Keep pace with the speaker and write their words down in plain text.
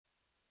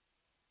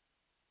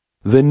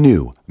The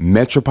new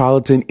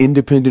Metropolitan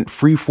Independent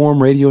Freeform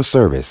Radio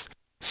Service,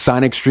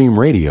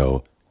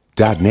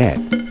 SonicStreamRadio.net.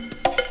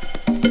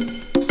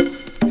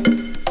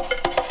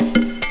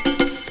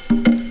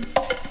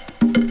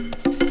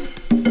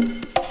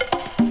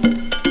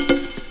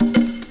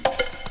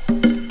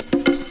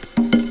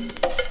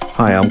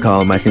 Hi, I'm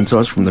Carl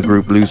McIntosh from the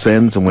group Loose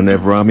Ends, and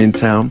whenever I'm in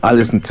town, I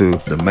listen to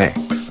The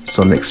Max,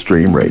 Sonic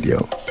Stream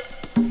Radio.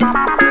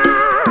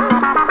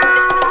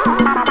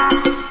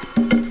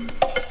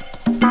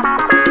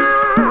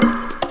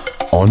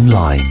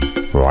 Online,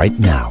 right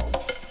now,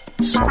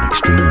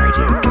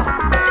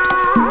 sonicstreamradio.net.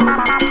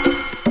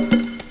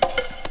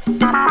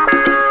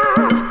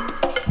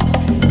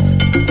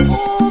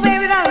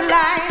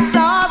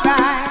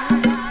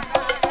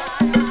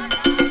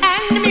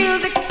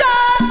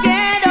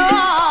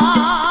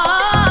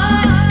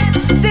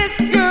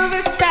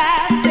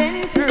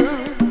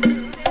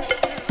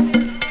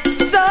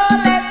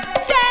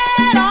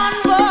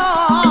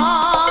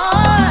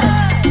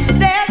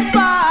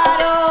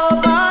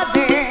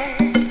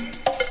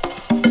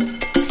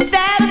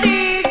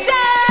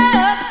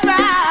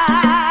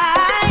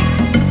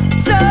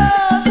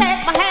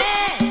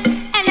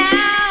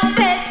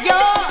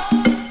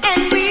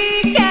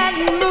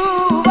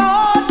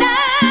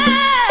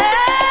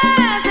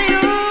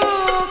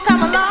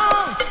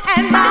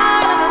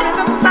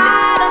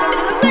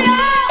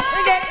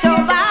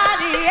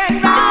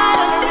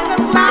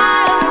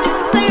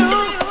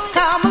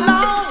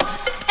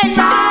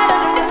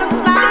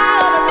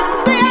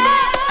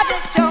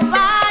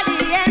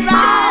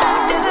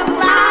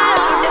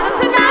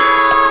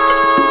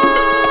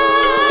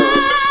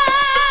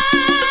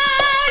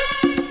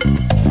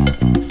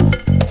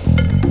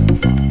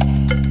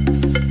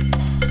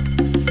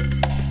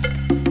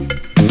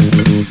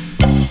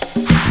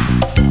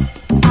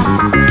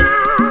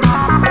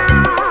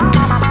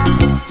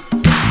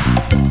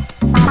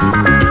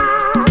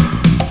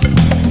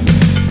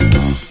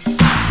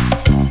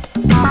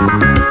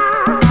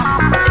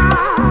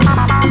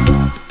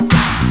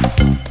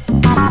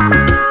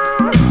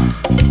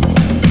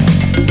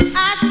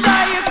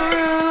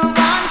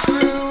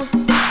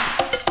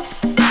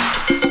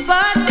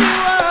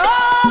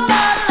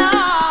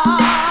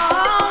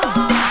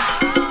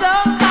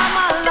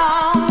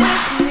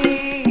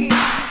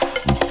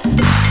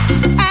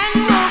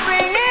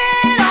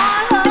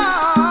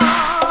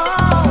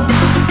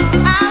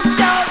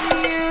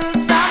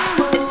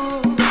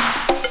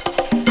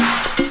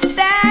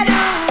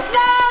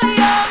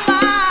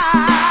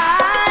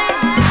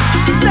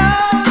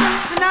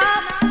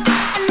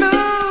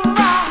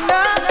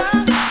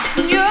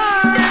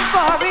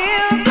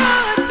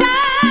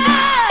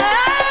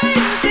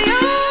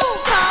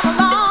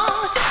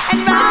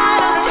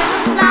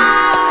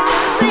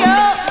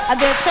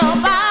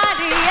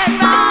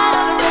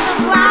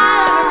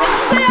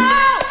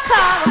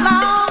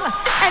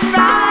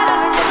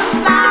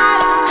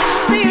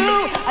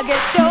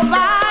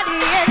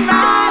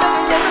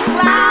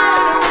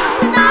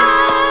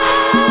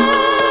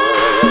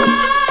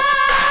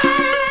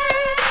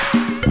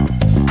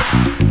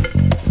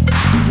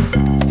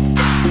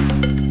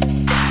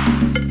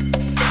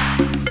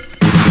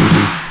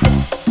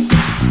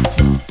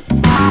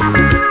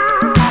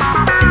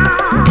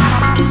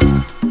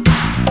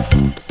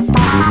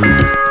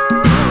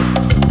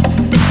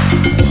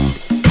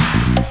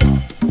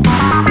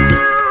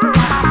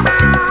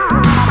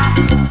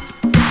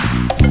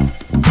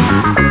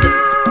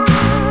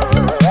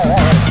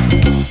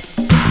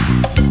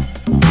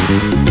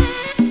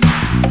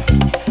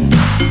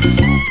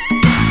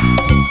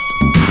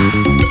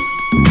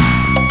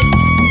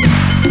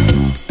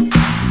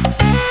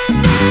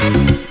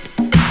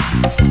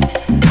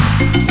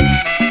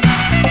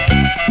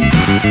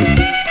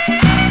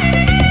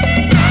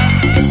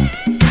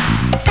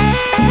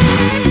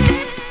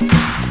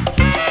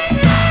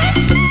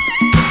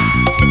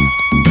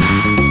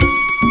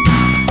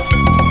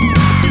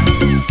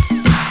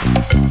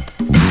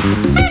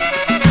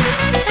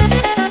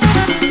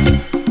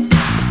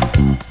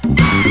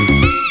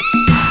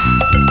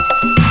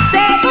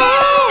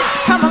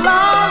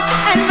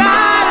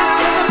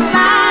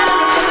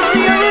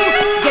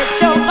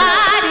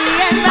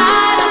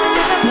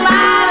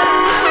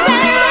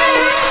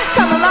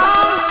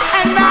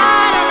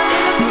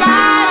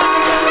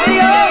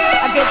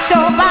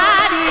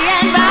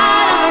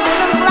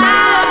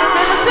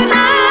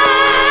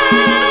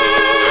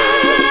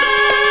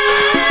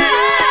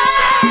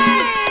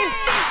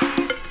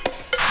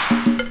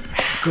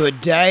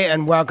 Good day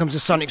and welcome to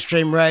Sonic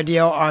Stream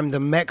Radio. I'm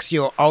the Mex,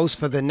 your host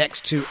for the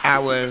next 2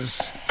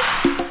 hours.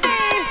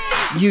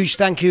 Huge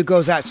thank you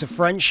goes out to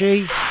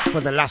Frenchie for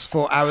the last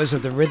 4 hours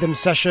of the rhythm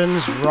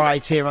sessions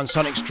right here on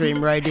Sonic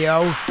Stream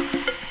Radio.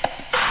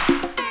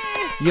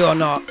 You're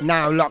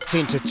now locked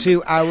into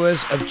 2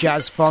 hours of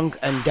jazz, funk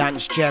and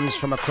dance gems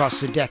from across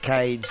the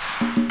decades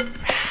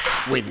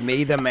with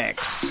me, the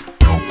Mex.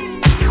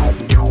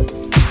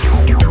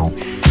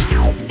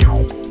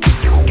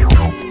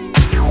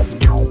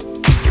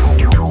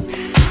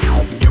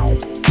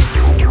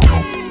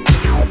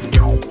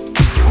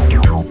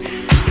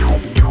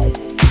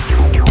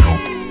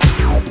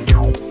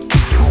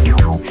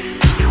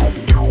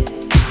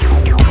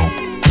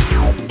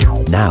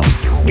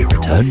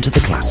 return to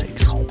the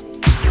classics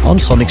on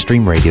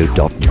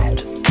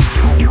sonicstreamradio.net.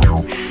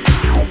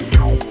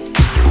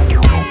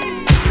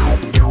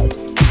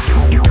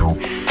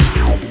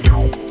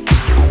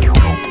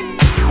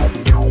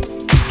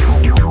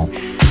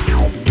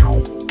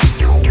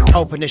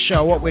 Open the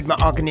show up with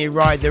Mahogany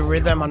Ride the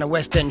Rhythm on a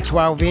West End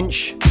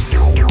 12-inch.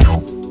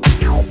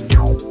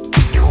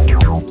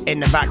 In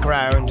the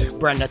background,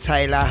 Brenda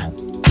Taylor.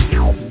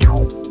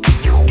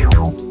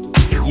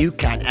 You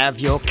can have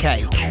your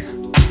cake.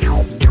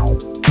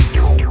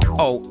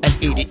 Oh, and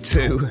eat it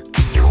too.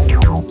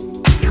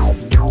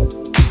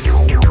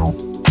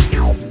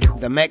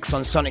 The mix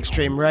on Sonic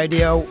Stream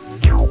Radio,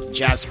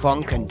 jazz,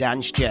 funk and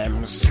dance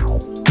gems.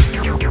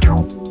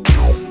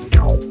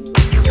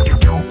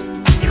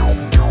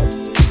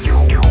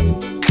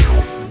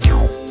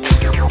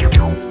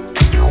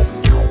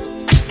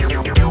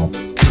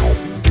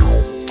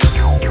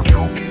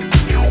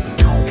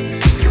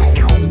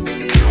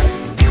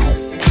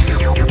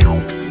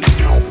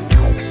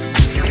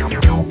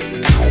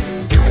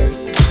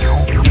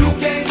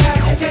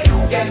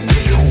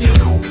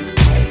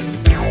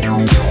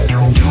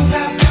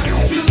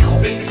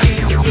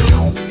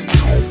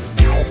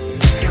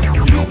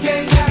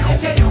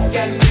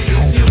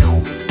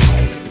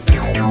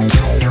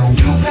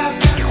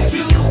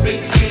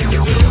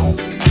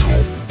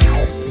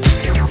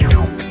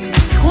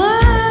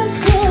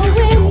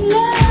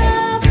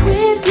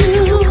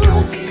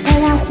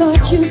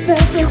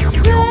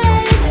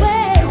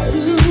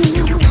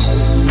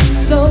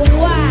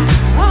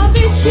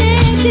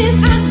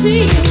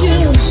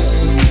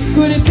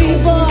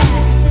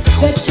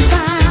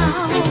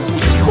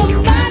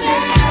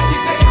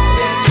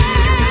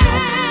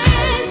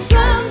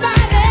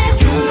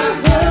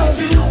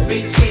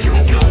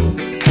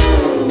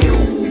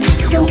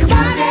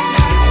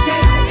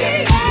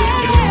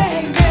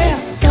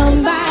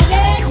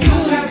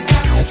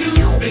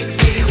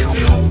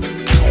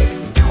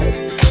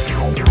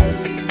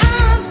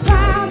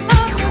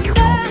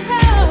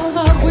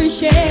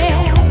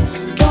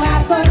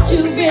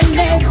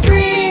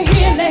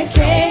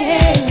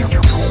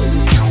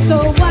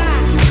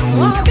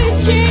 All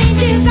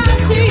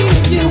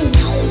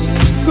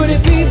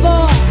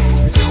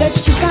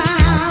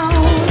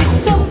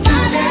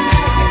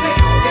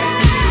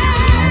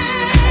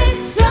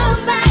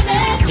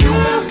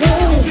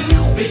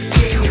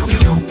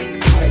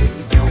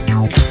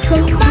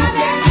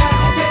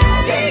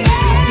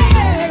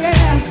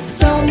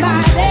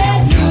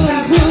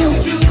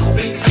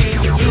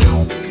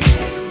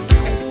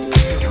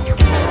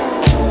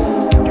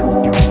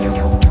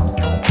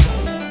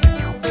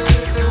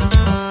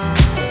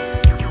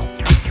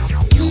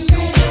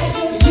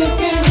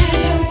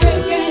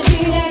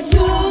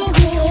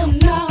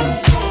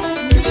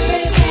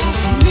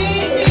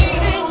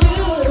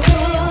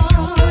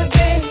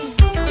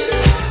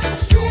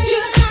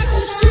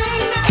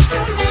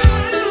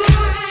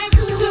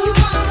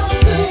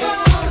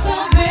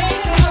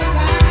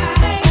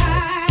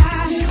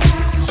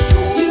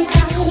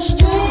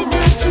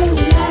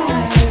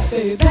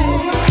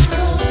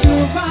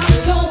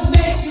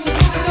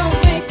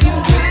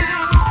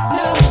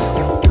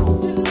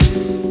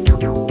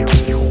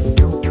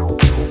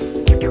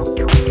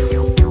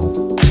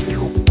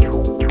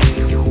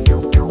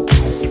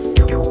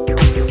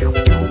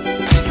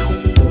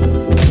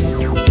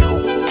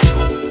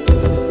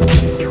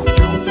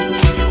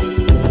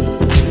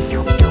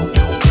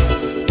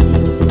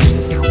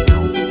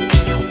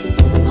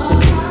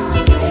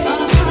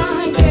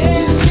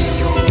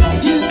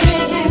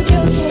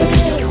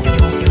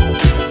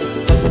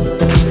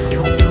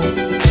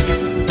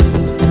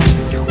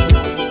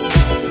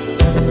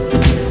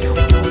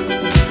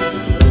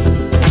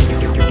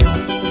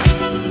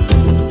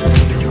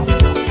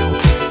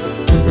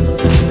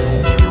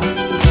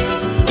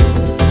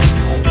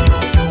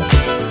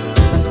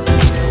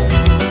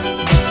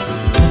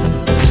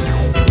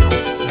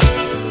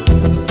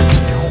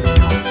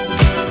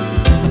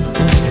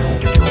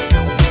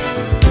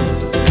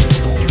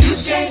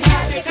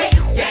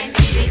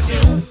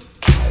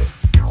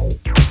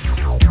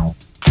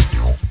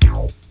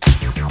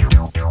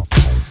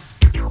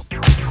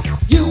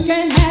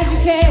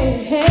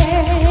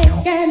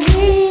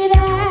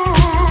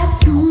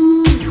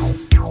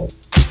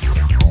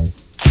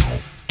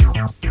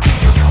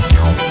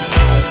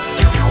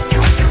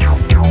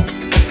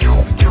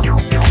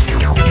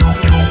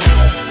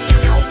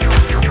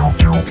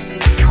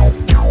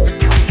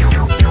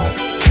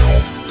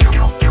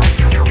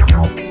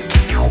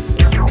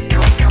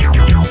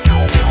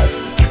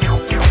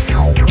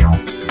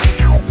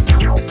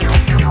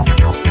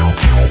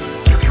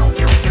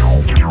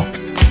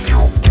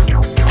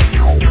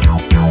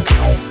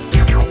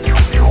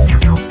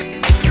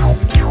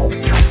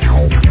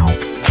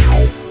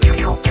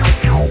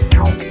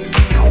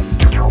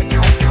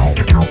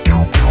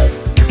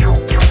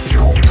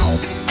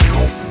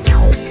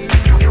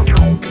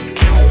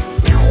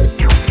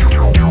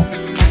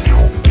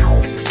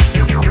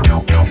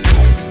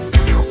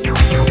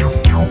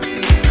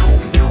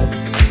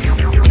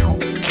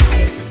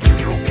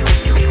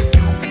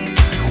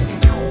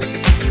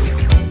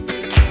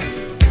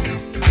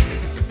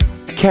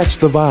Catch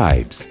the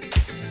vibes.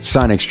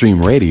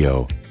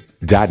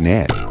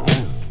 SonicStreamRadio.net.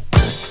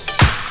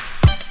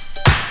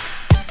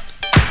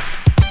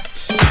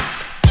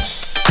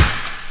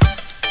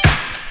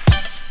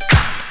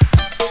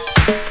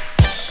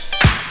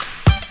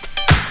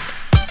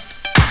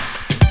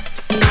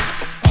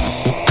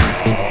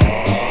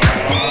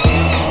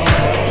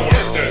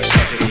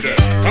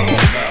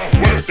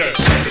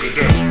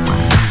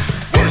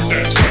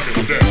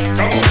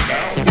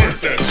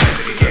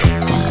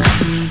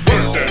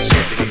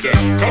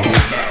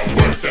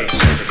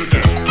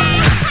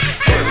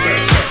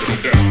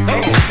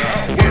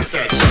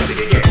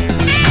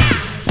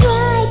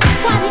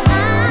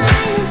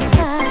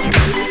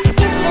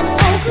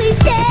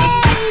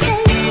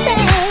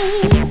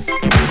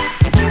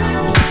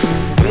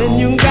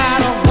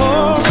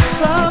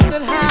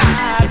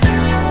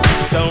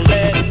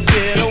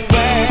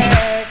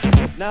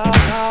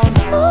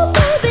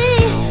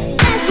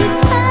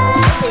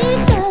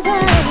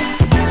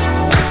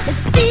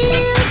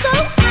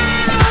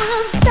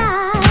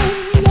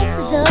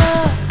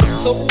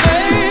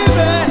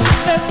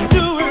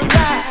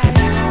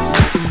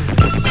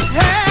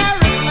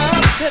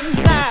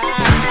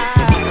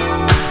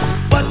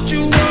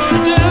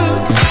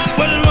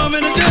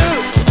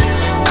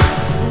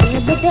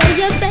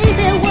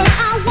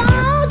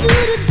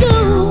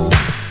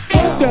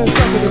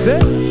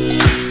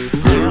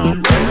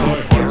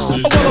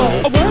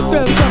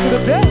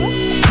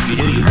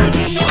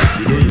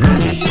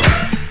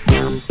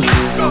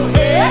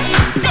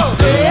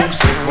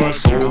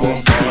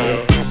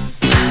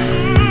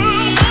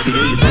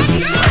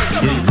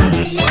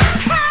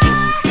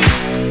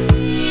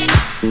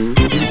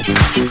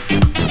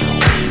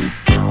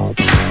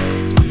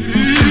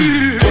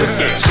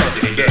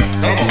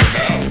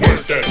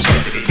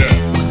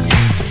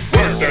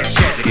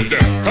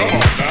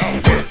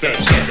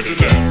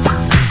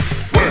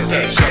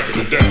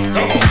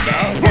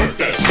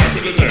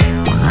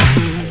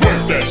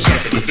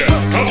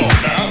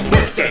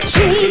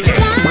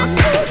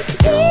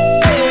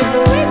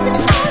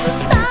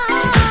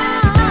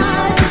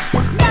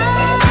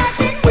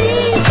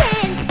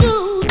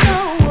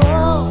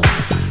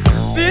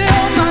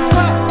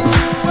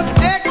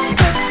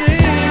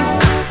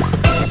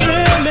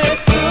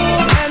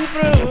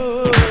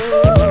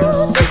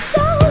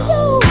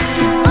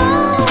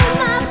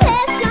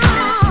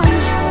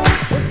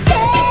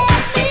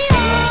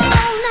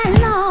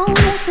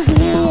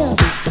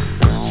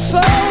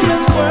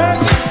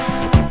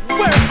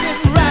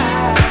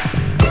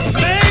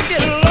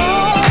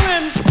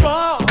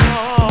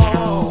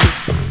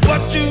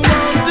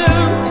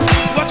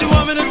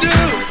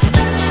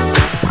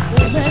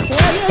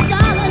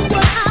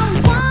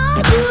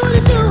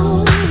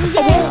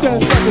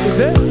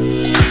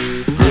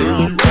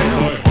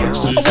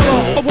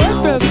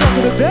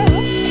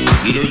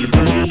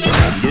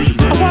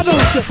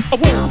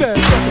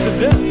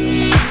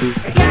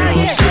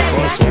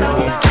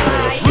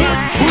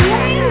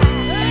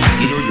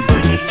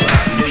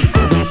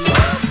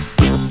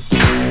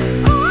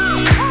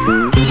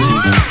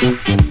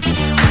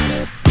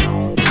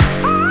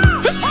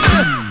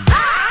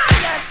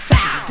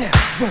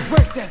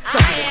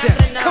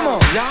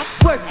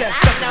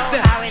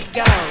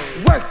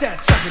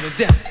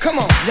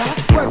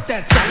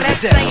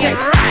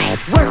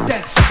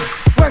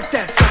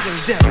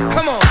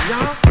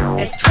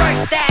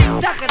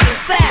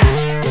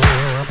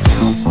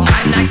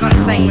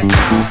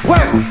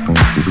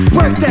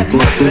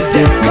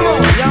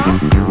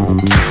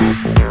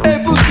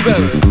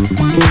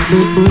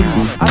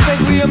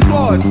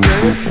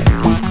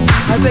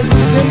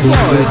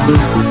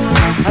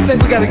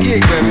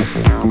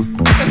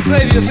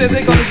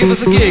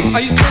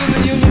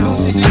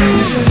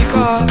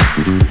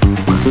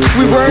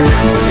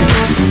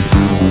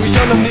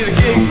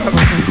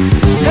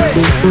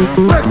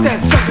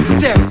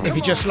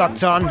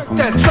 Locked on,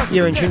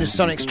 you're in tune to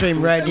Sonic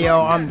Stream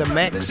Radio. I'm the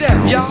Mex.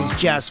 This is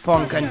jazz,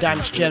 funk and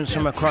dance gems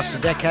from across the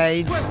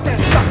decades.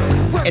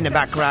 In the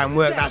background,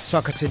 work that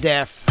sucker to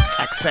death,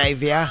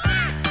 Xavier.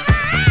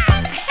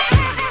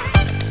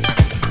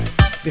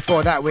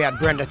 Before that we had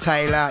Brenda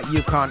Taylor,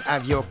 You Can't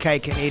Have Your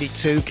Cake and Eat It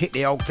Too. Kick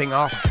the old thing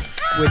off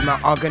with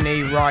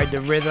Mahogany, Ride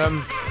the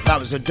Rhythm. That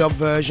was a dub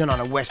version on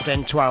a West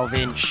End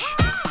 12-inch.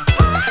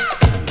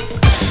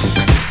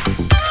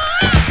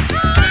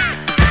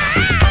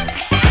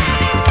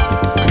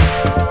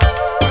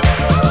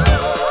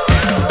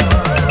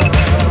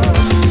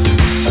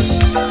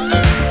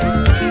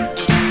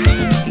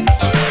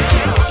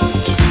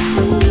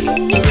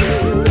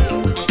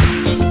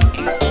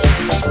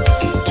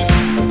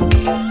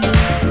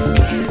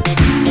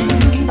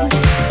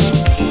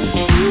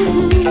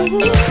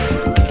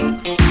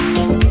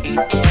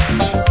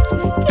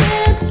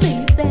 Can't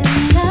sleep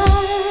at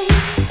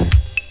night.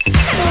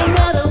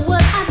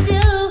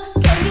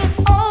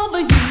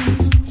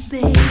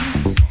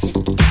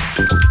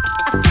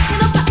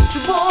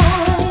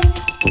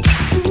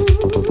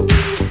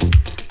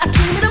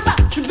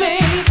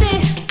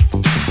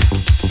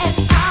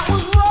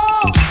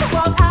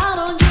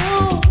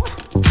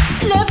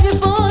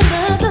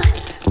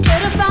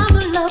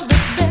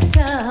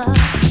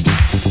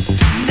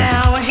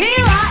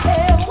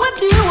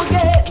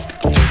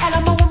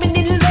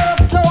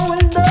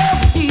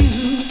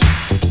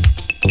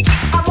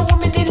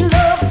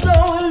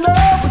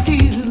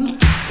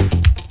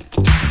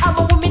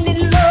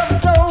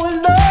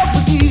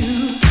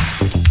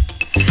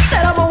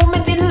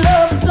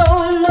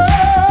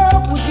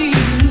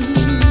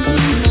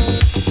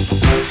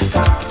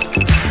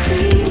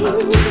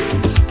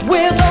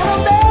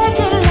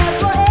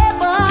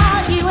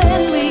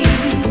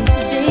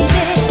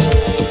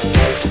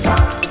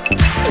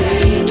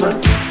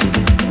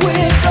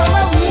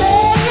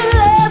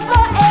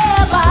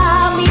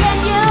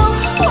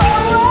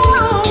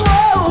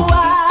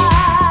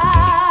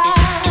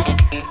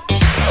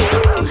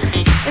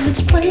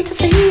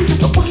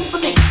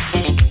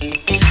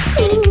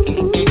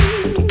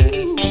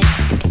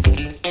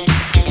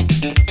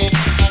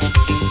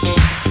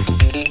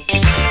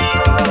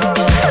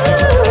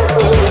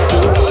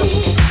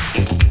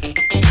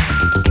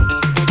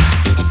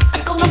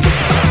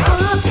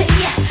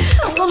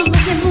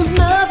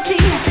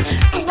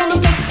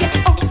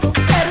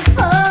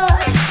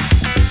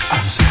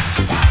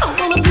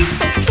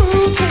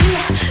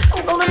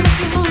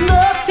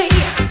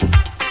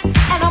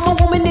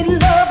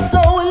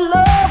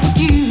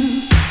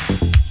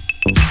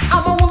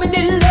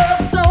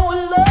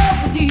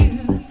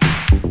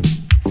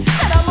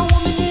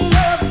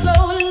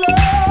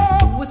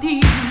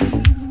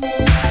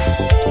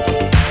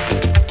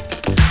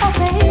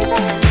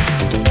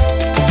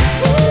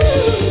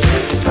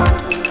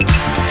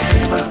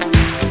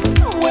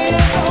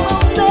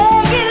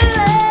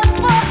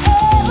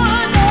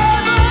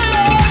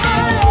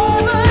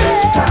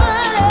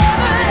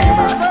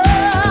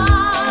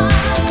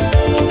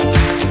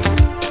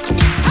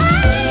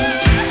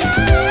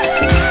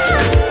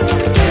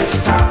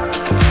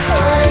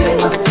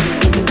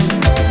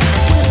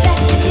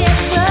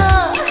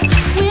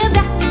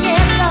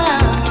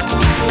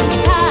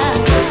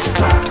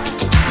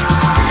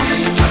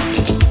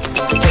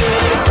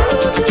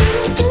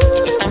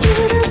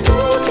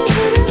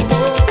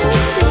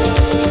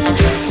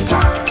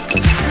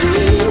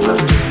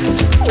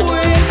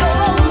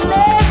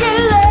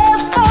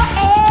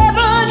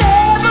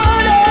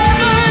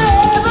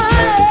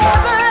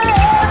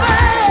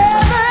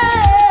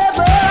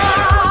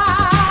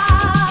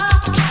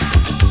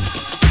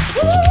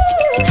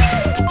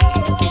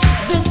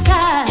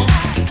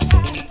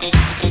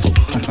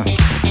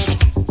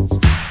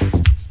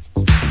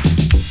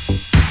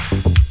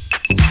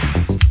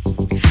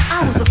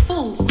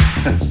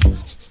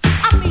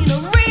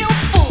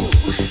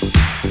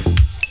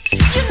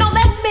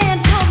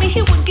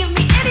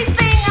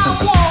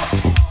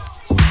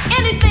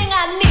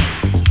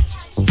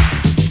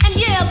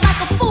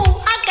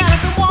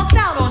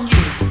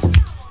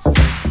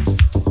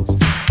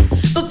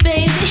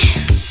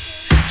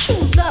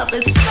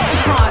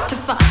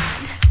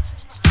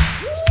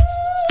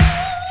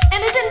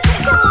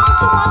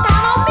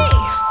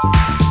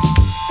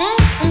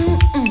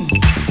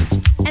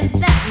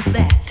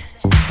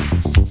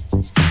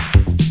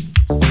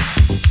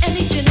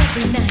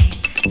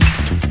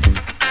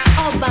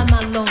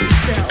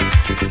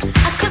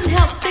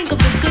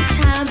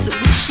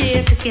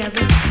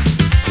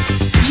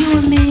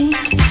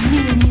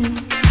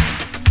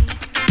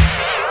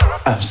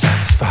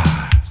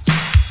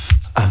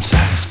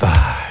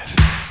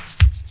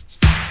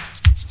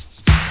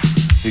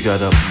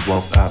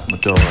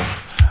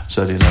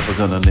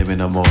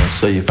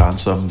 So you found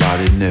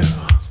somebody new,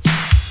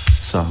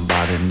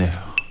 somebody new,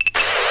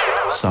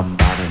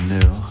 somebody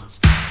new,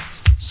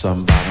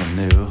 somebody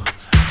new.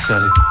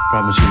 Said he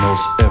promised you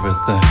most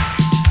everything,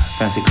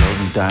 fancy clothes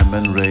and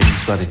diamond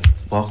rings, but he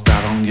walked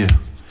out on you,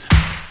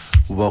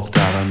 walked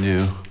out on you,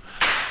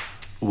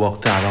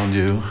 walked out on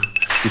you.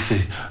 You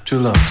see, true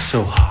love is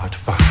so hard to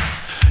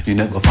find. You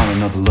never find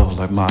another love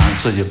like mine,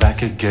 so you're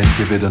back again,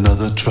 give it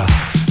another try.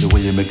 The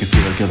way you make me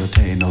feel, girl, it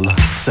ain't no lie.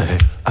 Say,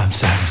 I'm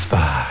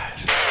satisfied.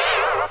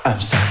 I'm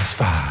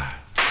satisfied,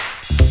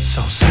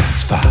 so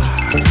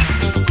satisfied.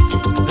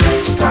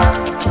 This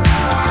time.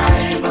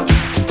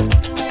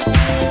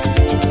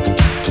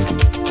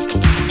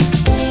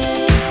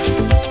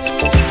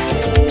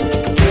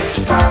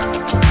 This time.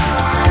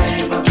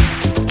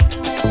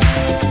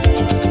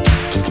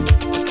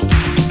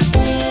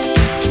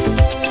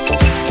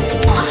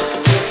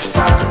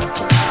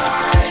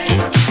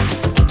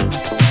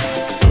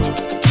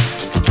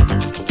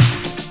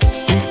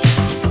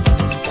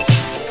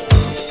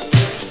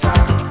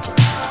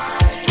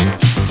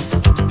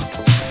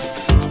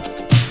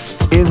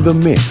 In the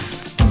mix,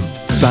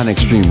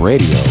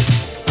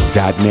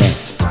 SonicStreamRadio.net.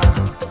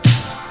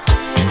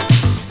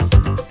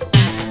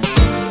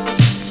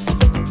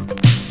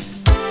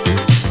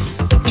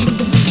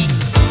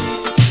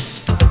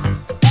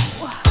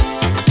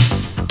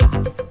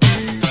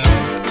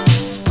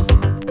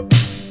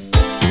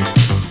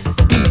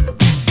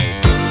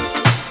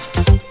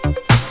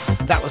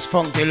 That was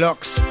Funk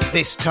Deluxe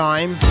this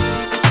time.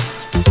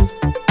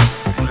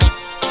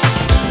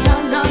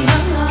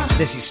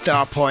 This is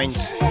Starpoint.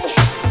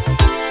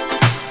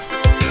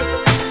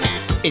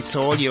 It's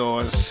all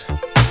yours.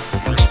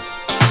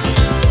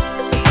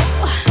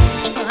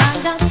 I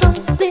got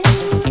something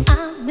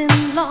I've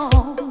been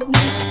longing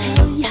to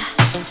tell ya.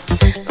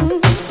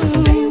 To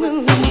say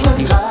with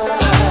someone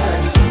love.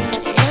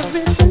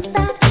 Ever since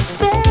that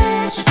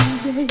special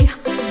day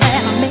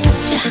that I met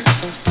ya.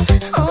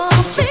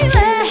 Oh,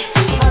 baby,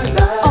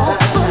 all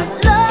the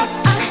love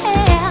I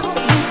have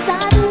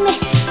inside me,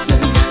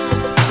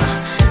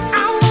 I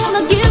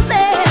wanna give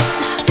it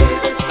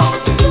all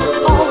to you.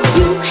 All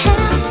you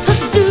have to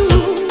do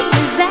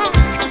is ask.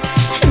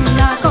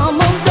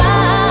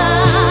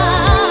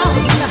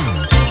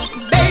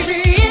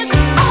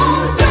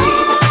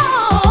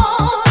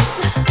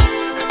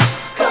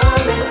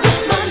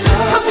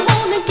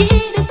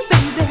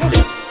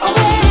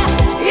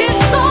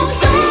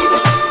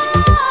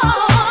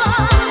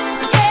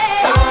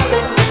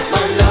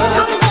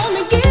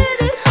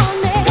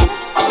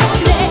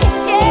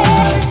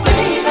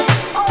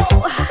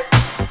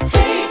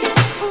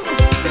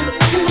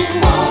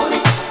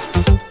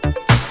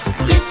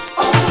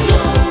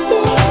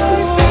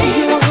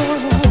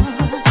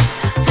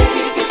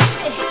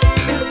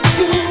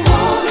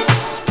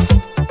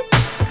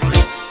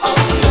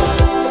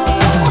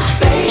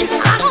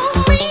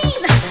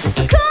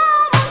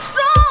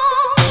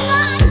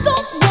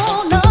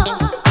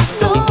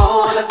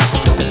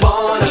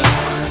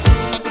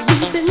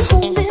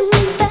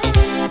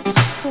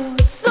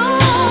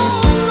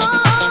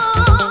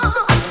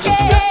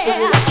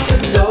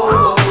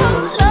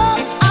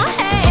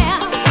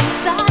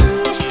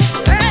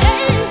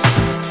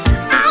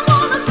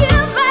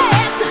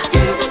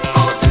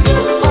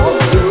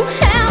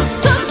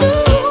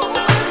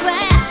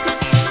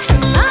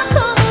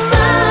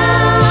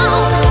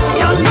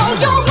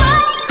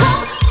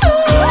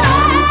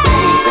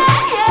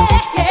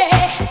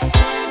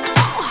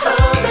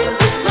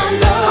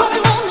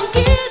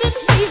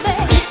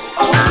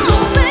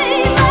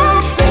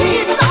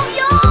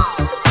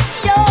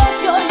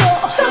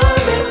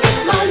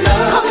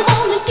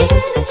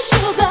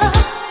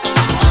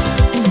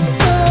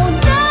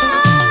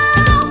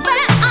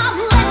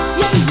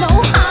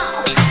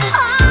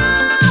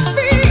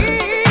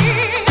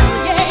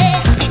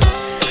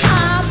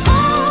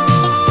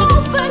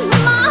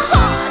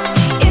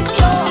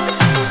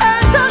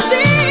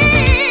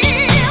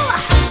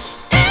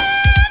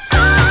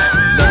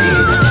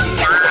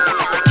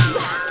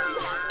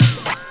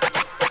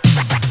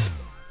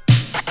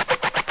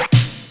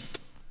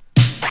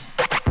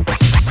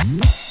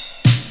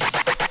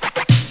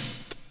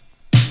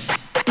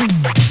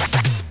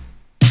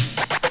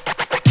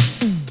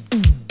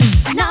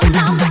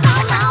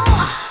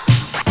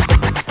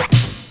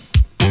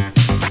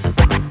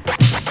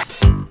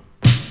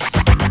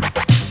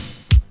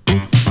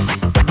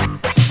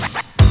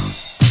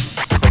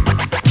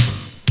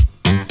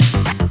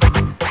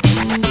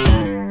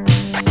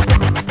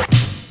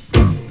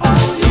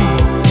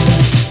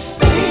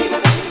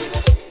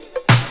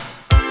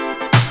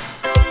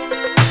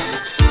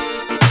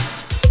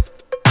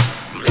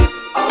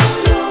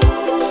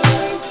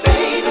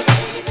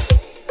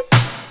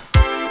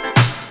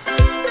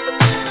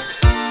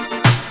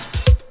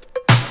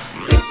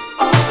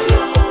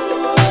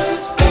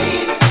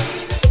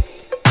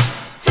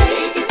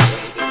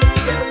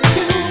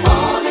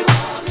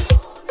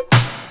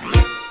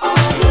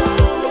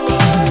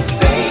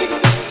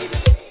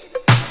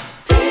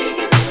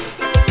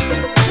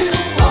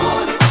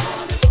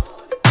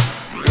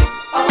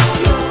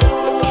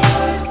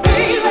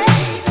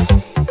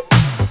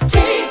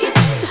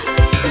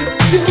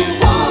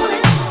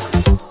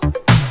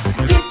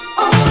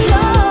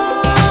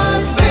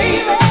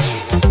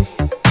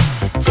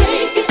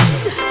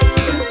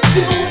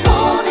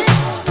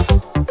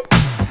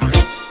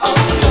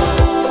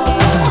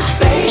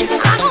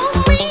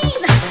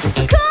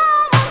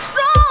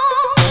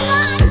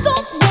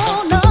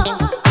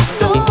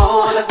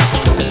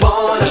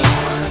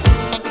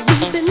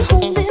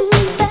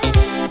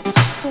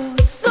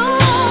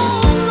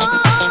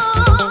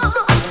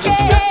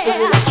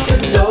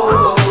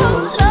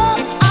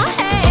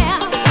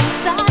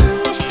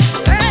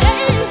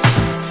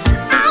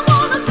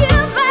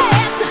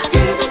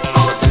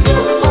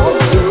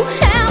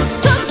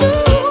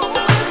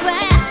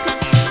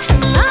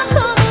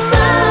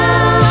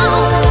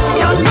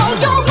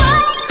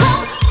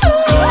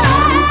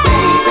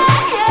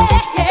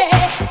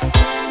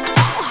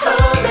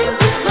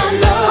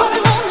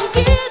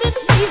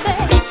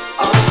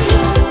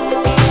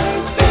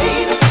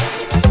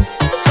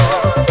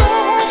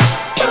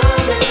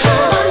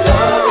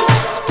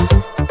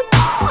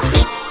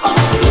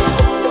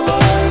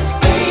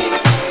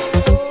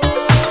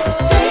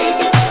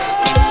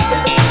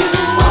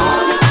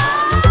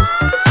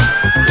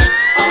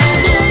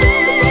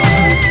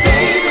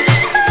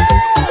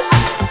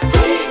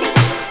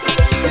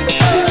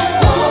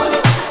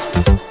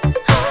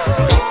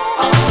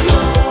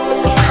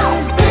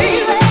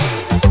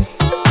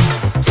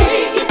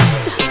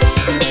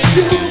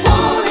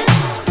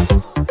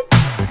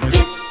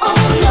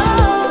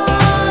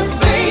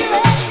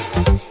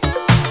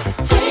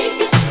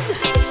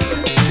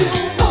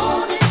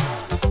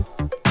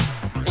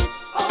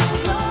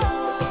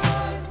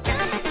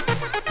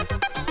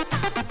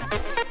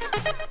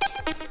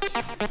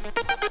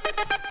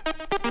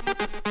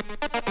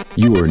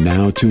 You are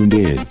now tuned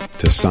in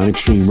to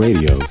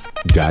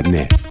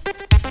SonicStreamRadio.net.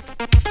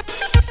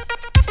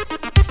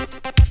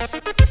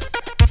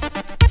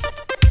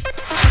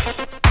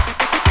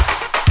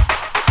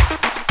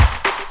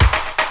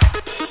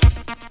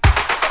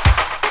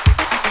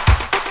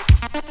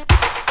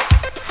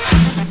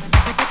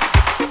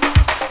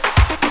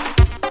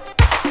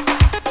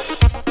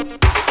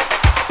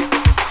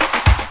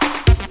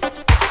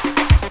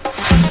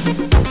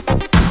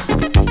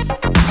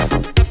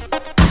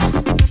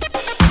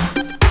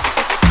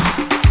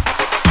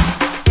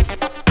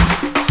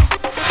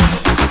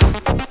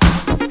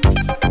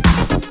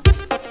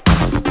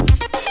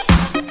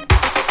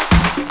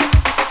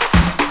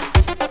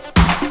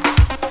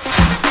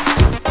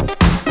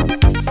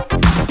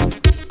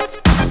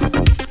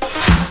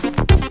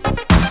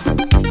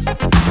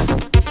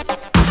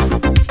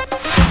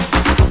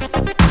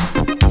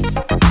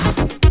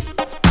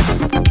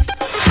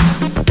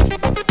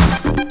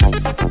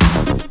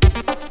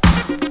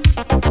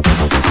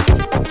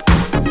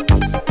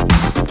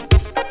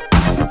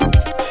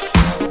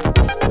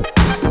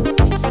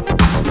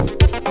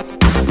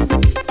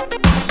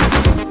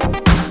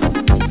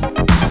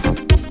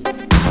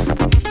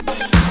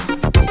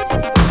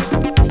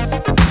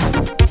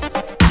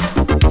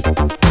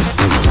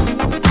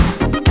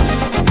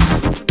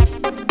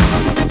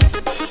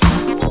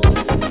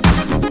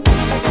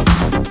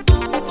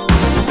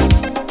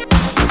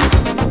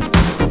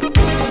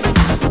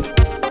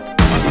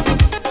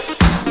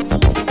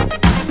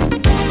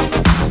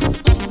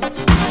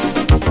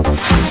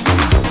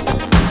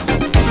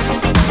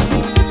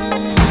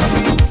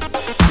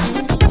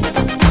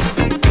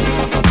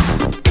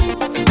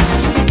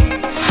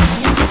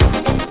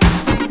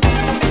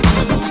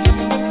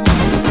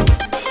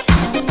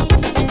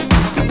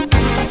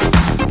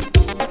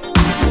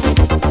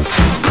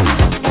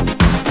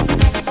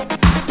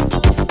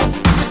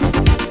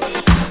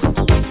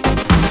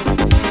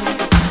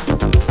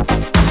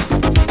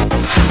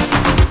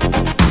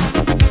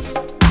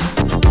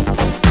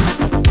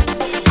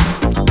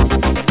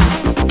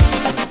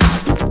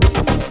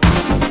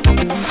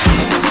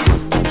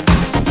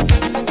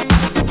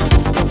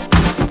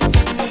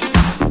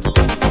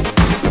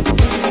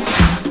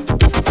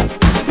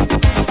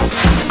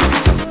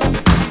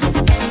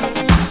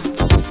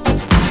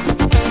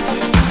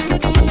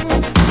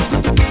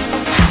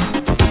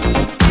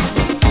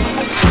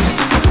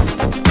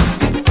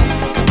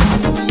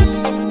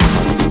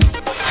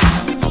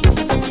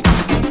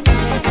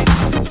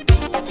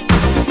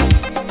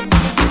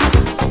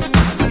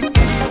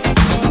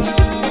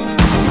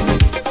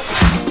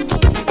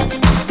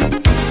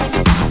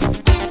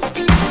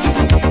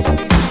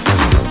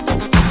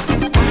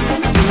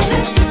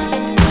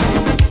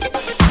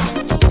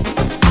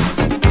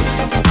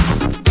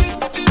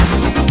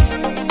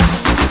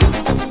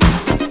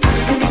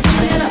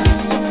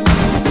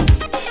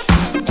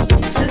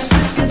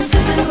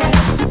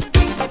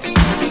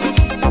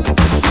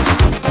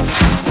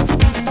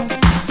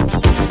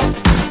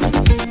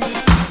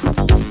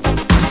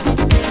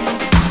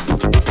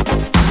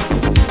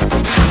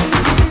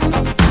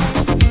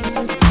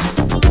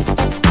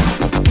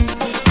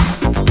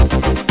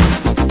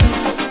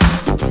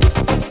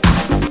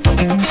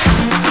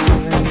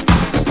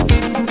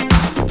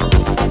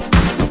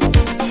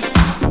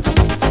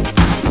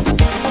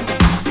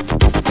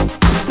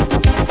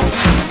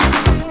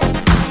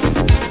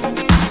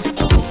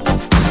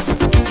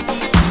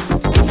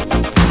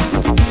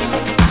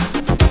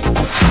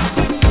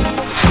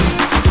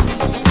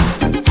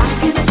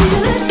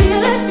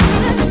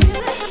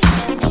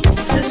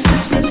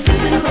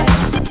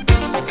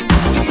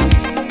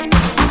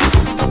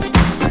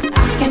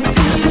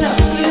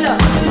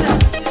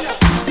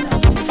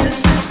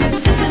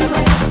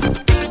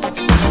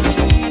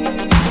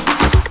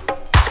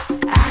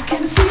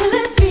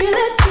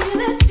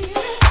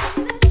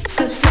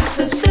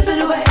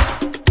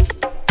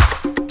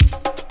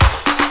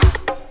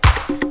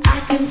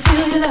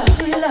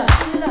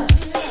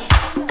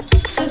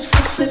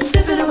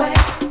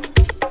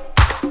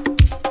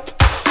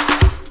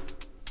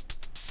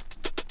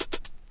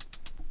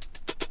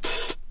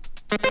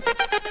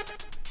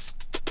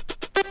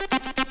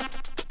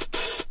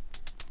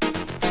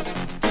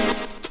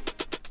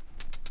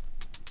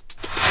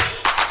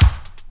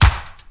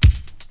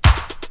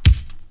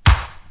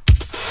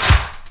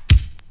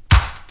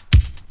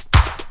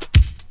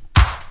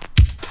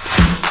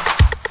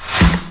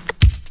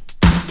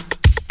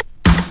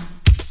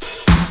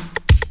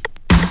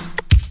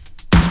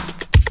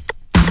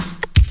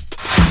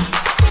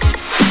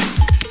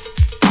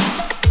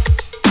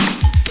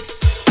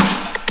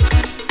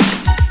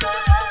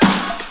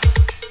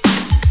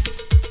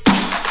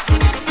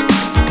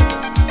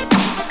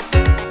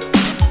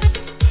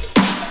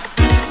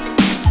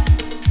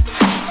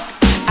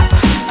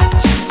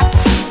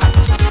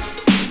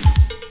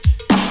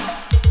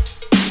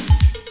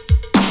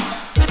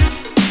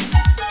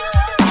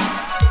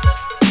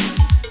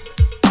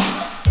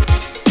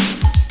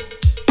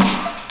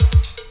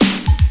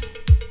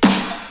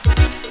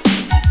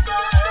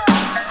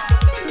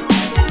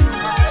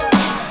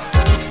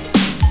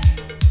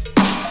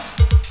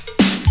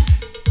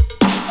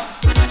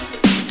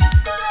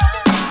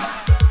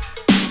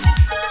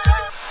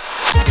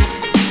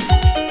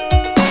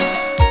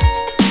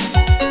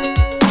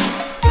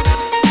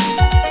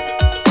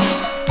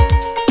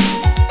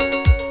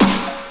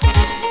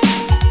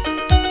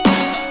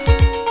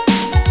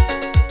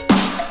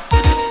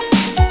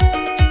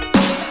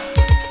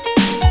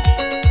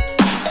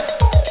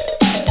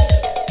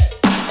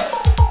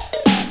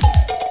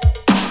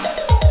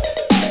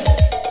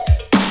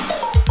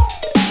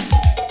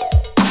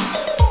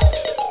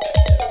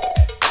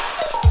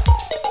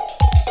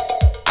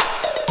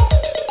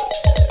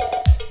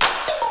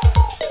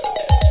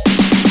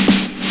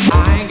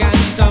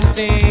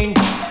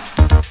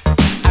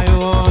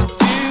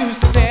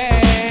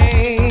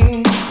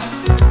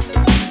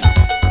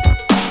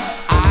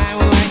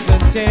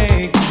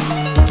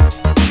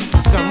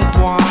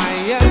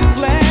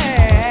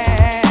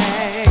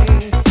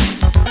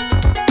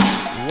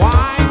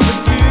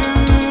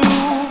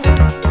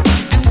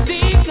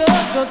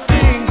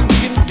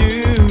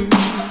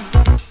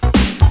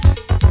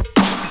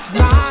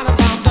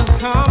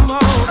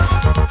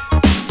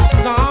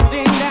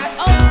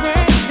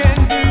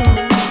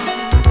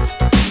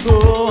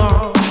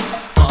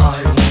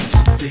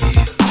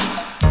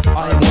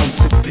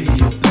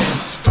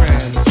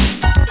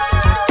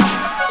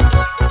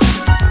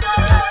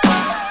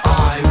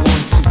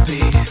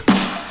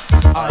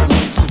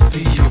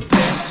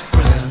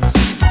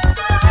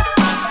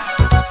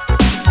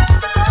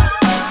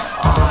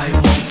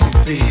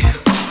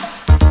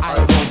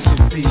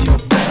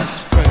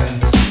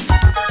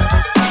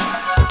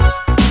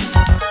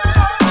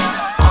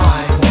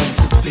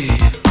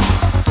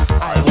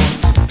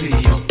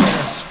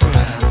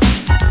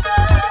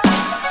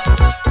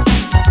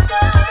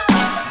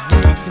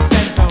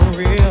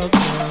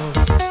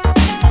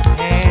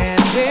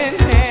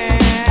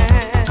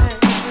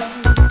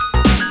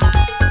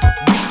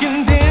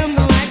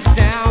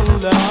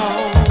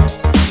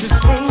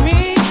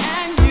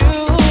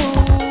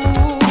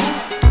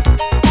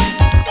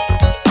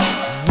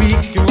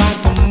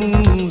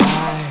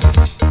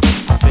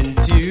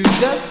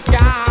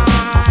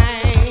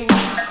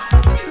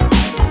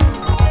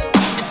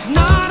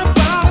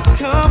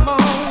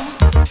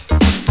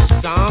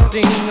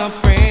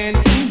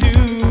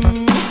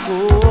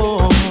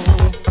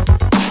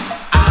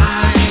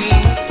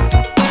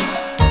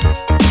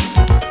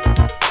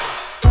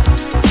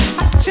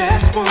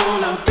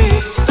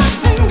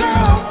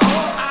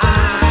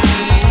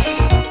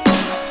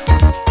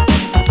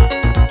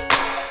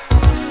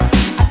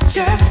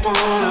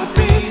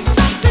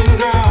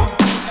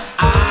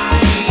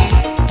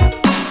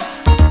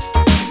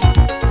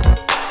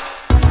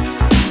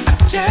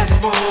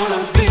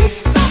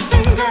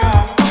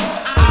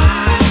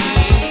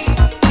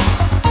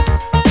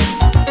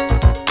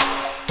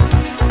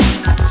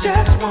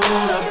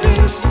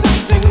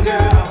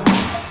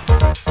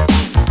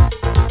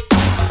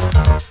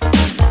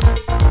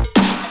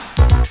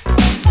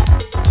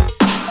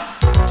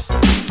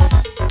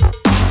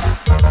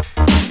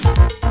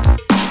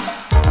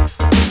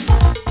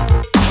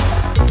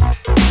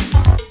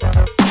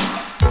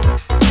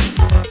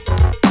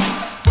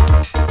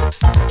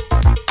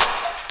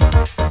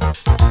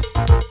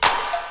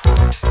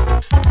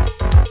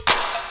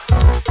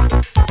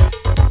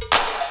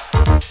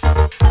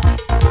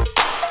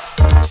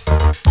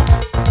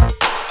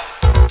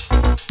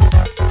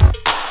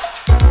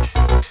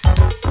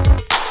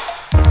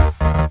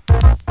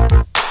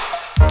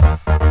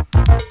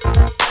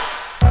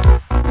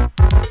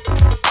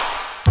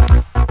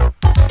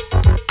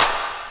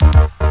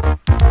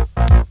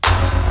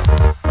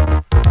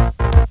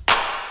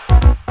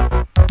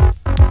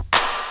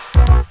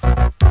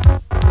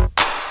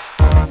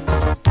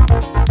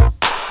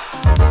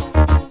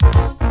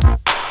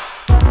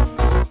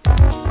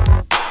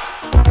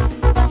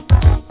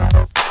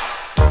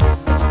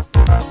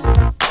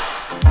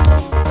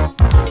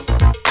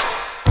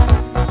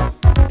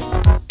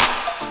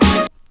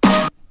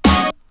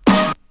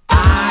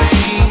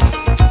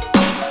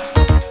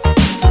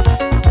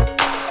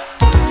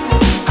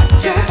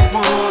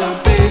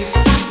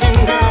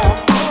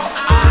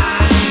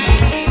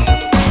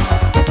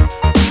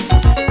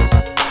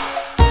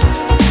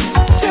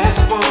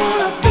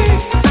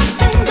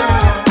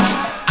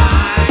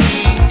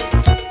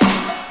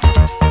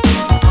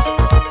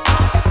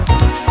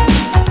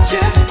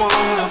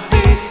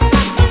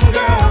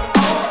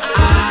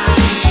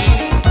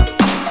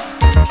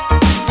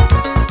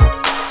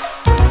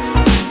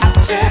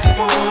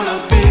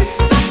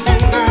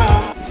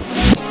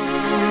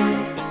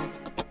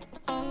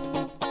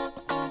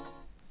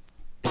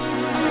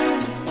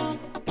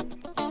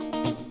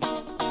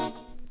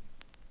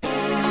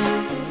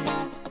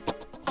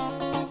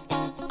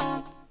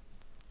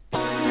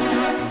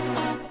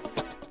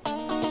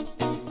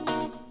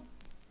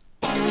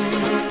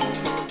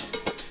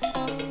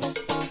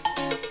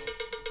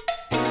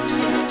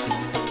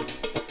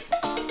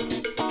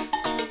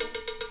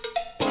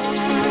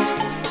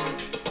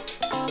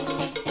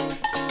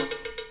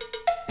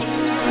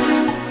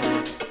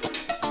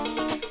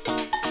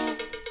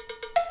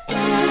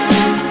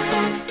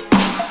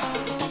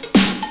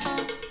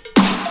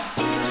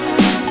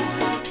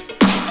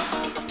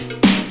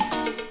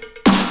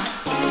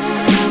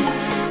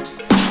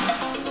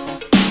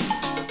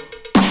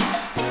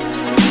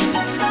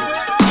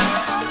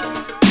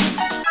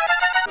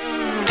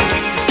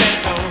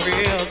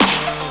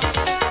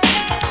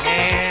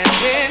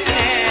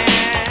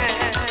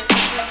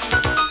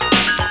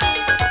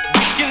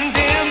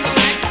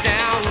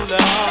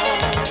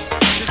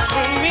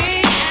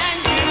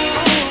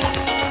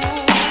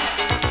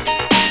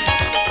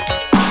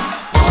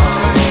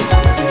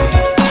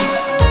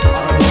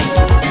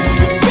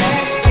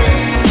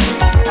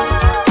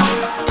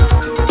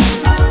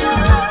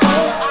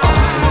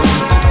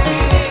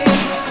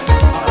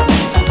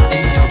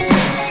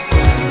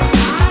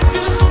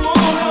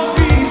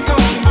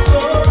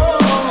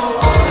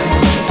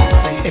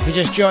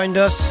 just joined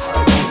us,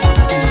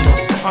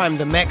 I'm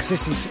the Mex.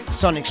 This is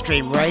Sonic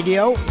Stream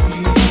Radio.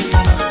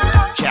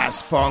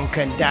 Jazz, funk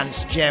and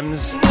dance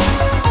gems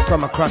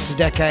from across the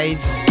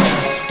decades.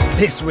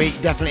 This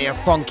week, definitely a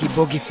funky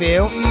boogie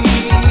feel.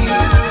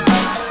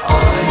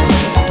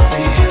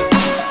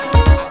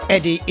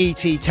 Eddie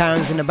E.T.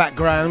 Towns in the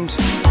background.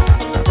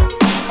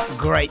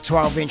 Great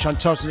 12-inch on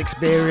Total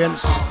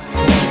Experience.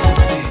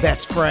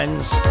 Best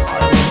Friends.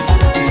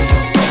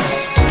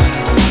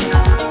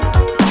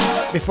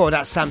 Before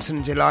that, Samson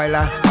and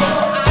Delilah.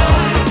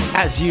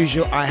 As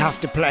usual, I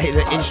have to play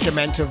the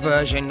instrumental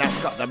version that's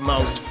got the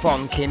most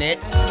funk in it.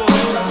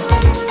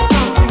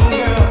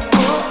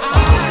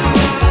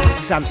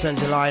 Samson and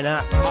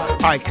Delilah,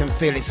 I Can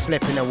Feel It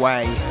Slipping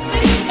Away.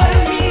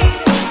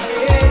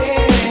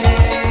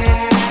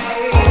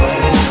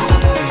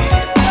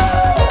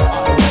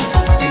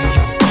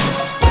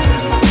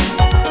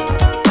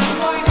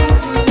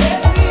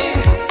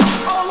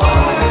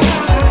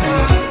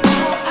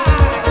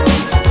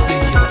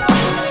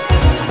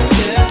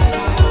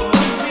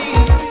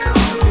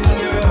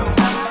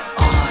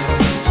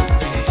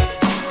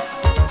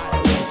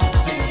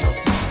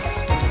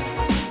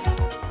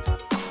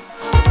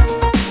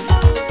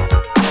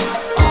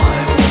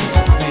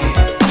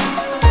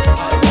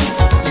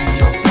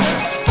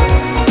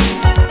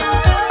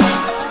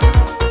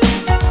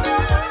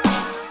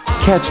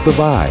 Catch the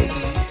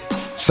vibes.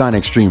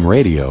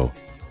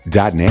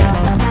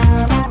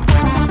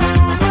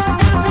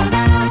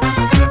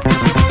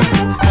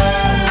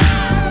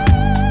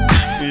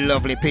 SonicStreamRadio.net.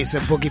 Lovely piece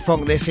of boogie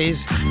funk this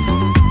is.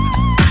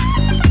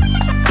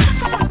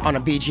 On a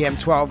BGM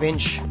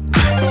 12-inch.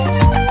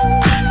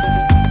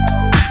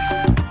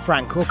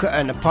 Frank Hooker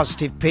and the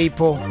Positive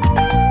People.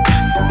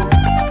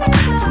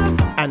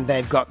 And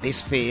they've got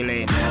this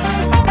feeling.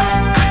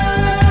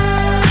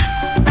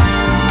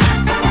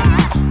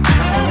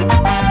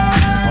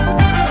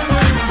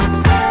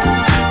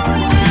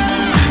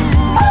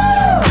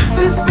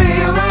 This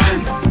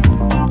feeling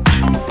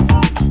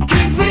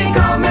keeps me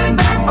coming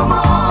back for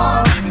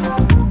more.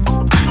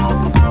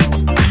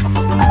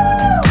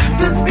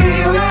 This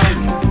feeling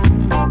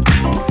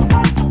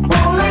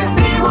won't let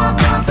me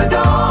walk out the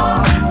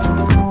door.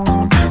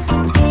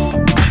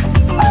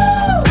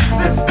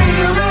 This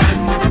feeling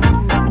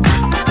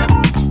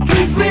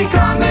keeps me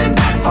coming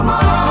back for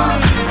more.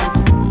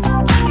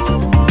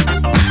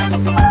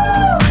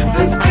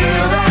 This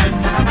feeling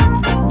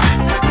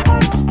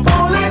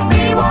won't let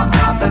me walk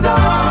out the door.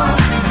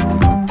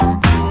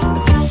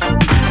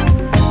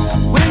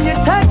 When you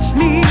touched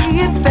me,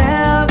 it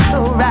felt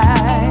so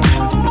right.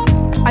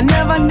 I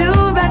never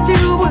knew that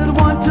you would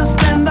want to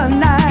spend the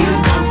night.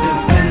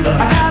 I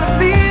had a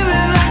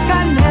feeling like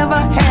I never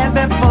had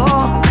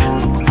before.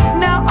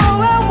 Now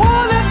all I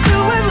wanna do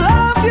is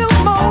love you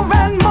more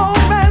and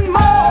more and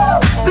more.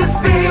 This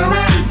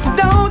feeling,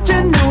 don't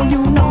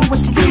you know what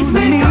you do to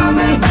me.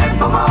 Coming back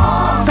for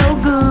more. So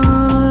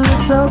good,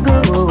 so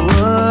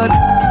good.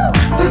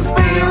 This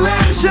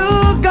feeling,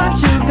 sugar,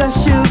 sugar,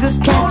 sugar,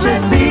 can't you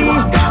see?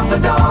 Walk out the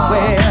door.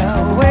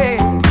 Well, wait.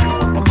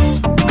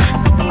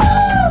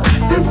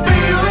 This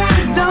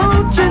feeling,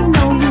 don't you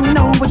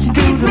know what you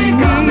do to me?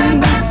 Coming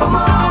back for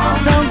more.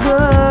 So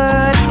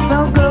good, so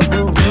good.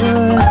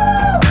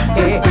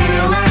 This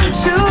feeling,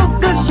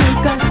 sugar,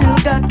 sugar,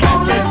 sugar,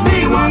 can't you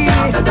see? Walk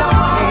out the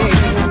door.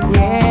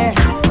 Yeah.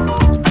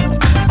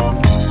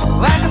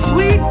 Like a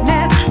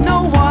sweetness no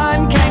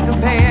one can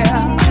compare.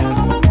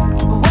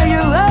 When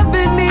you're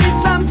loving me,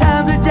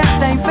 sometimes it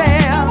just ain't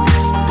fair.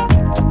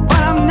 But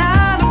I'm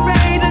not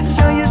afraid to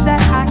show you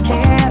that I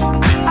care.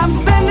 I'm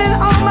spending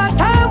all my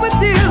time with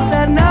you.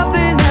 There's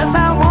nothing else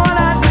I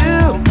wanna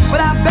do. But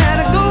I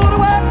better go to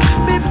work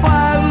before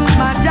I lose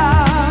my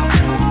job.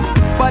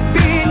 But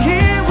being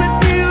here with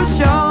you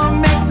sure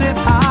makes it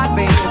hard,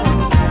 baby.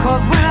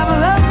 'Cause when I'm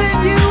loving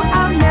you,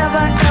 I'm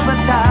never ever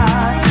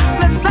tired.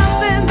 There's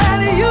something that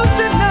you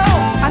should know.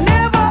 I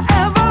never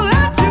ever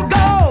let you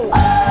go.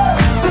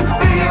 This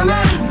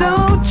feeling,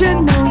 don't you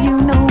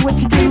know what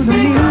you do to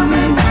me?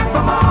 Coming back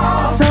for more.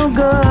 So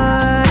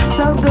good,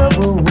 so good.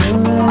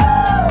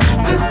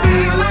 This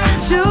feeling,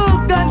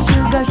 sugar,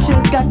 sugar,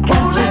 sugar,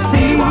 can't you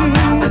see?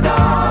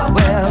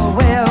 Well,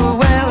 well,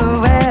 well,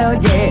 well,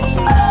 yeah.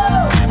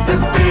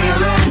 This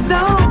feeling,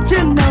 don't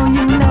you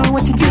know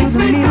what you do to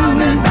me?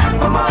 Coming back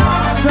for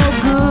more. So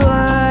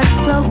good,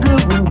 so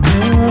good.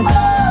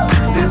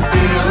 This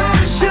feeling,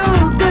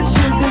 sugar,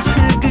 sugar,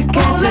 sugar,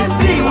 can't you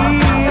see?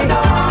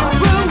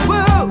 Woo,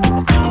 woo.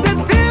 This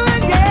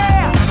feeling,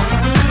 yeah.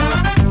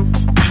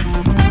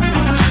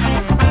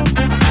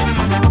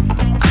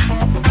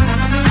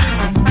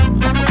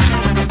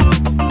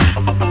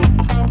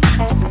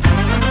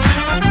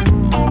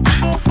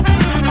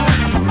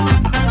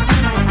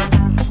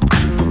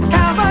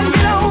 How about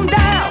get on down?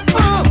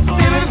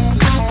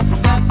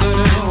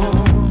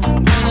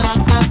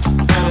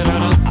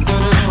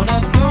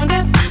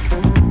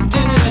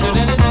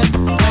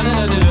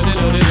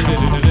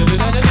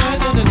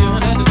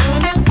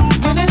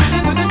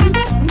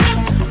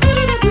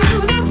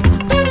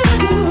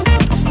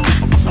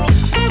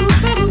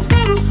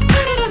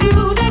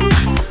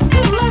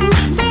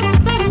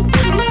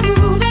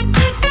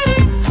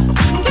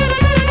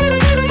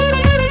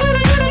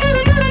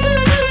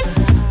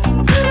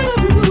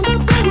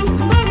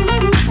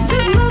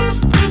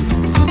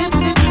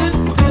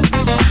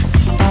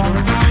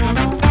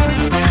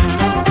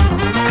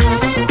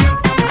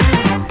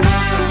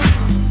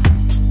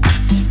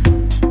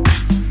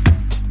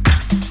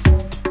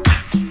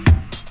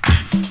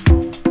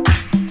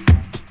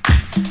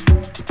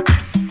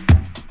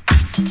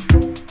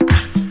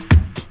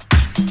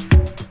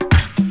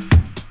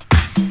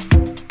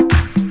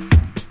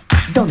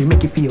 Don't it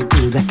make you feel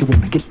good like you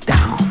wanna get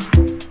down?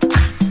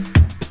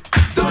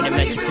 Don't it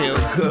make you feel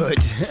good?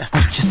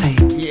 What you say?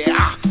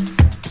 Yeah.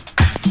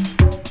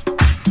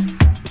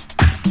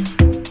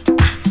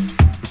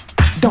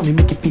 Don't it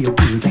make you feel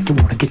good like you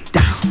wanna get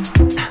down?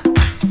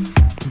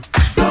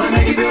 Don't it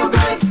make you feel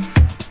good?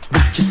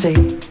 What you say?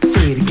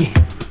 Say it again.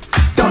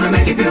 Don't it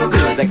make you feel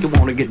good like you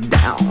wanna get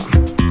down?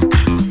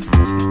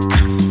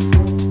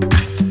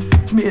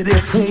 Smear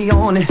this way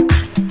on it.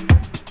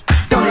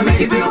 Don't it make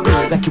you feel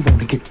good like you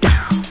wanna get down?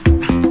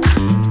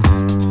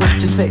 What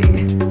you say?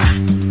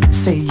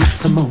 Say it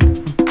some more.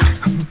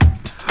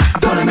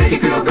 Don't it make you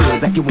feel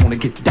good like you wanna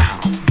get down?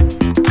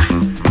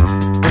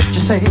 What you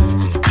say?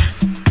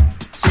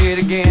 Say it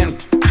again.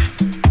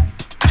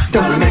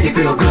 Don't it make you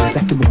feel good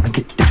like you wanna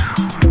get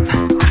down?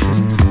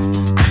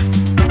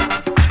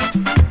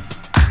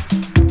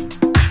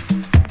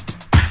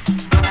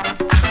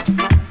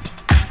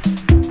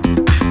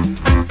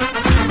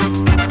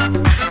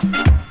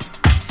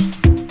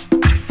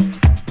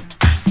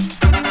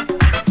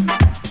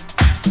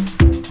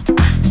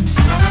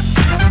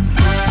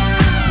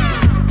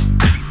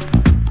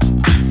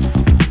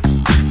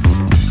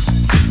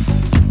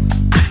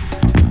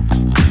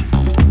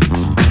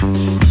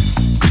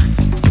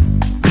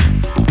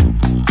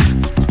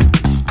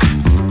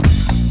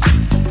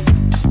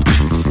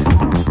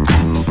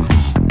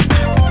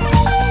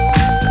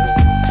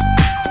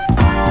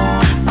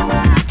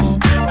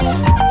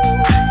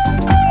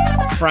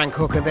 Frank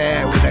Hooker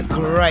there with a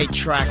great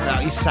track.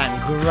 He sang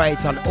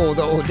great on all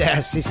the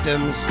Audaire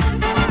systems.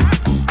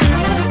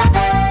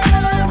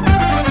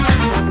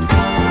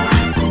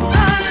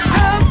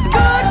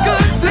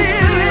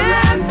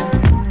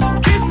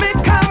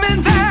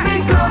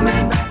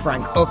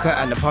 Frank Hooker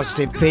and the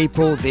Positive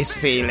People, This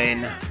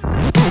Feeling.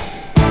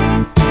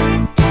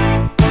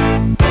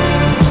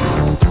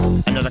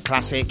 Another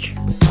classic.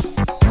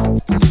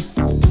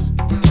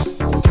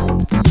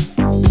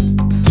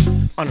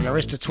 On an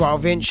Arista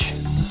 12-inch.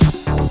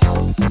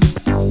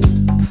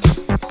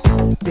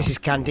 This is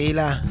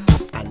Candela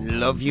and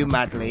Love You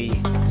Madly.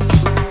 Come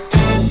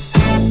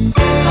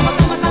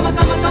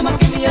on,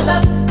 give me your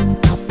love.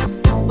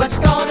 What you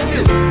gonna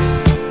do?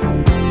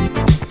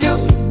 You,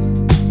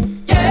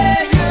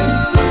 yeah, you.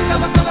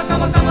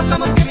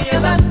 Come on, give me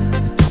your love.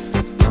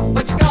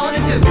 What you gonna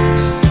do?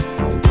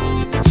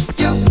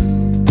 You,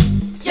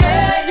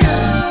 yeah, you.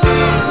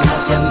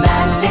 Love you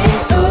madly,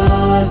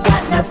 ooh,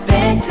 got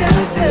nothing to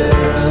do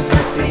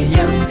but to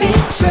you be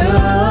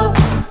true.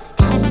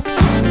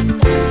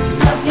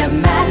 Love you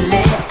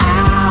madly,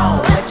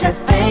 ow, what you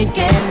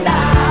thinking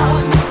now?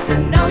 Need to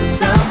know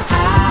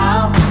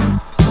somehow.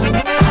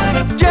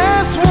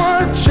 Guess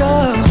what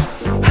just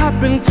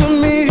happened to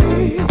me?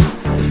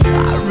 I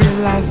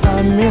realize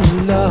I'm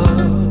in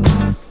love.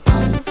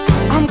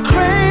 I'm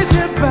crazy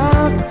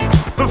about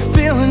the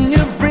feeling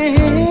you bring.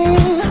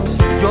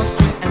 You're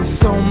sweet and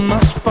so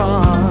much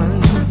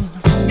fun.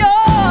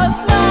 Your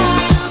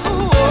smile,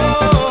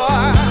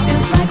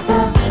 it's like the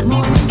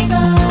morning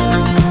sun.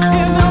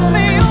 It melts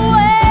me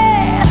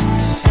away.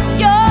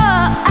 Your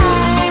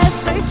eyes,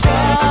 they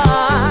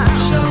charm,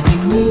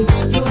 showing me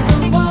you're the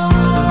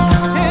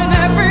one. And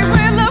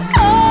everywhere love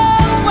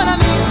comes when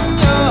I'm in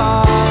your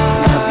arms.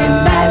 Love you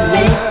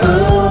madly,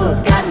 ooh,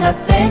 got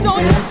nothing to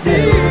do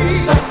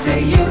but to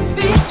you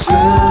be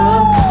true.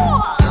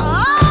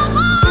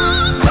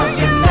 Love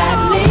you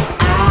madly,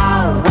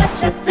 ow, what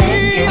you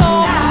thinking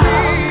now?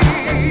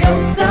 To know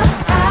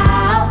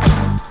somehow.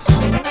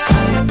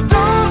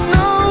 Don't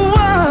know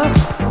what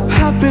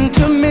happened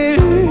to me.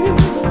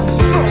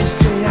 Some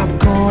say I've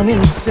gone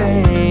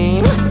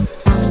insane.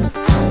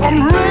 I'm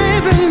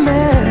raving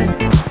mad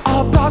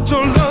about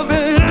your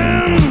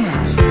loving.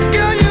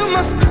 Girl, you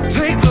must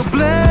take the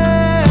blame.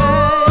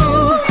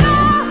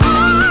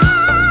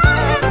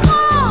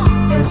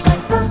 It's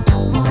like the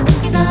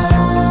morning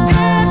sun.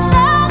 It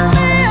melts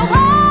me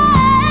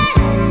away.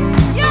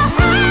 Your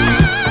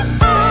hands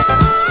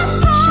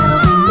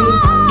showing me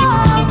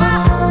you're the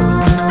one.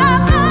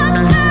 I've got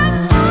that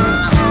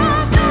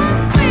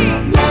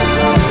sweet love.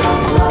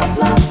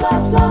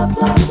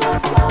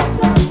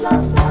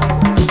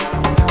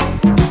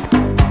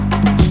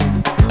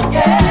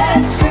 Yeah,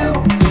 it's you.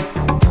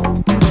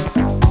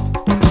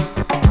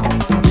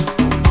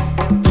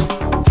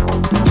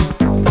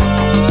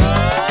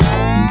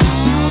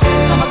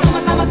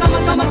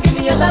 Come on, give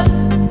me your love.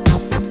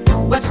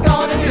 What you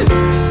gonna do?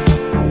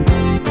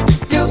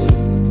 You,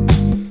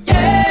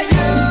 yeah,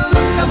 you.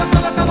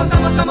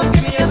 Come on,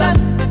 give me your love.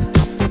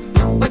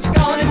 What you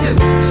gonna do?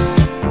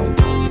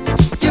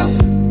 You,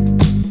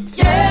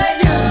 yeah,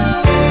 you.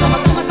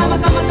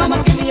 Come on,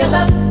 give me your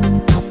love.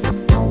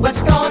 What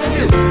you gonna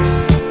do?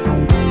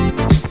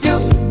 You,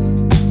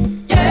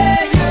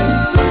 yeah, you.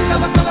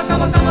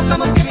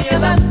 Come on, give me your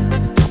love.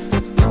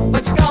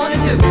 What you gonna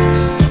do?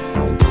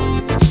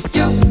 You,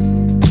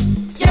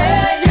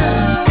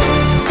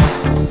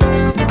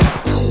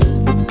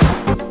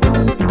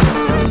 yeah,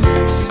 you.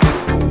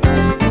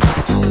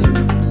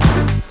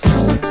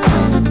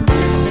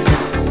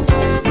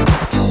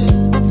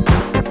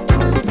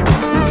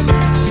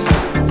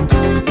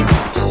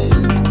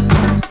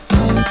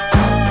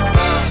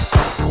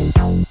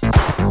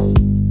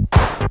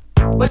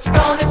 What you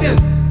gonna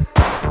do?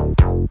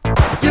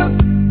 You,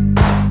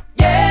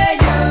 yeah,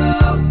 you.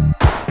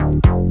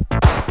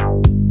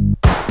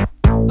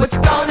 What you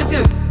gonna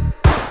do?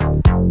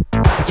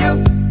 You,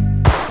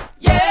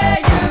 yeah,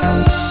 you.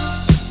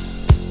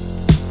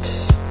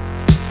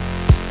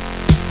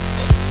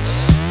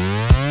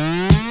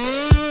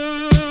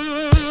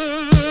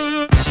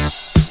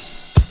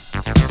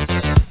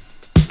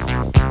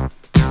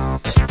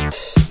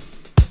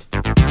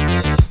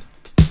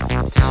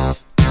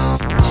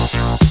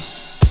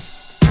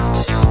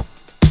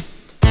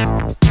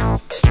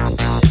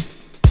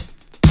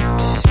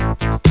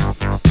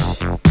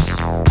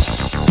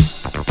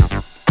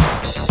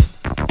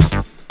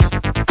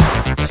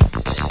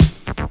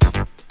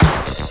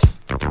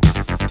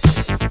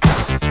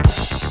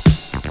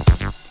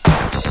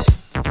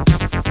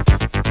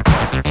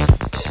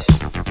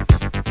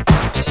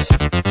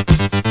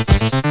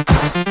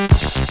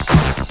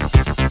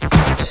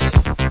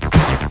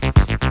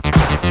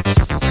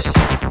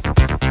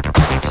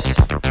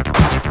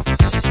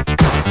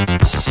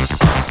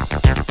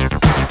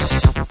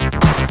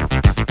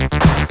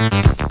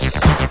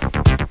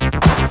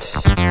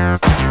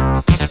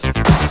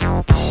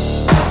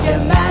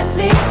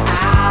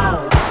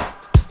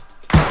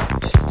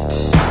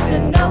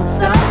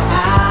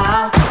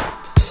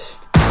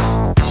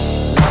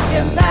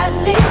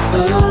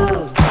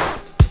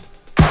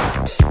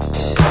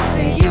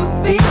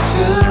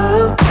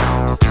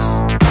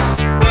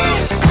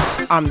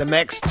 I'm the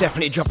Mex,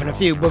 definitely dropping a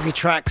few boogie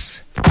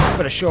tracks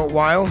for a short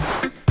while.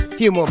 A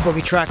few more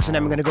boogie tracks and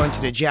then we're going to go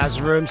into the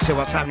jazz room, see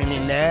what's happening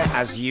in there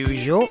as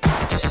usual.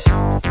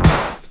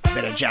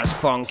 Bit of jazz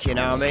funk, you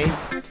know what I mean?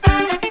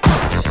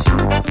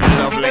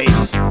 Lovely.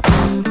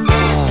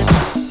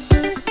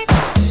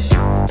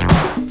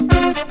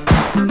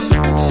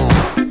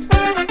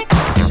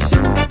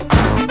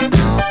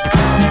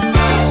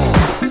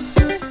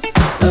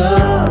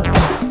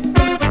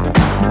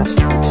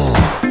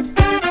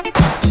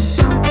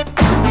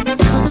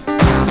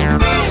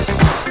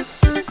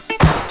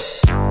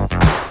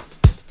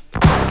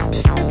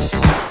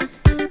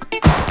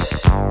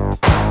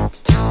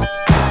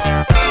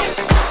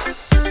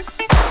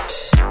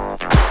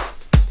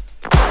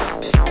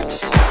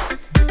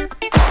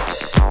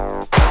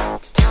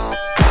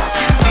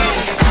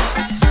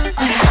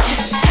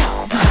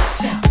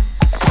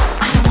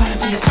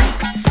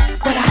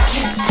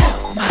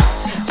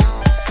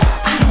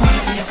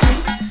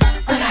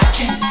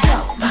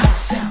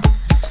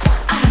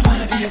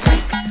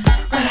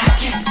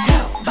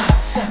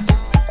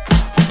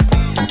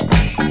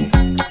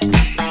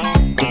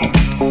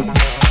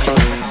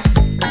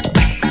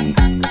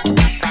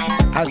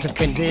 Of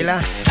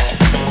Candela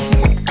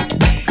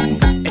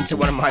into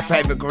one of my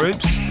favorite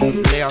groups,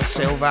 Leon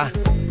Silva.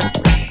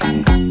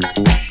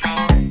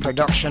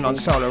 Production on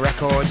Solar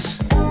Records.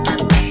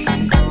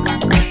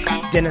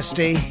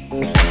 Dynasty.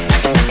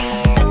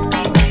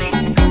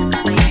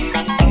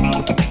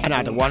 And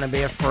I Don't Wanna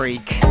Be a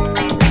Freak.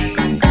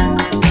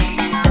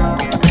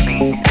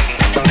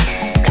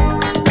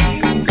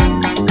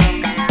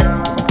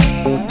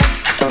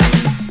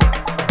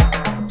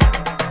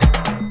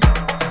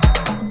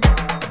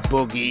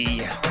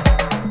 Boogie.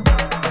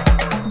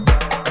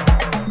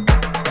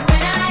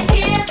 When I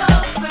hear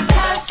those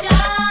percussions,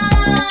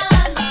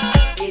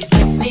 it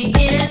gets me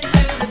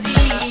into the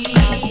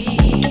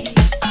beat.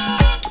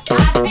 I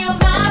feel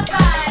my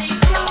body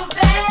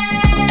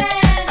grooving,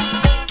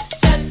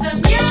 just the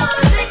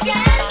music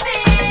and me.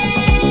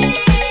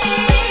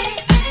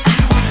 I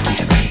don't wanna be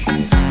a freak,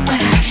 but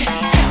I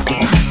can't help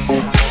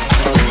myself.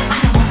 I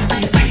don't wanna be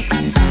a freak,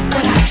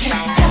 but I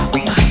can't help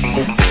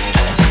myself.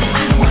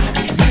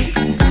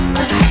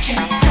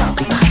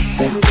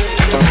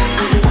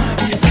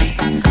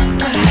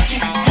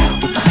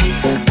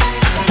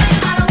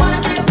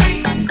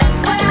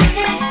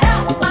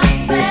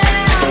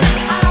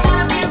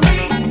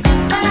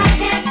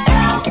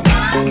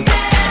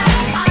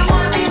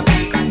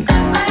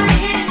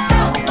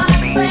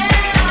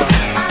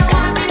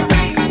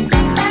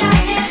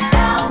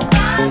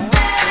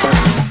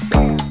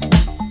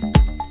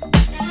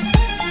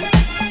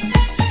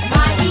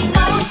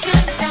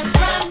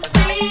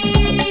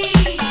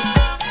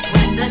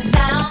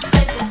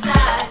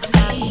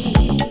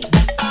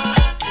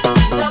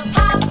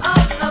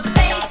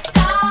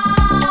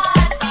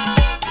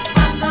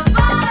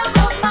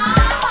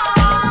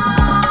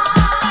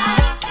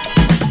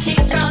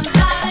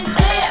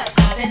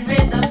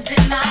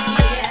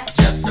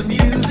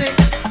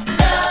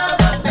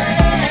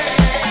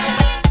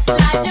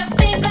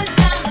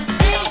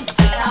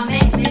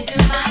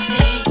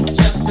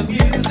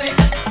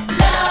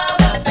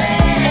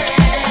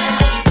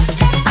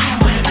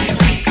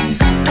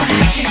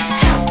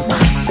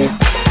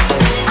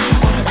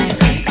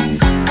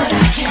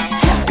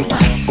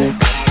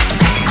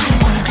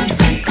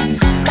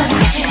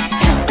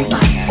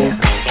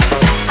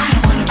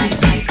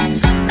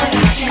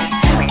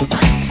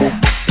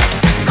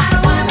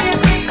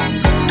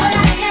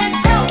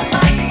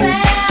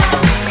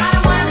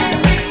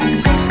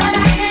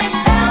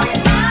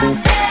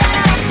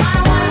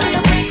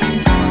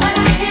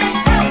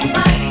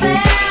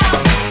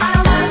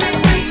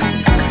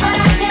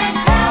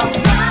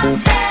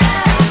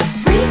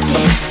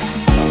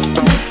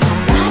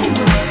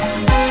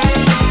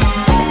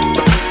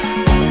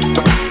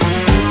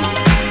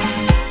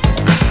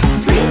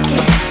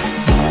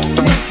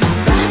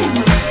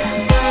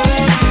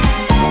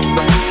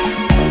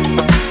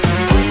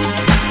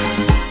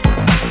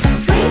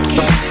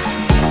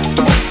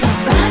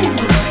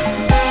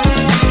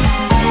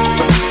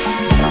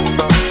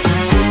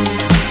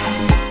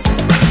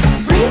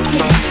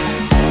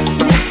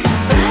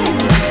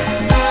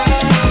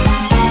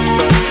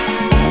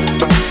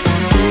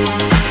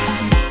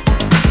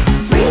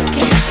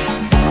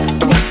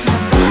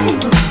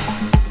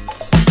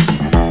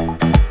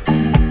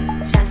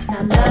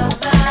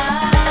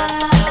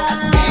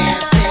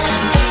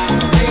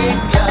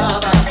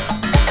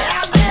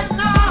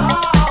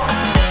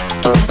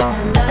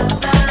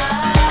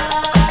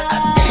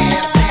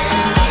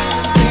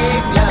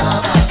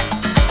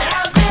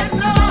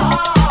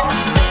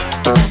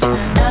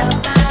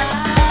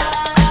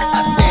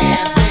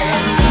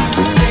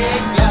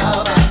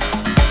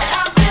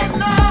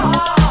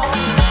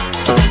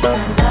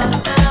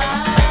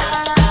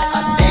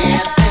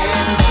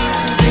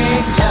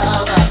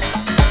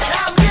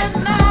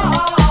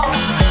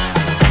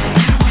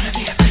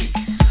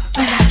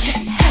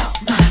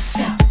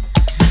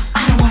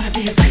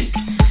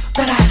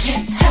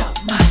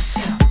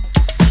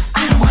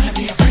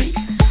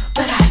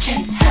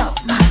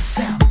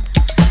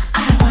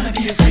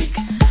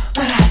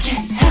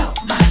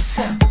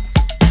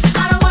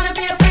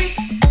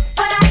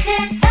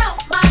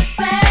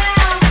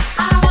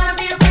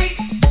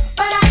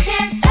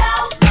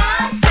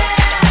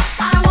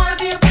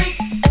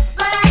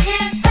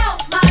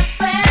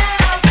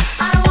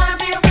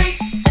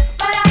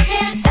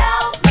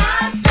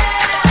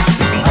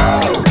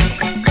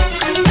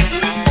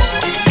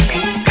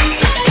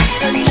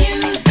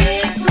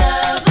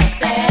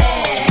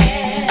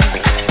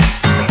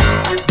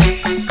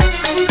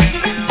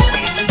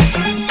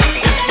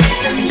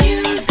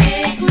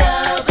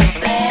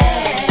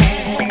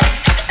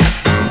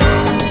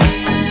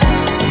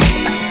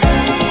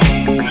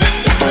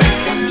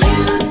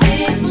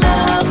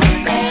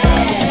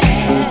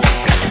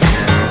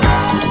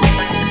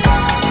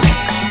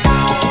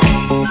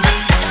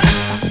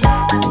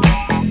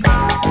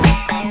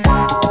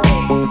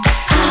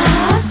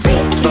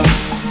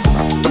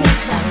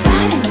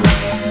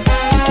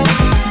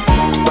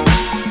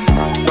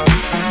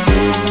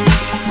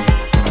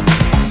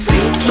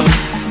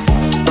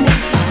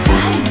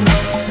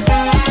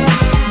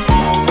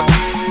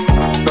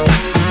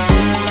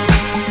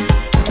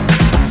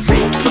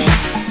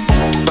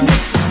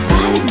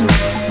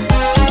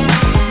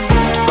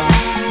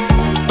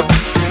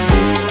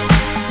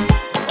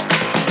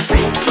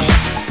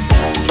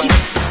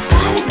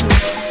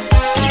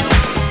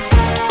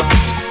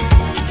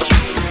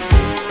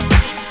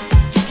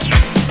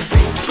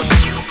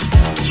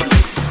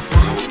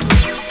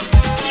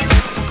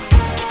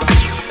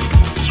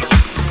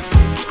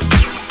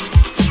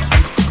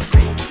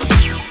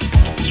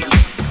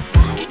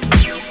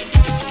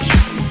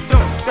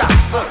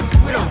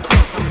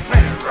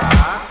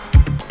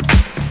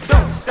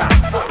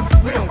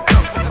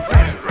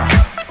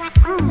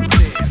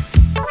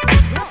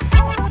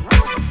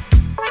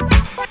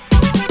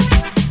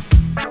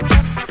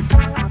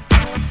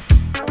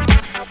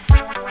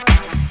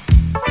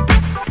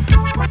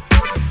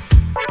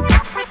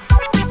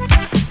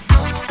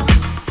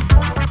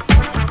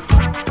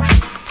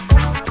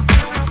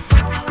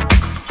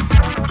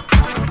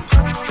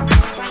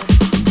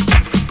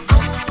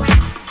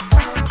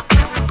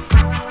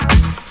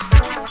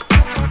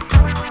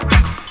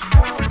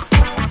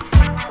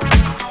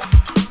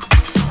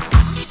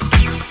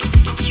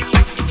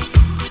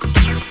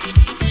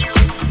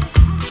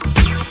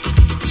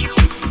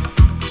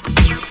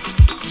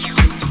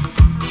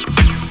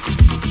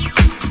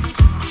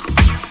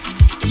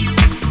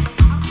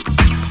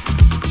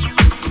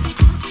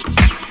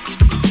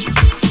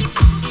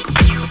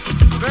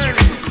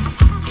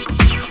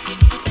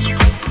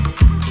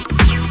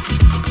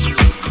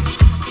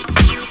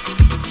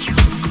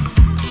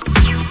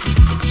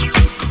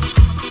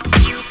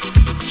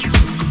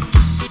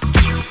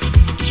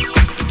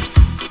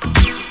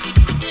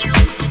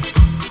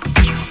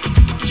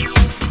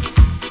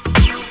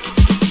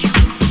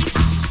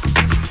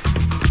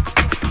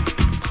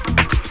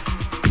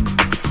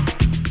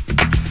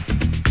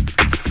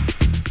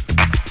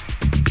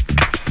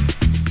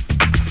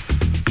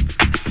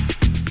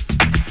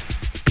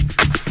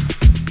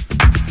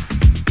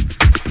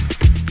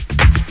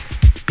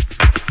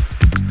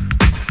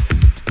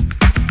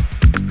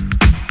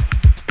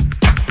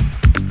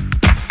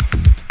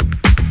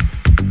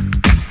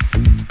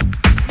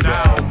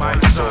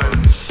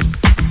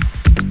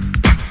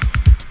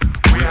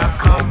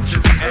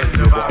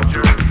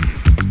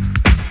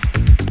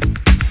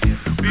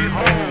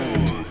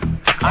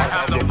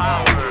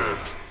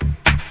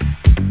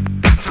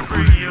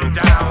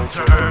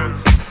 to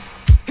earth.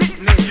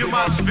 You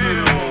must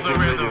feel the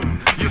rhythm,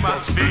 you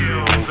must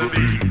feel the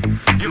beat,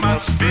 you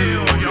must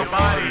feel your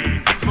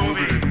body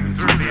moving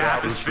through the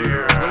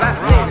atmosphere. Well, I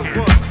said it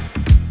once,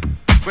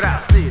 but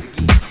I'll say it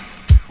again.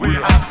 We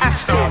have to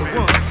stop it.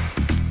 Once,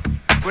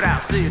 but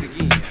I'll say it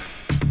again.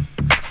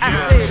 I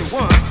said it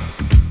once,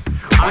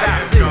 but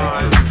I'll say it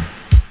again.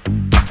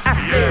 I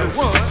said it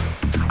once,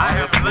 I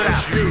have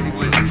blessed you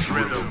with this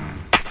rhythm.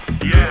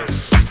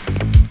 Yes.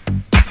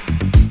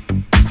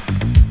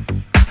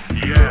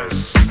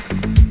 Yes.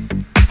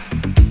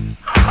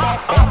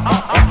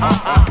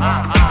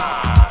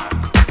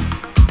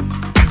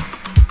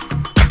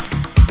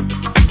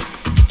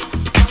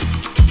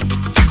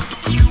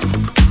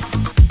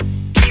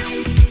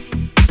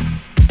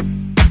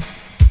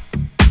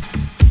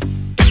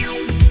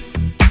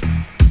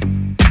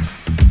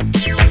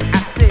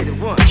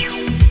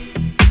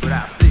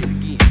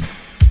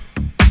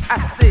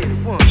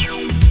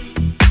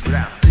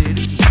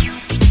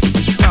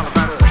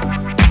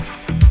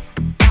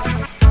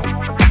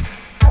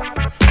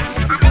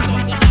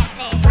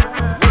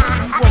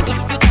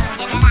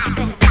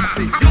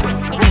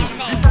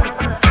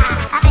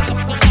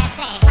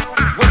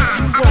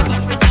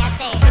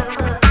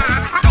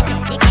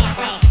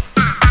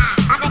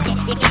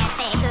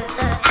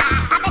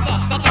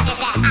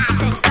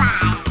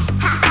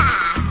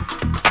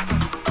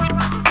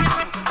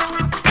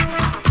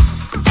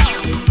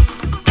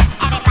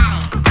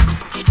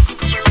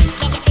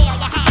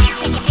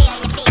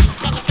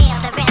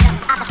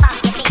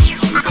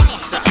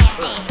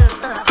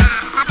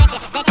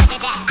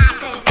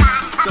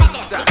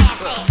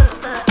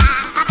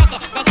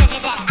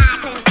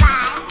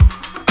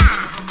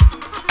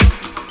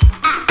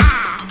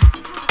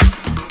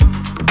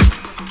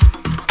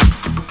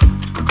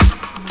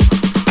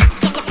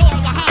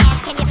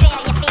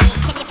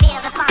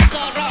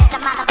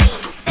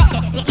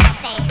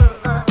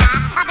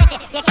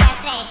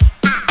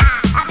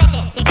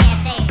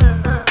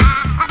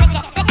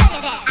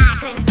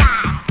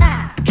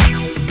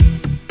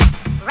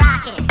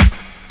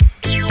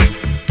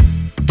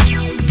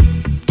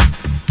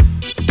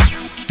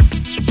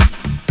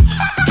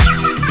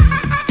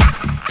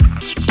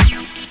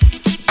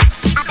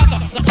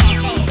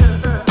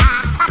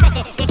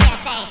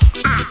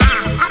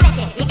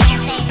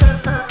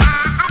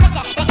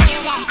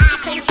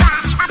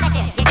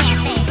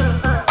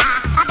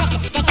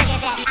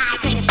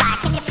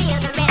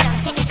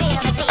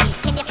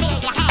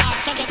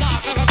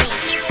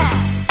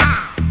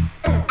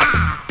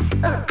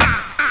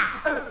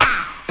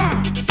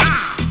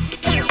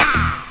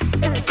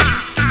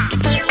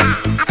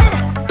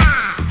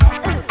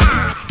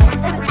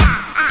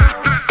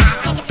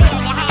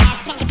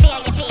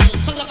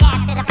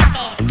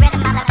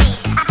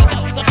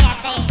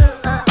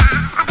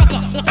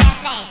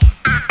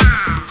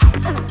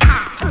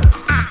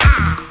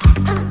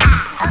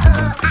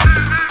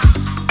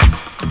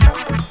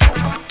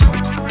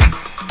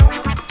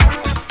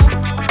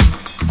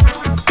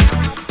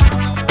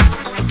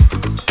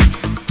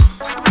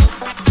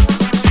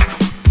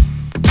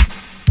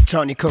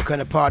 Tony Cook and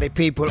the Party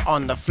People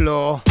on the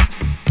floor.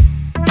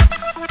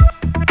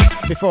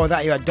 Before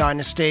that you had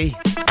Dynasty,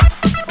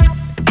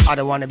 I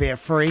Don't Want to Be a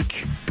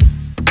Freak.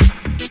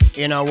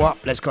 You know what,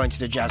 let's go into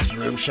the jazz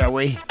room, shall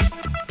we?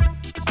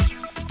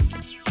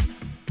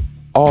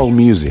 All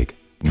music,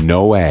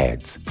 no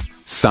ads.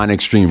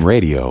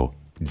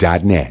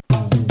 SonicStreamRadio.net.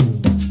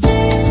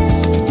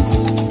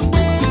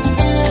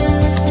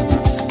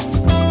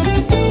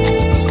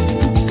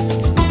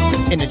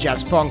 In the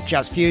Jazz Funk,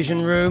 Jazz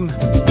Fusion room,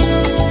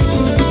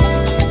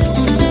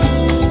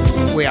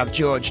 we have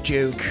George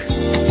Duke.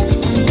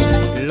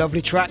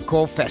 Lovely track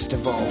called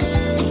Festival.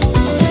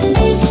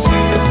 Oh,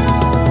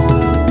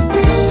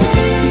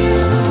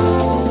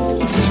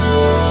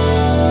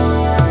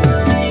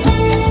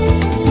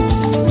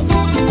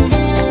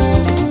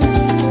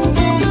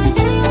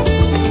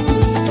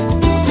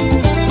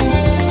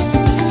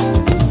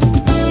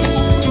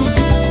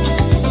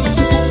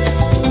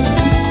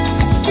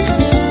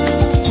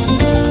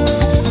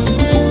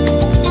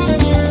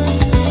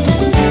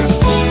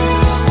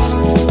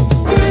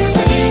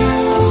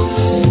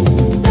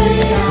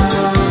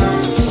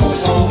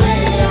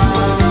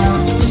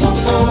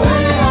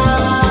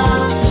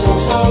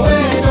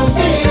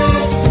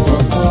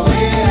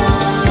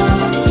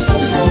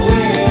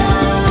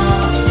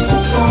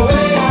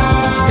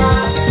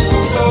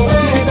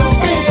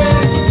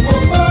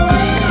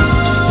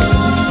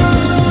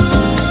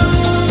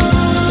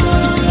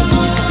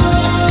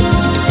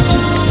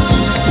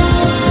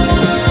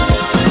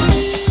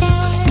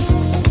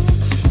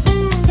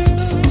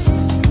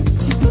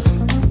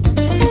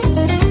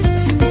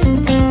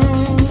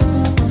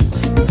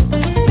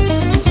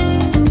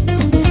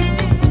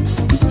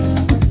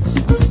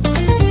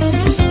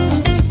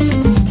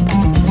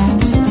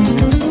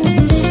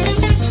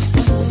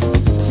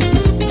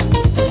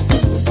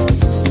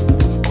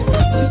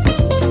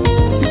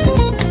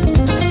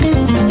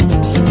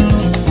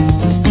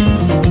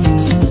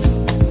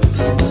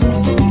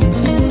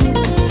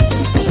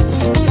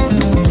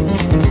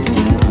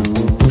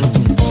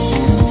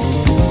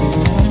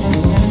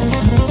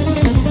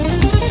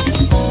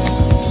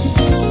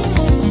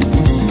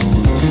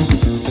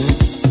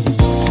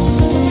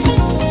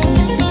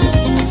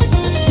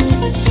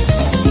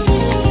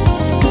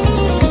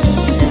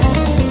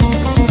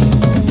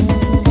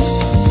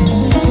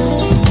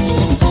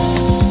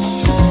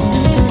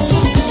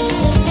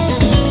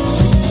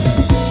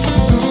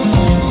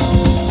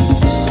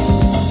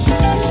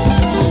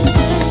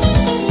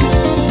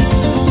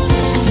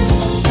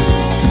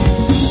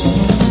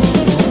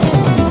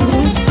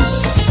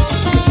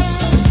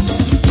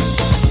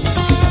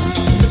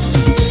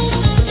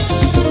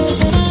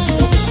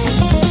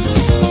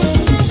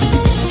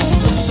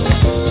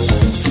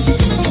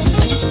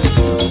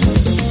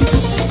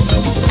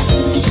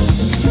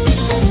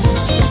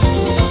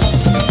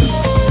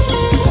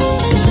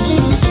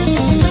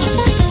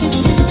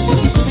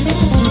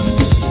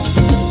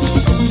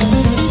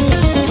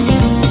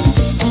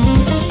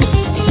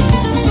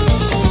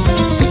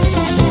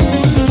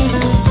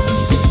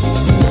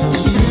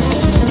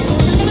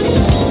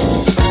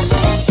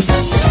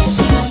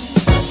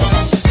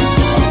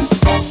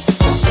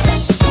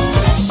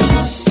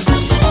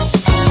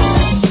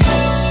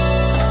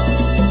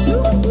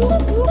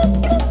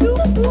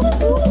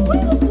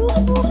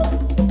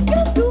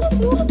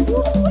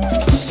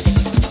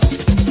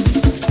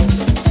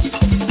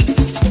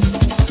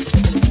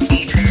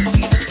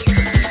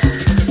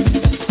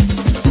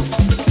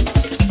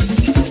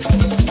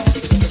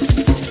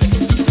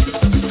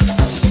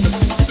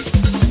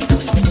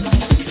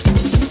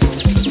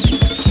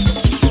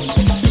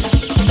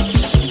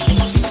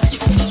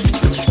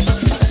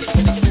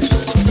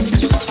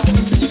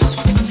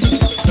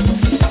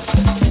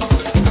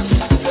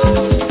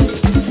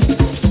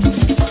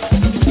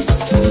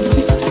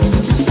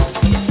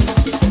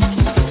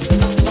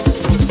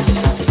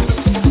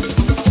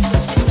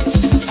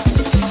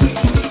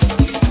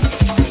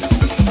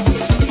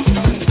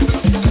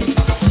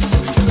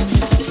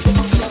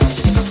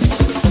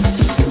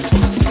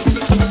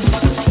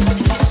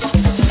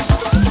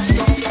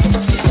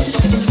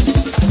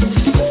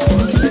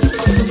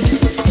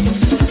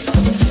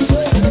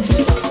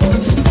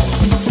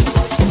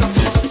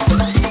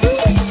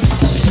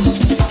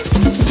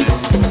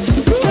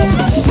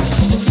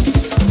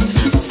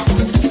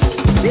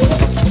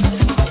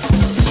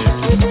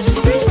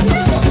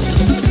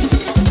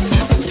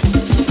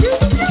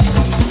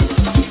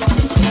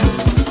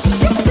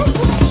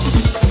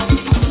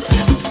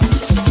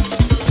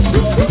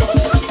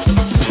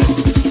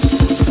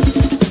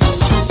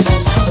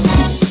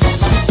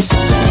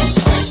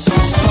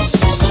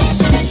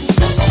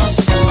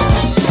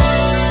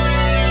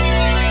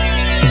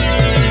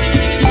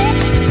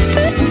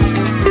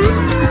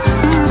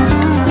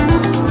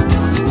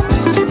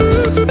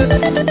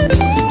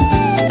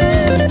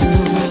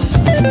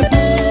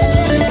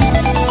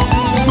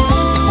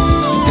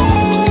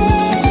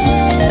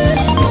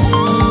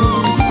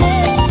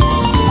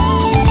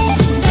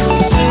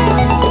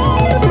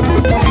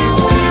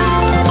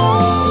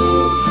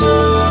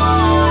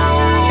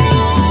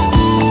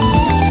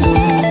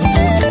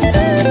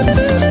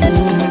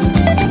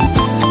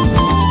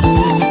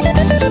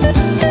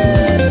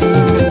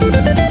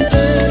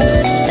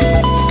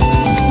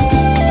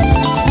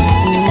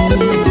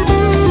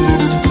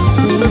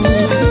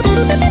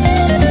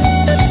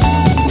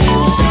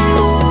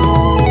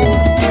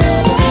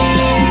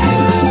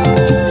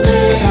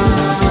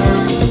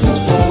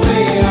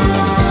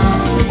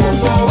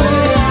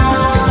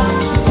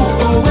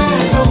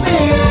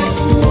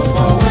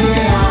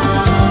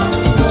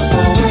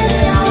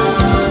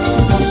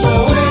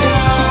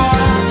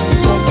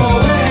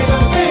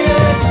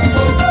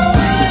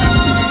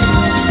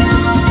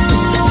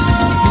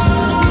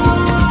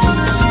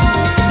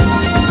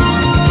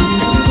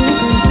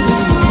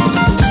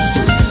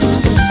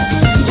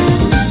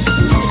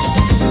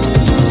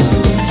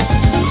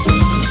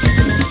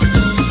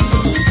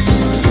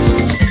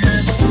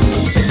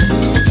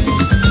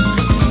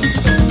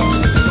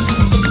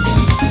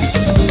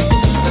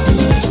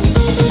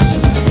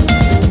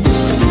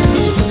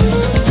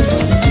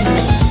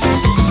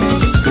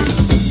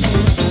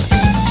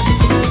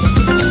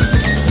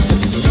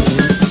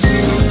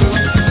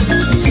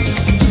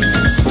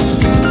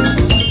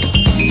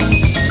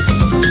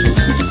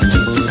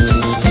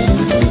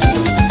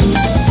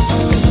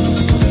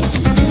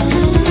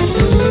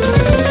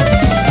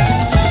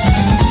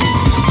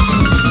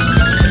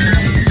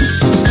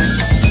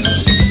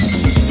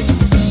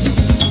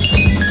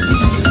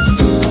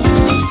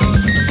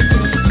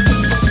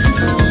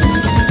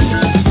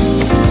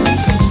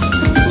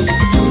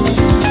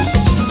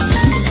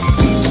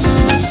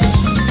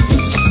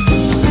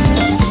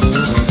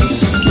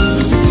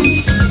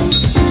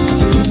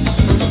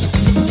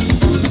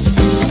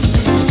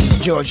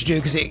 George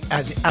Duke is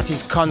at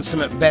his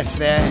consummate best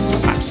there.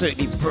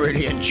 Absolutely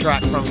brilliant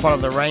track from Follow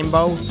the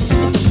Rainbow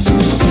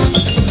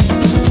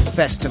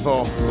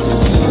Festival.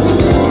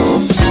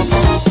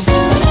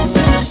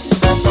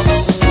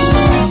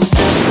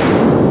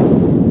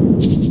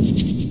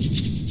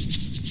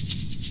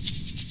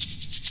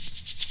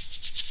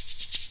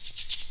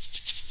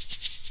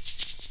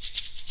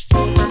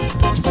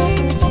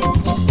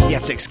 You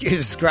have to excuse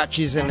the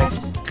scratches and the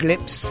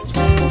clips.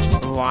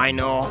 Why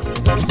not?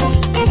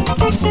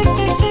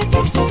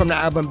 From the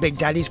album Big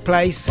Daddy's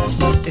Place,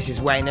 this is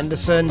Wayne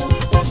Anderson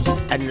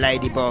and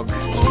Ladybug.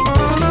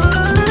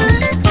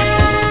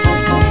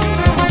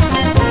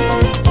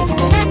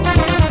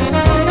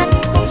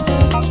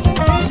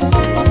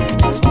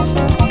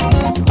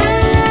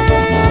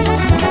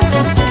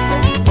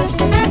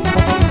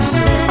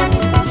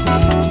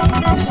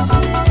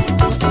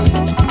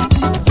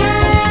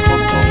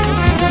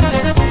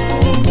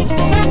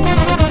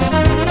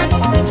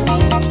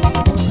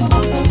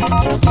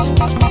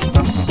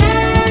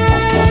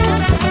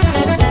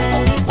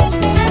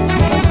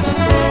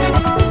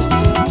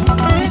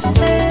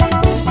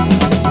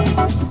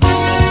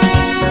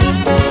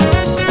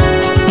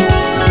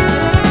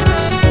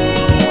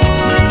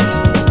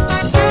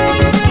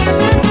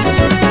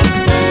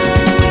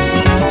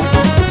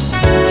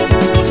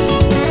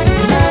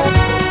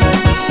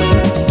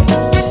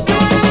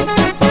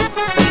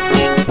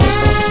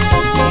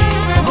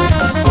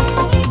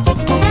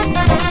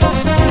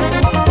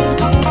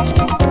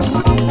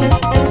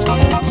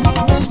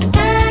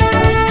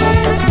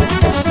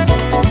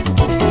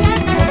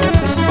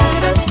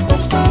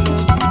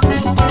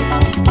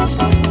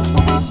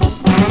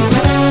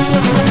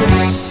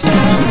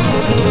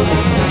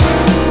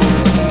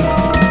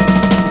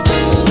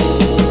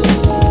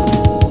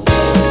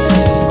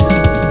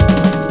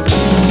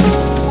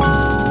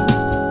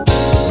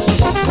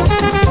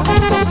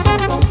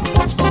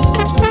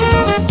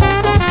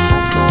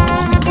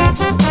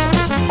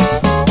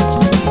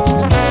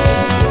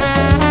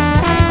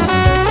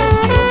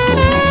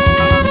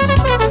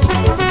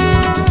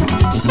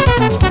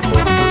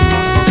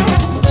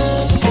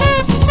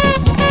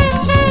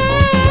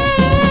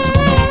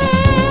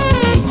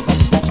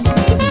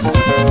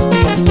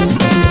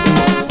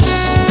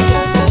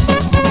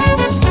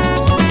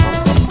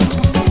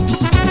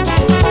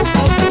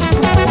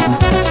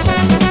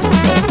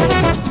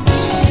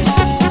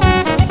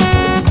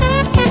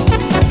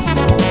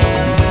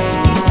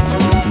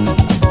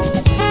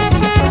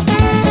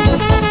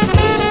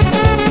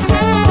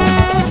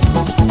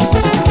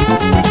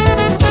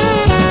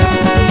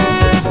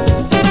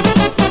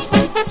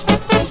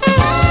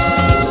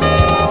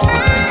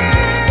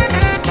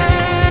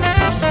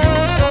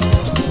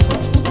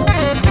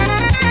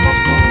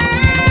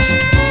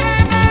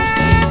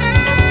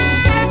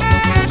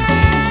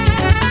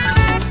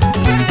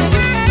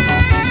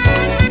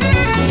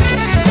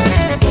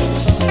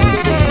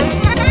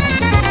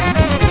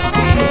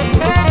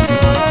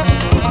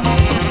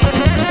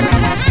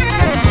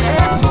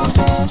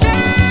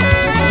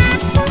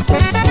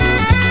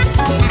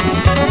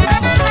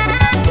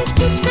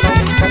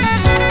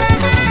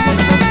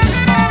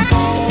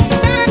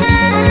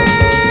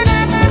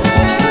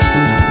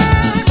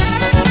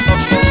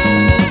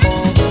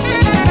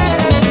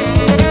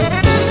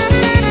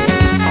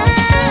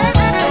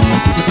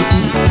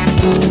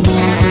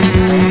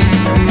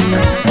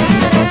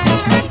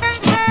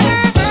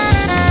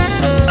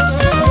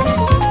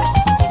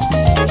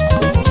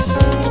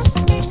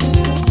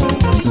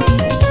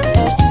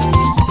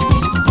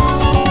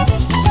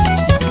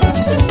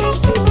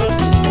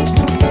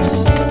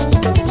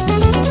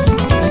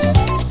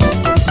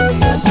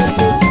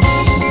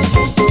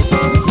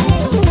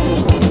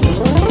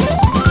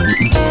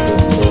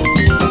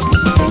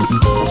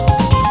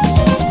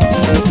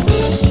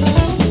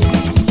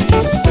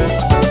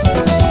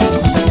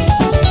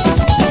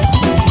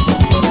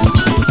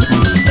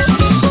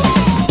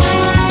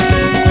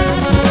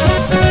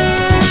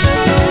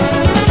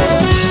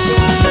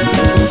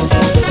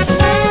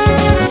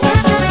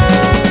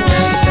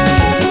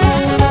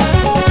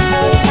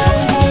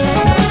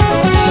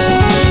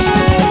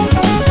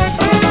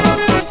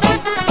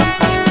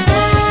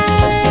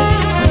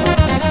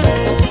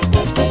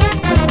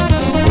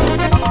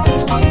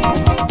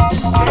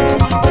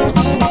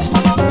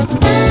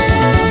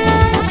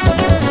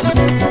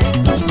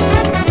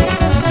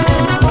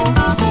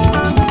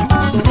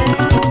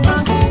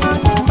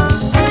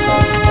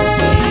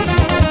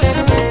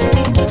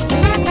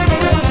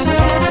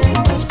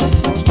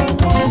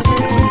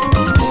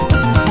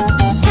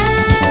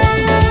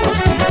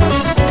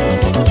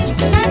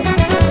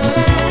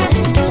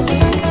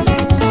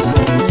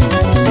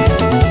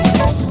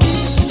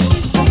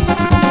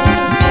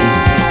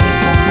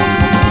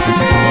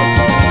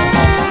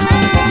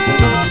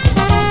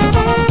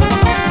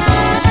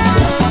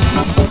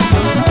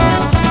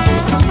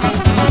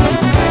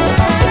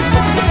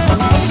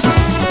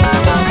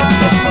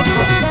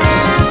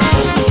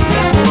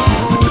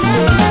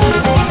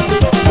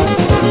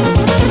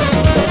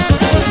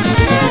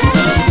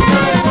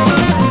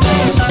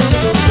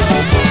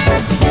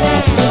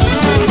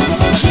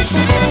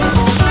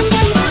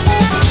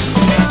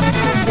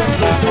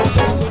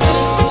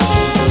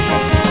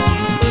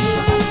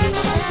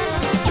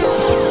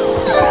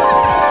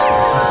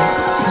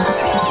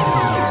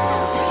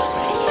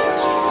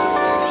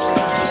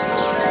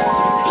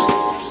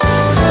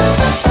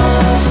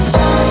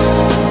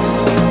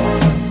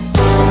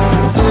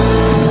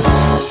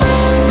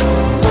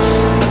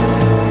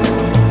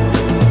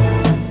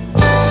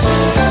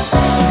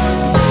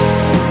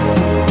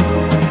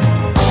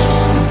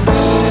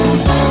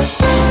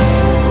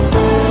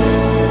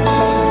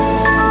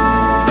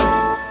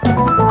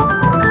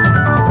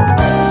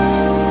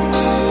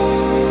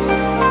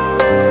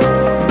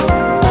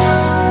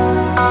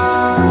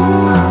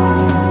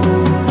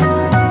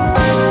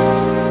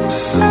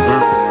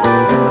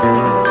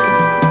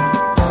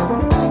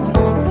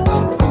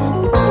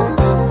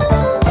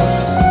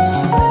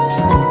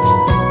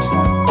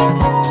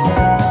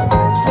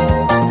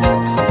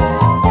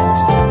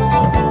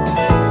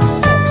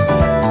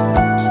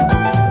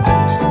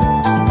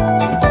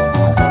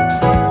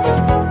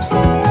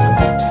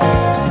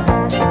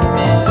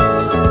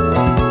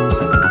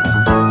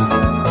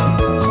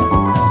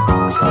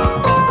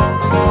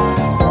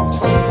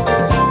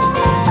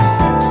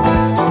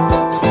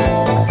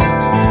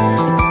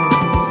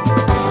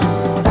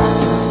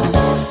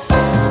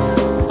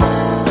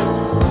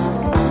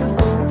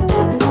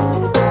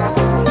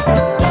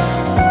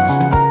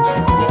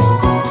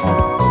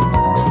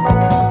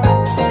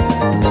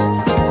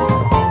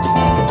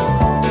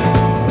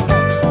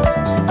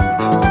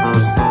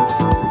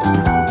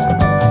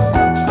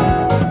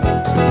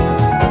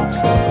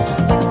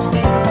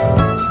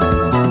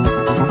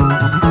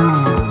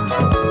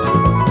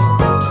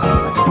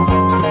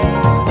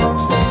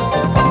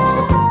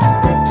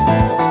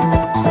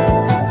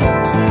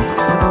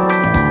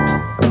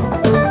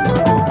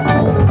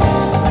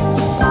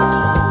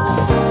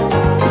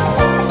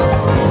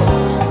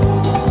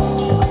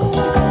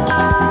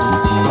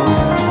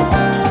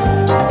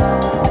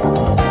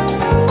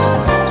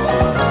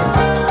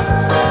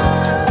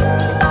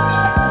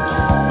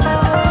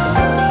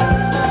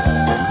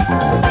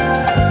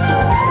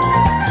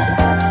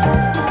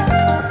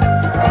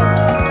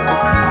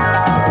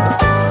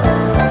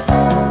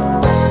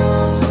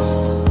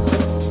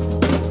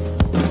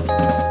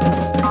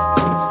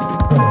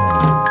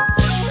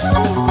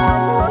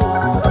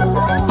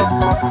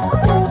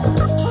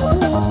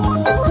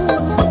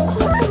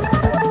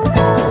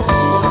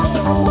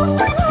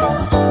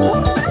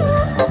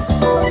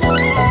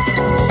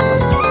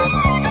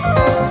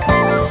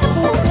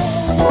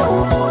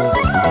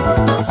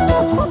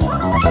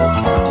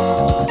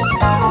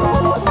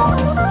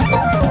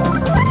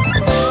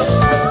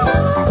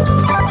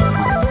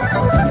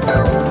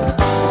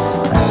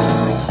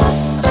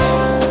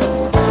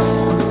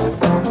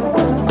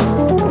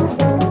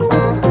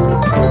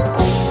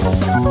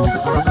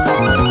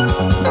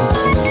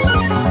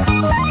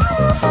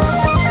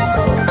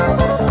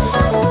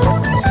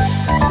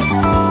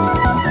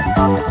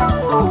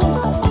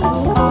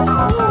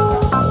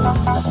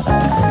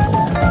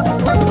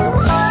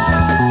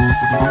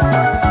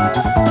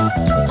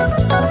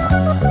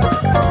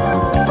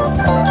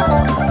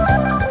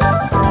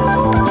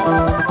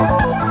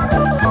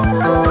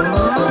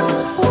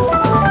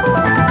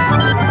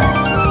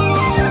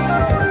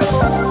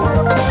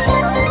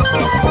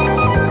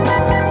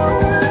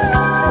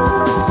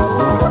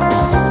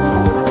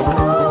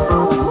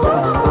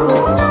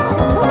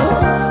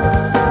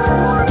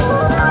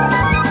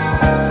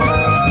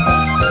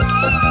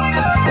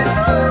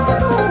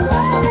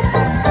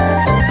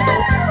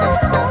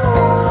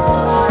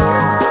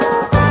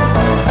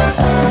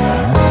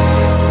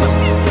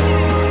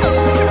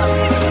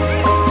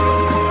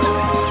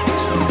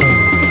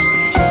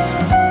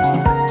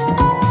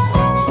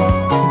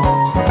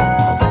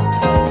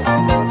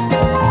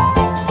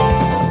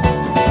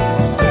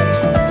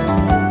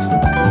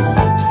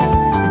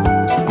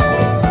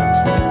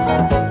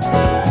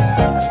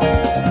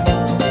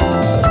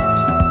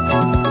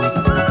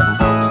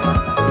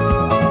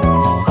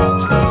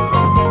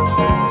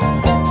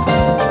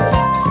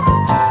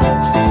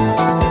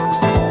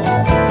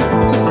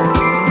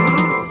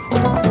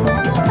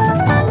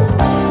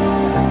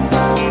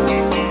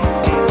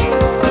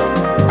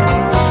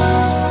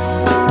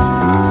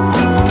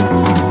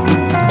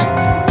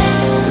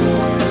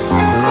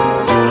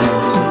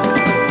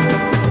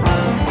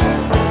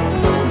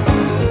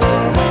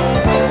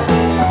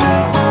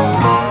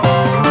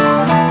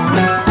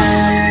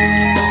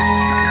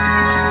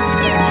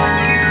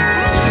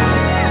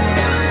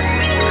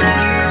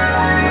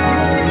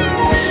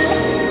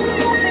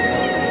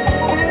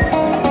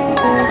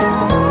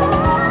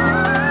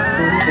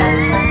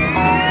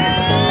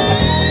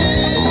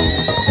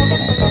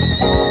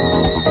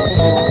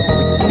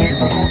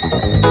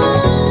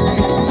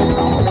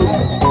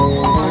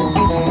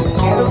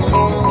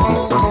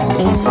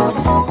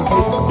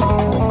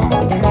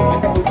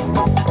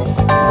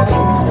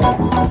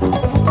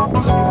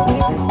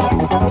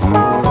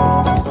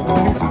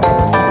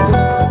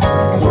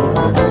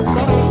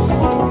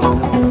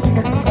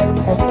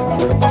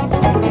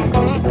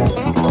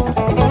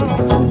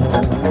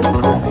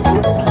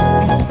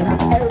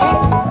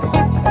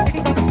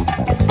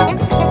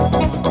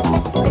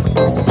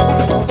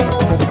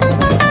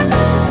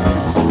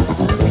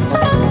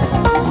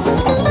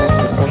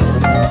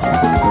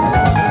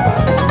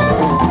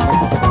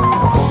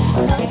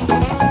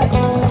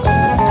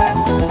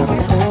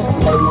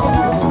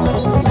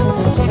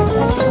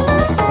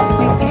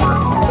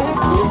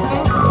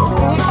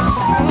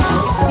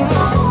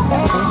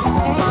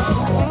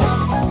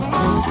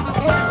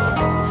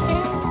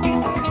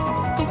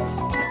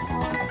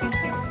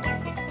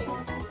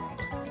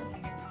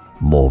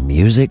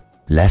 music,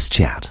 less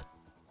chat.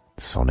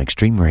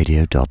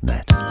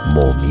 SonicStreamRadio.net.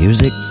 More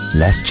music,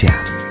 less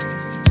chat.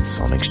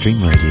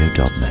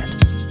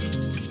 SonicStreamRadio.net.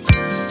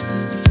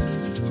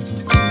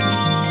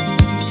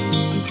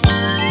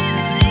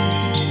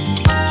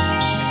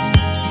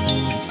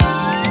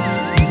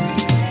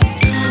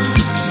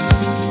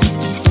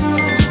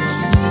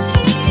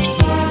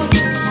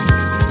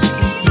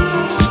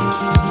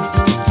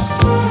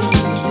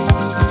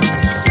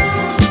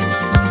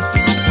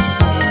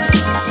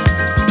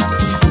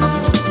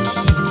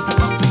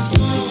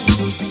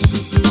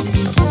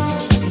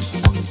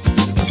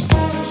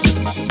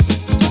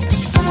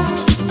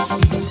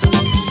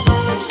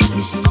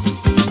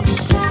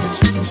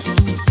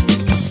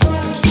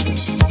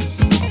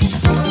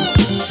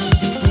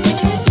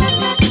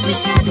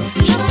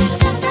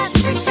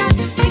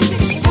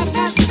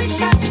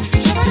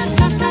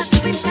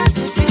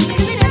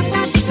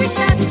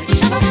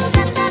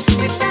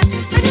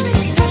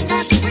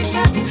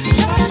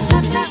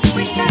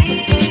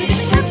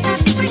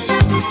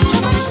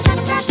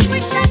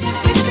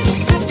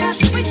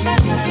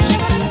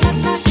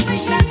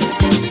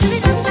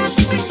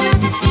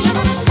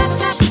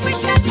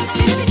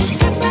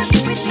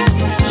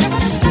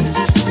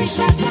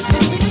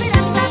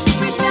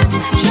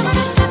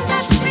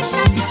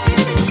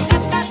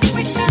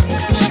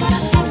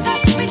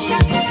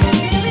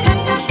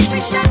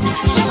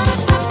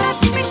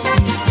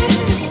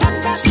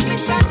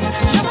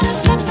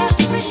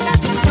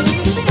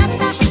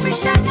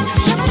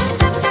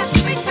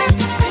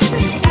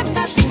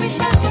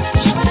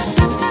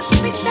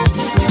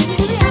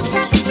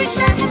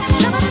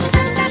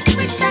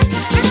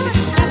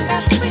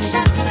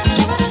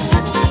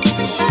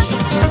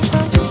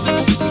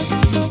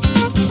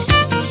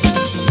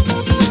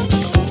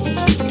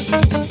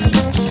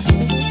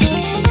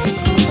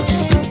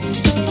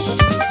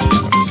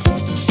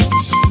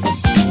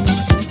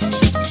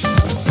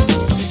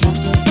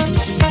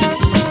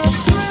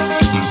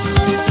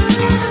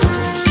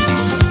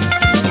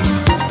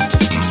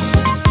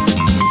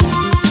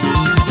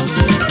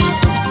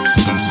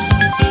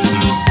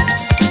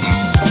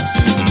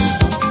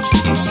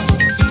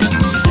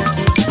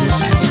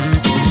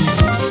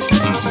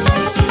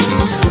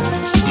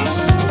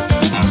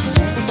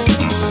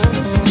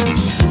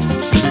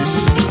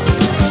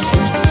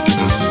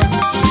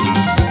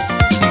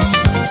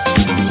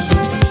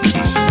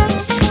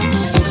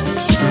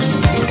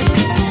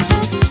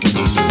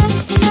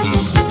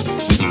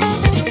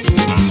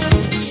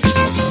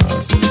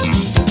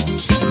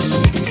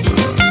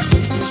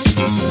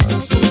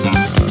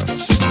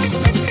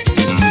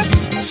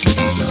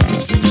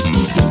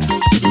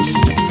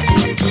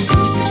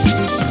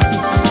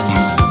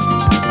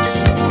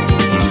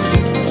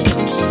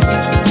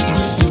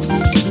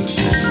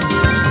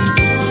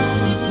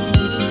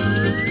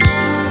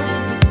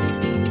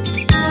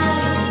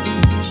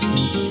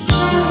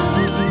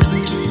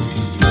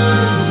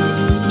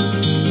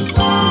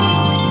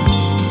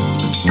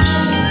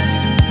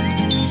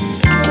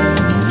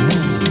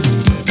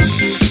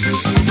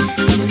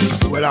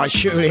 I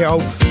surely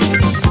hope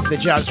the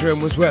jazz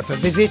room was worth a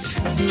visit.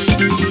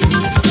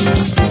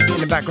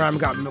 In the background,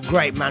 we've got the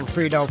great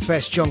Manfredo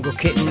Fest, Jungle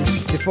Kitten.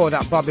 Before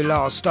that, Bobby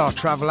Law, Star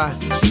Traveller.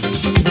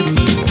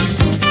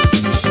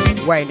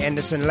 Wayne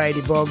Henderson,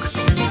 Ladybug.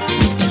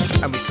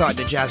 And we started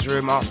the jazz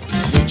room off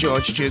with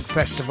George Duke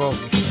Festival.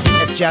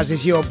 If jazz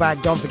is your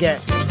bag, don't forget,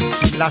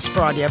 last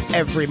Friday of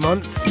every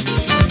month,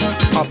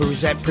 I'll be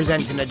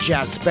presenting a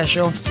jazz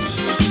special.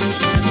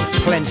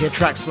 Plenty of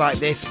tracks like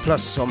this,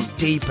 plus some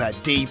deeper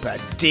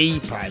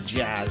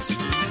jazz.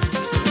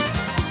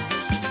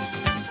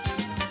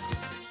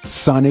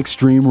 Sonic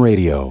Stream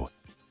Radio.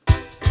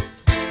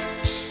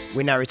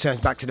 We now return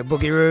back to the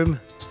boogie room.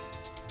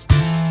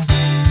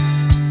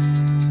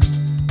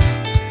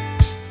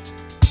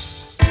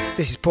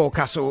 This is Paul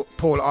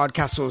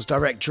Ardcastle's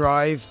Direct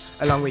Drive,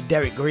 along with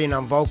Derek Green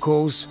on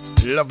vocals.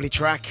 Lovely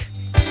track,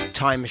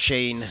 Time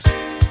Machine.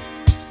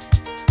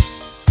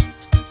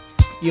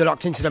 You're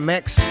locked into the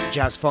mix,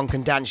 jazz, funk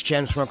and dance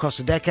gems from across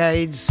the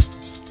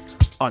decades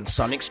on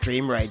Sonic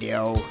Stream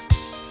Radio.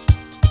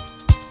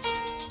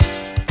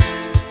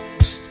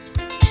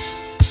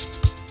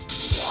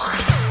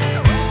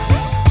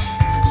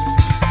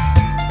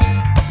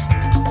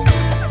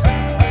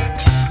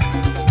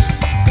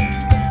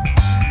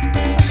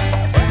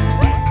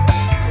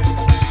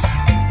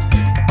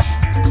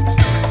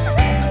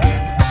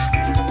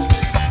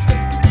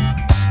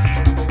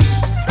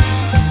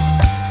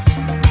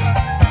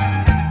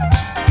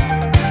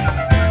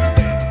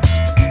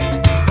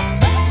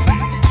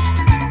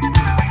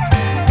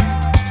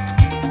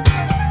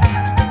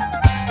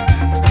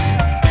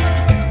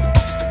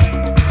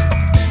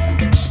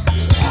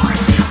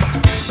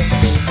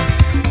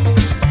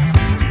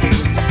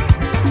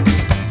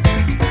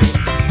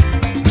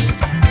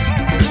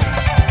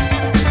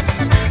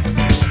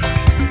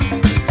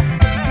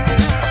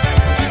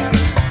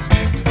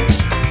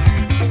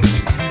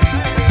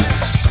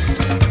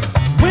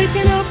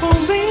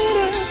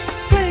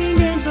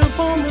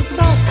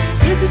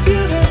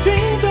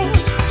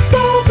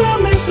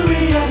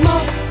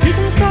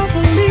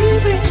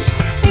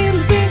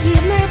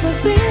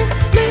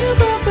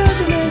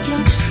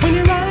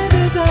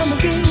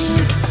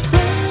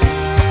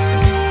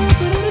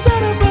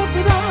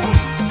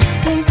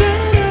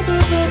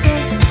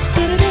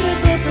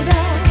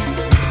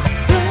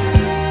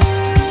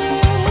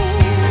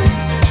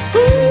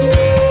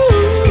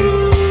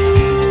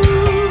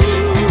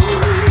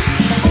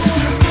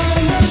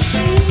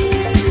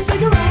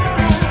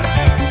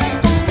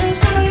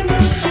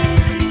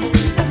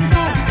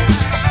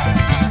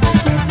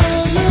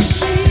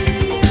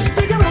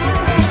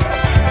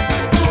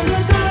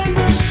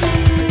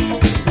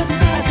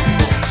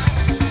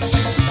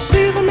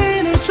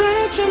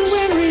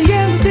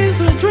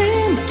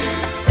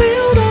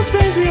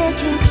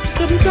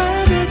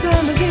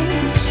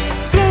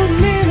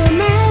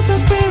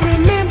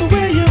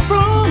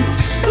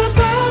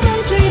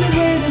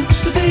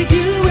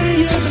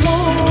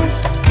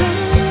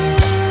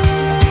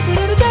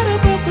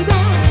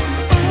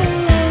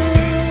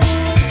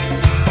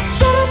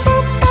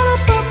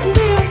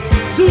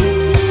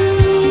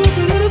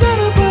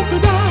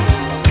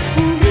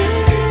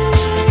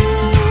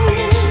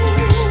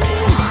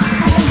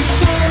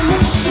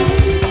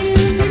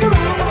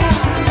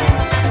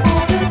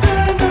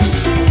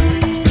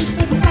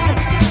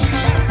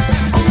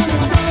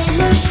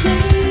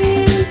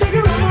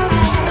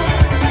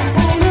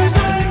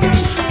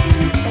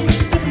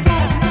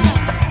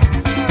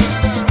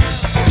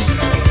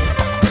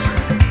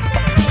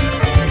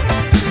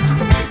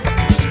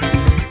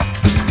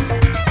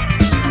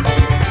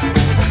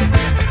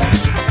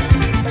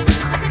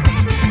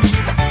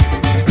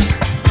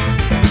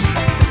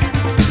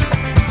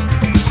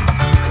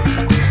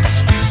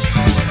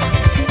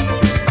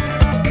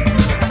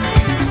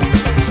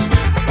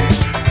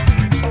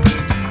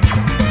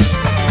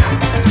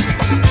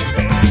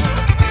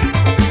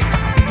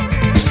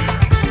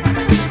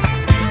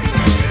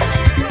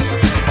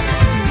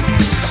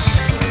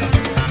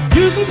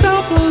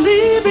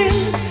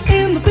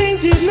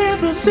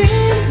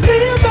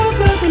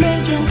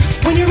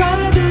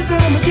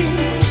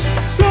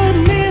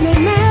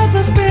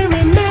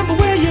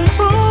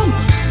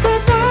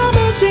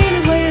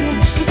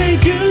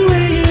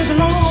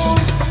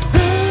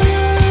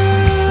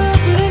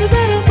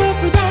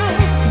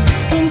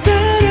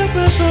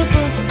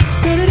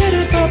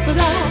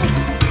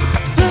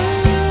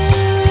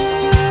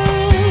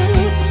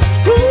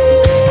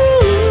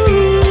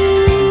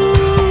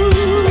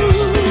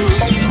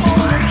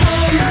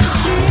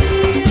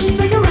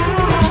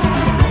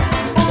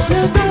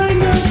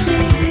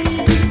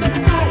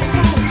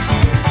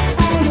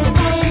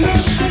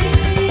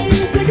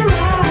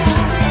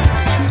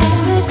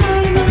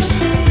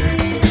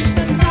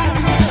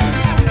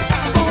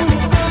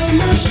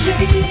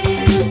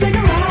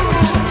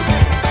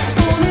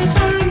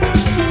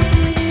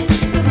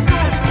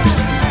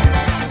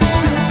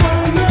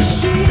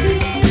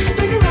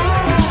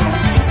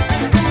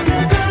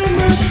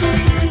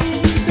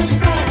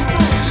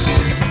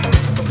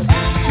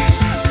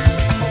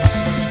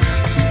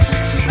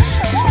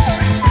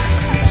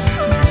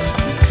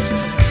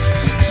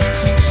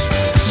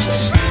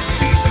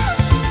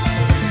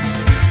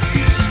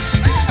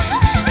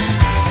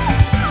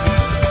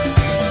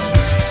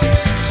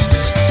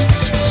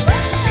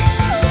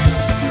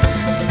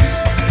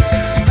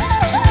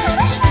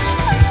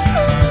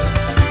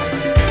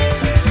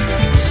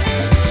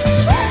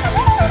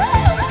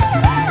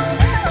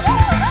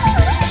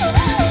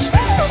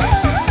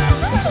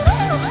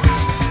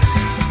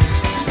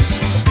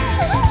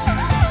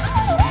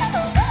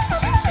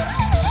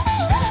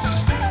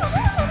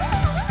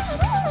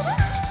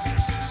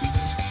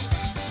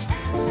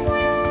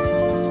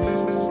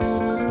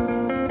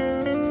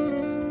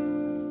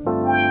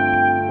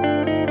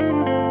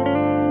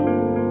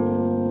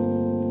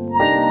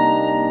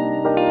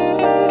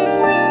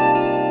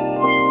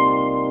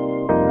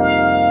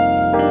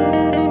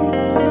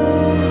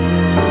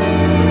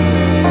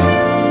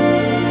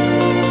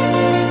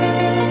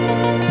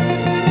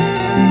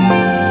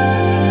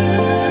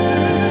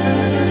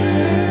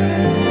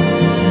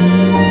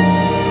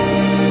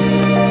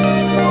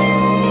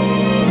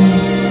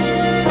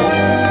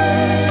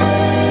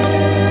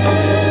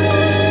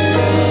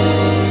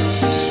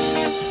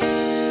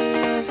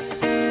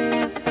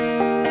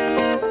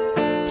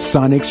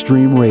 Sonic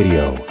Stream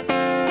Radio.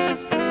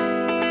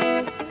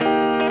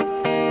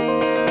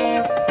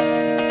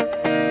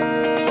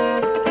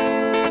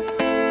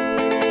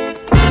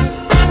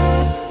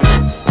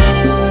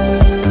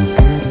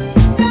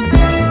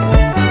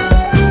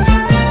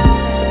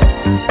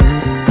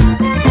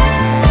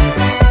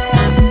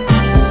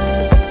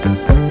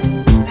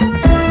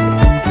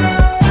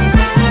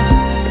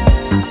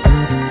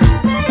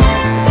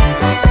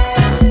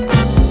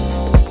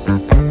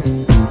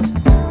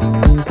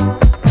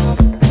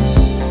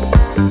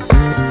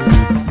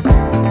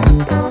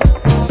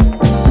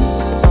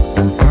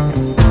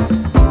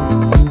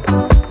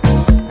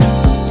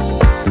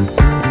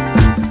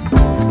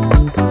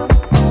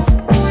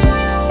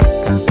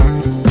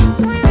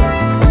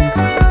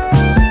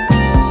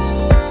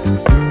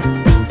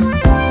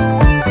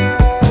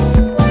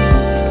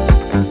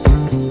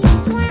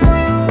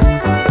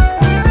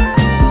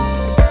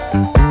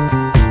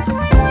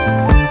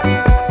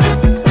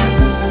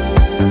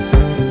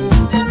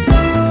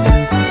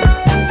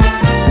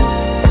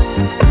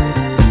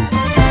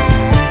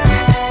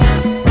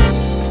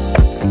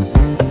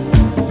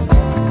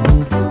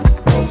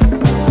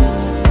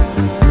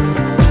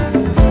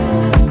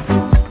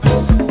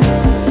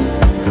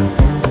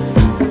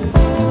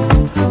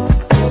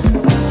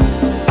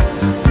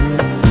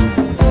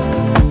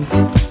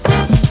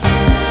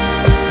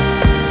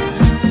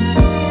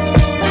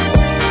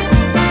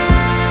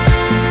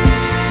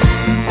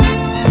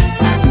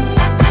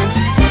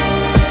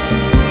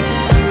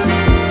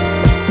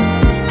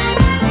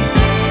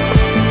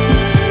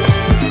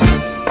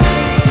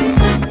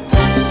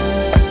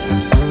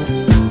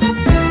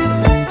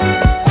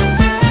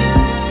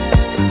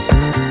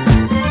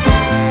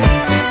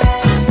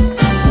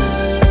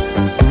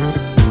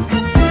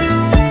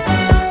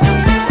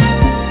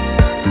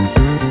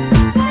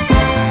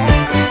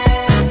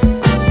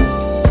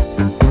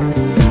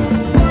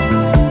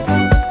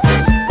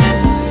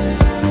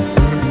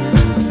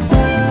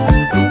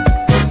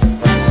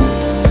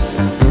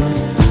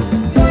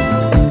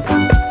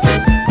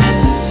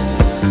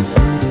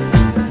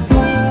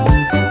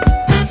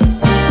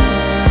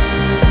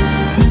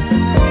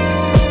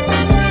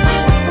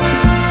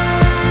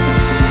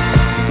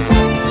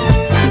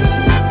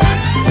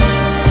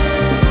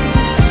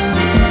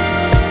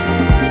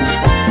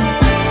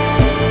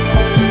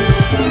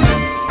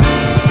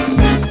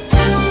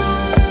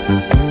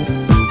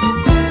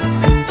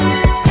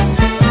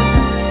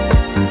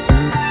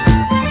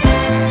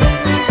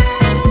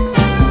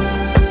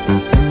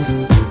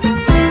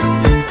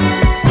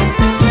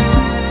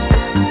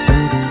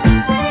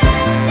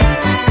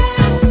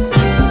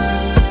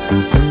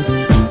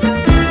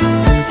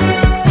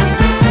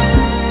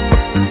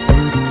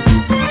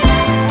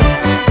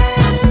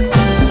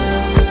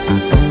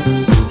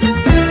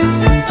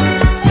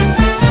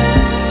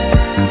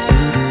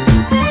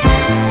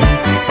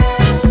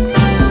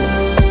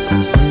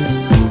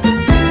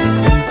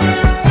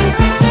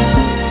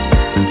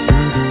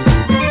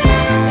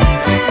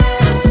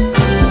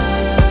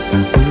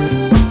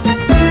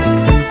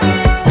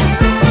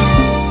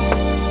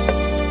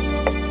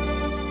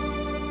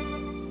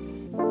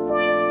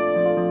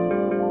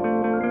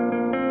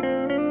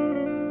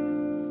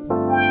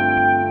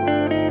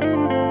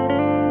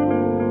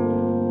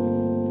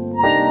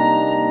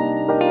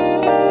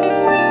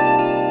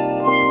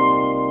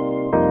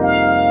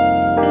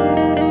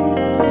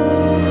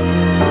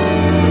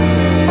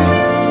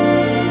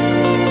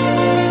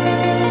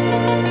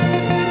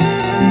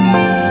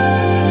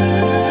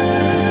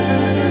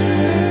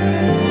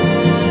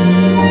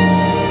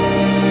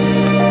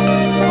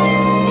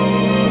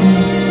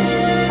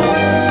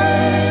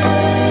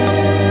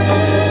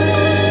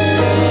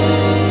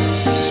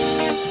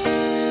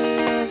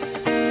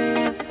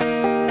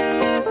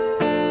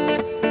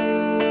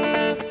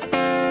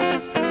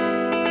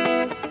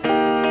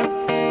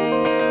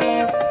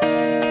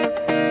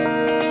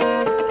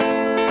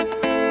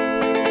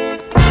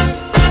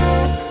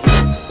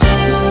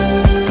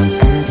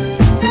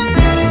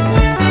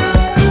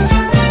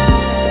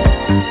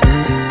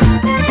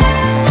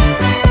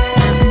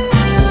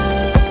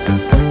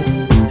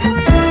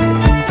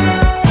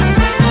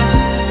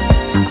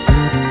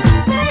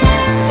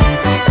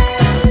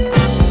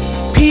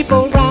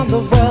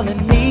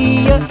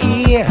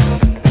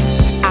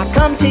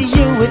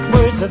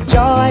 of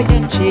joy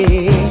and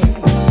cheer.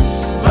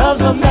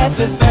 Love's a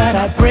message that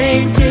I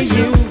bring to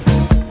you,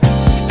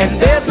 and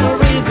there's no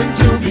reason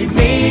to be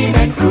mean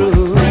and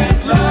cruel.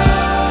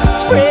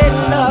 Spread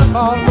love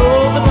all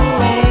over the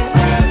land.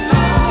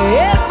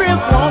 Every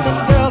woman,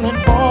 girl, and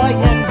boy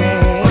and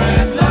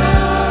man.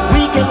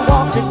 We can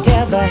walk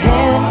together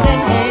hand in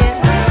hand.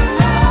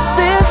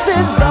 This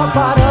is all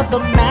part of the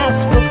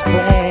Master's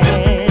plan.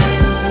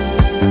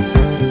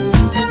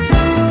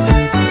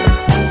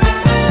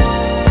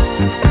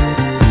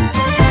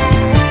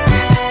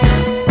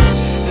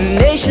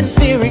 Nations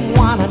fearing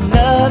one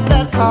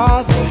another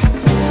cause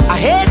our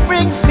hate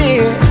brings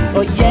fear,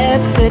 oh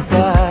yes it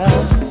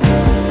does.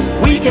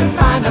 We can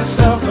find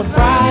ourselves a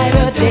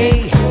brighter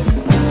day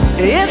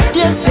if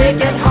you take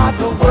it hard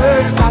the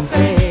words I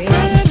say.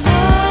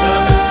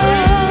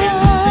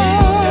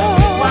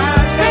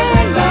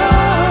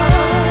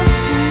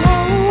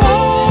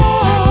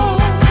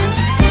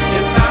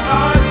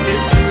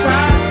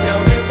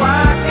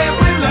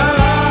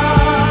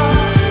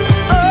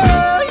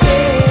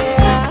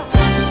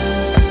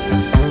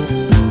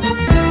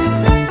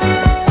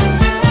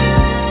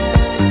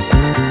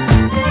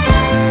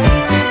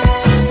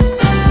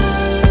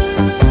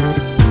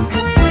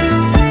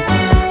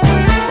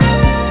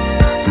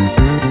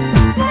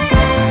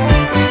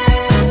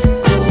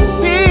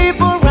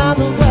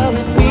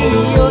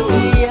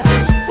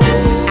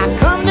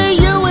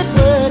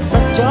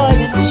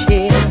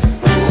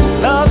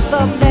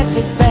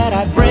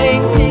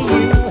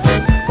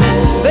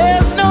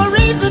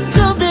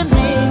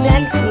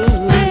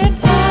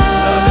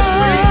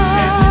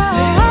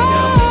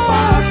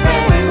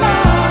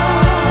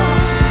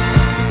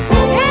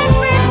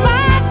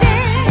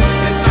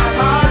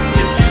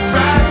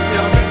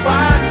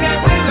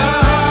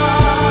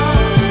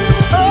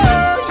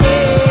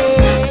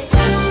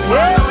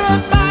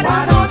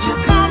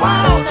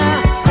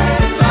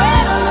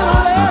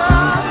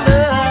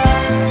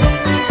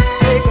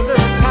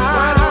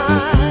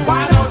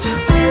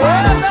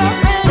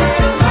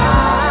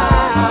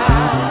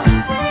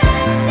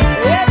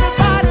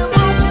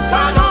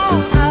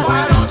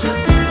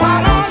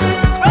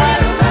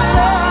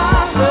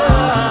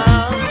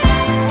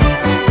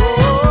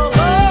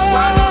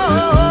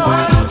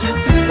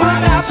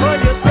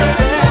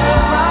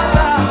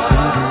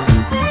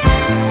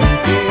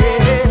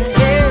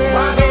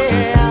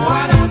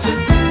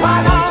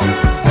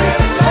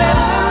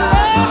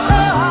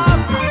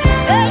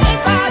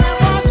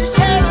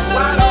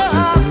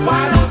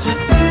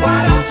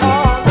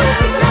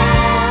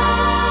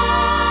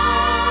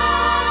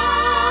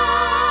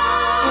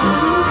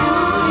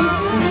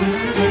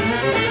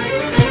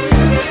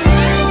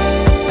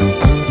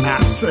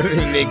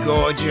 Absolutely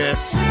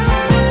gorgeous.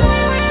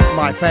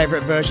 My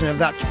favourite version of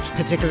that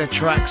particular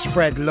track,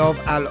 Spread Love,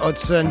 Al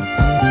Hudson.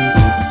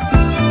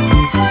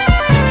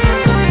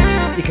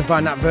 You can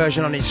find that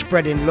version on his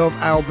Spreading Love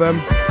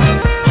album.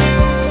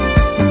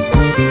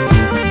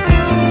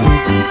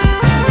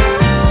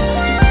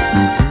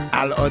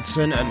 Al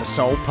Hudson and the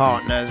Soul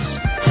Partners.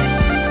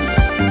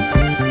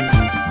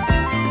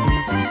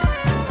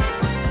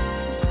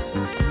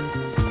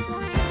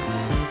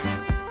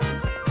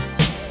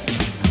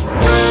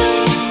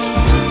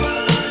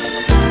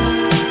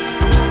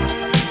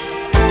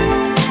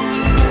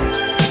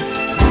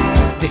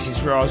 This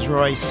is Rolls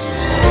Royce.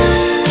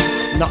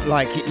 Not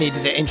like it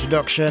needed an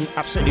introduction.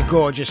 Absolutely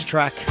gorgeous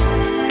track.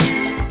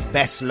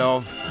 Best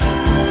Love.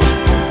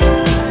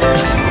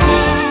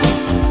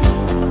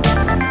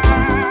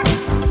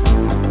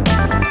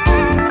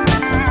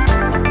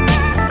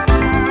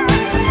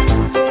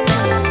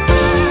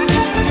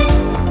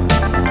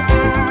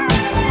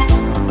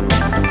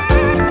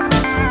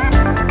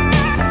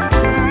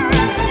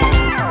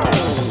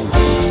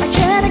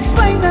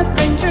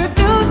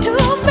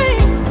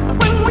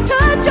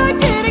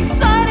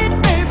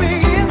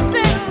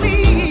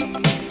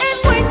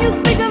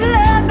 Speak of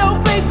love,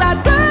 no place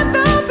I'd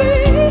rather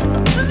be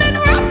than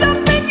wrapped up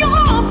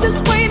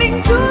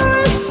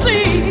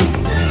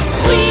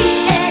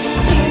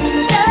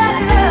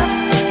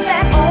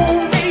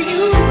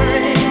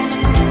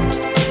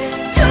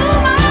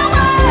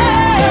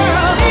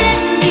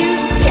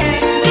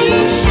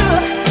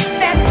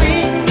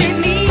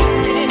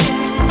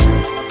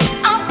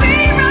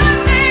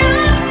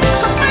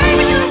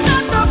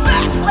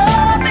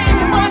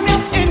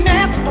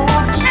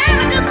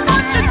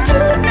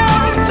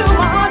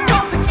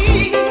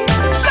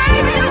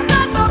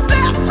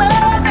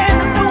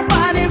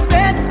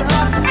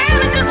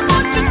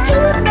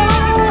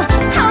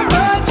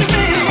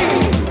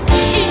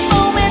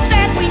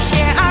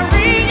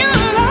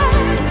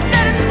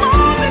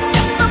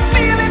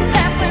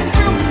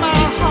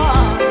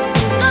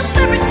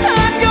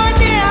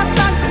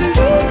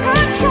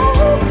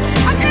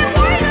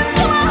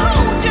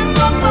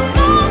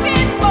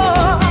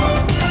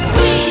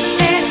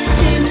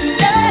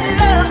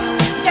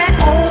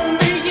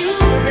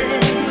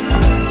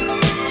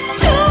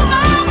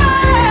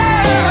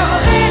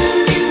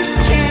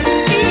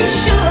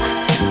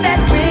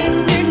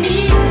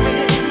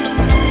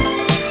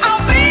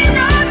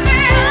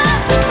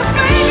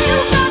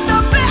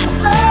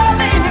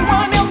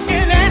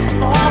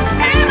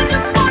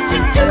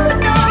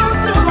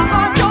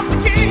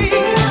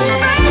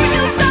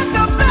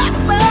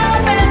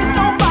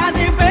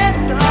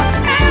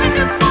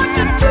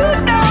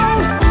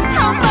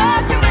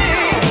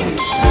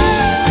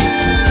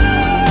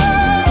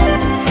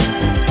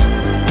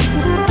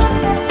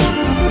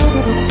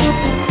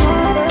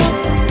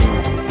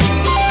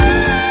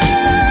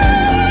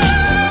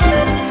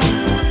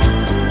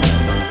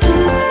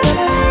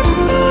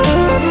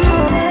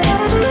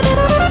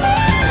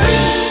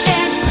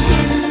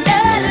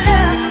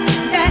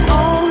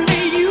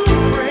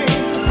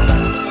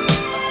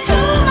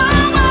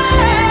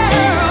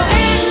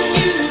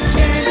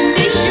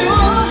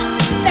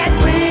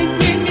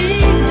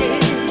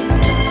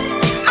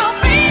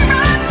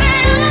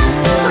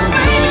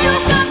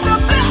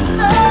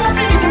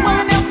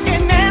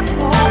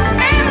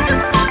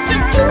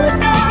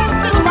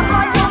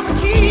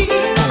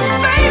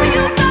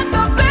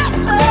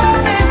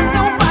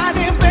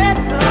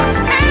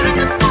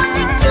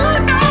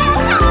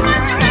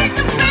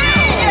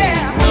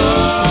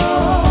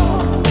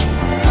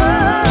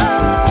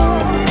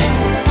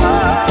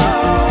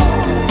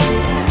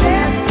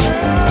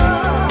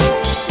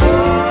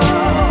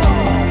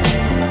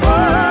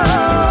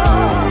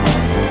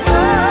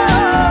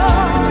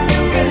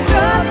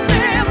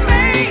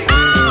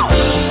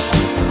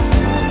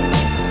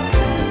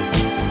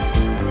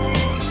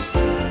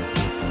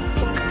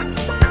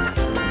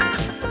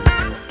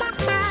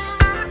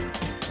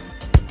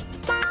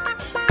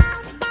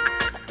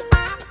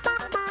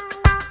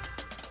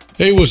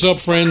Hey, what's up,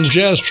 friends?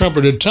 Jazz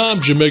trumpeter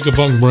Tom Jamaica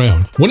Funk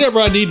Brown. Whenever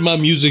I need my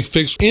music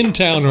fixed in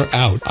town or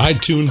out, I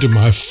tune to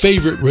my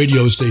favorite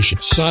radio station,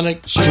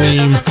 Sonic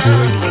Stream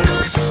Radio.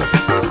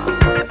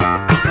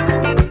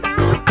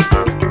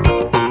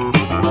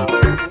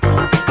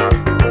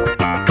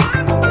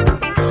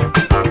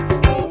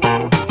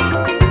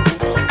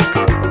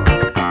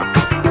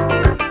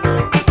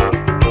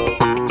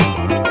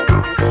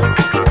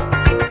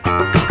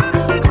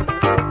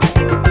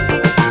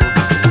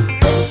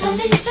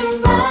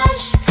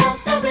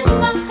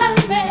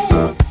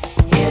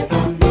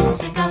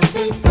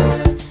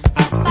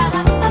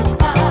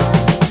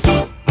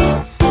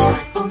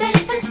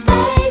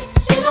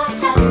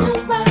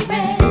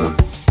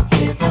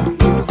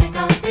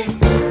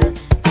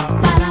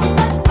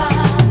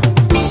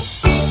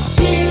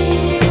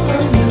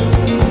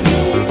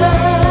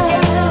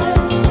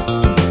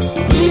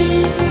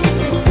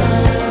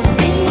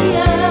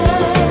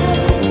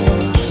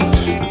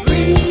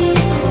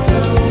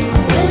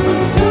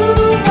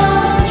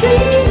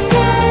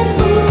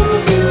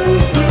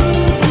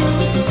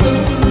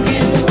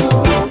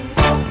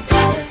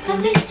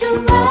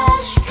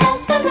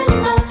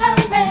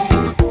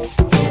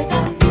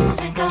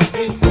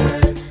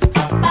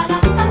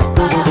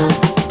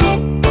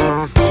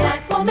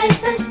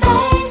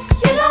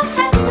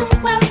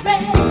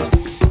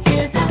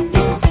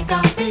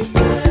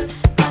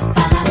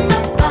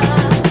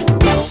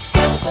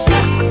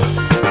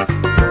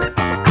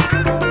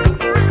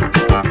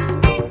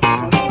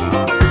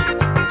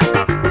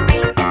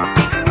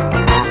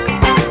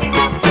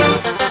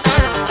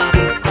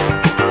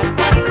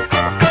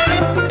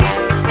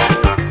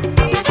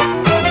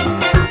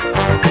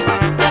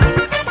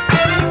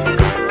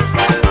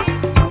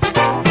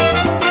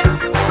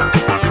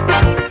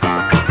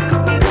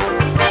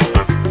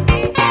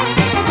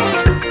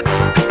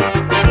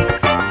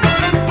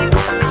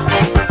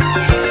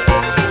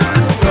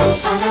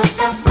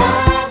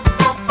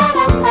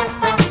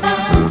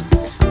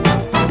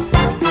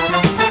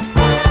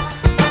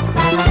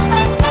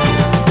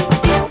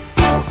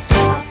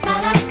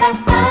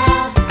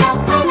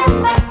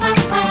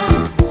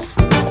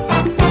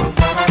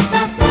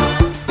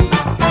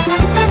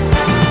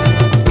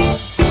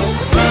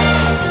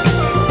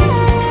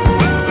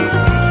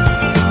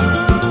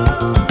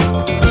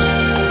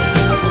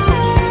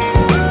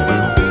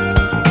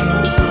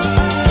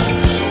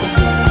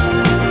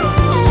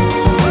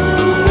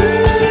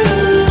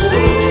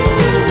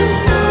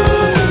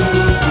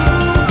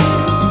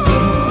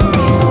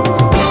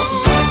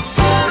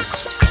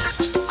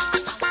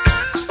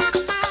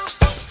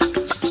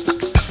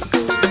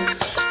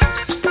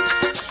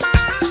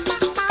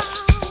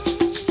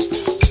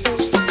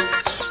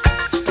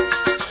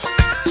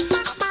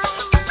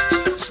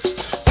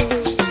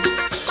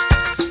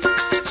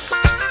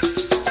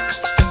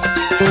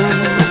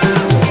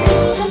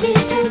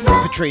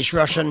 Patrice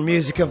Rushen,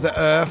 Music of the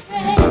Earth,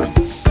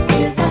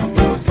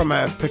 from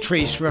a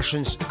Patrice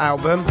Rushen's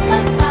album.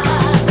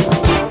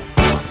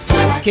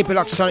 Keep it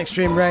locked to Sonic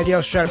Stream Radio.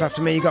 Straight up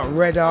after me, you got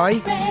Red Eye.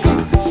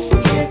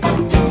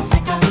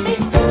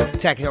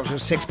 Taking up till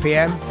 6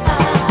 p.m.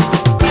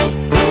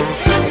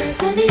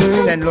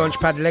 Then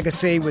Launchpad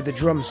Legacy with the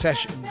drum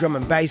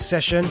and bass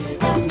session.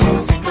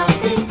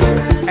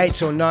 8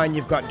 till 9,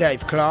 you've got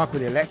Dave Clark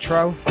with the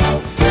electro.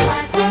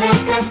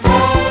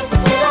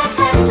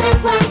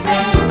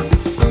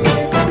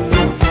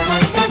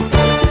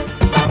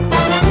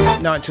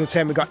 9 till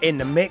 10, we got In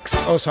the Mix.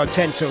 Also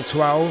 10 till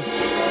 12,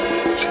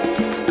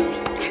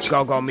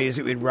 Go-Go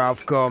Music with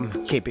Ralph Gum.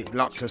 Keep it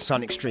locked to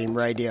Sonic Stream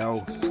Radio.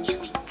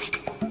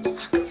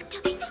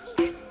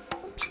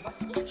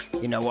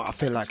 You know what, I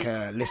feel like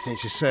listening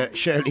to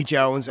Shirley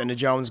Jones and the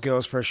Jones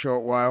Girls for a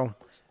short while.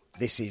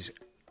 This is,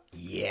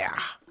 yeah,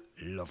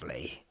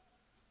 lovely.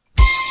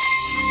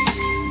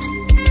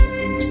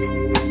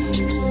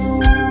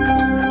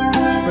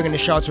 Bringing the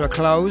show to a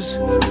close.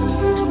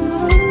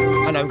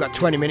 I know we've got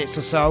 20 minutes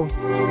or so,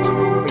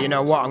 but you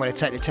know what, I'm going to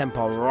take the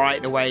tempo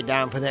right the way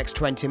down for the next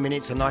 20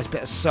 minutes, a nice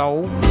bit of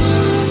soul. I'm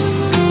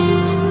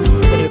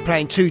going to be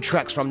playing 2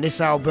 tracks from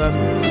this album,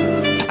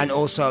 and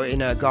also in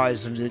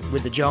Guys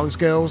with the Jones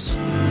Girls.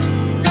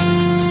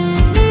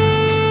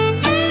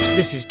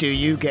 This is Do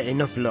You Get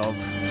Enough Love?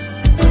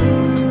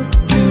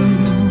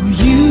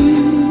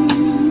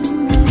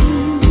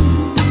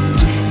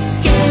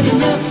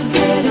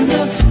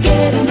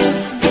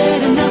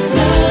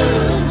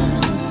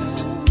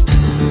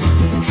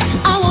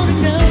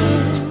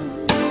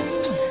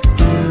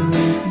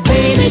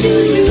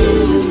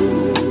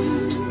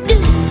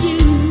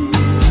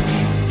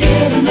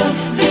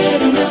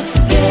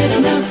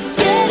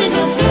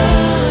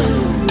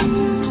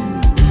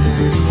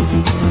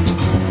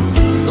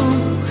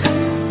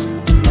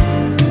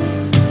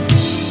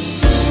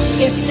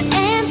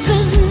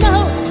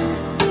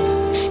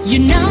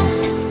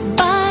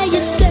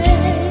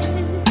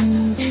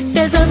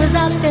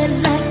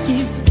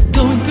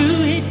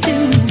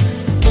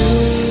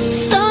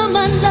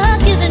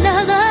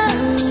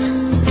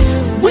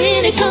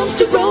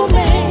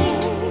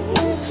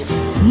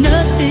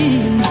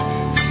 Nothing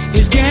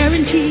is guaranteed.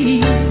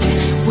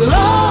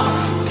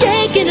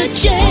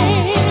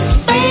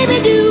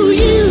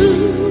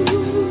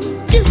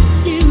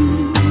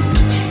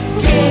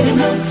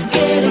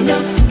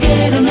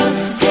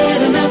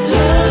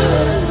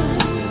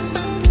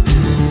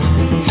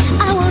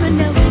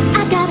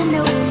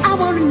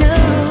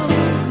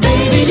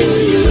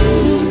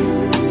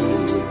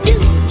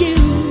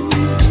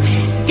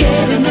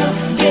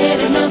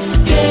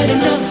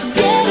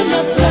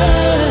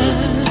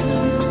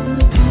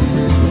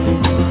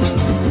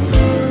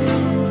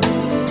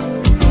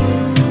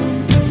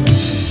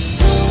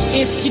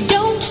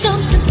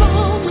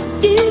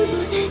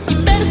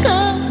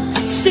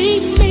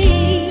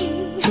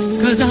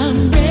 'cause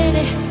I'm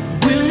ready,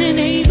 willing and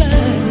able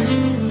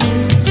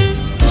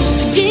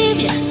to give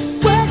you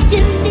what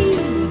you need,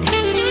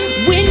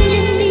 when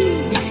you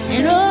need,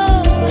 and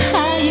oh,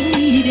 how you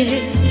need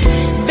it.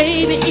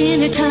 Baby,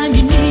 anytime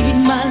you need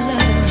my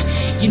love,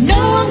 you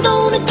know I'm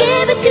gonna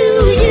give it to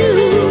you.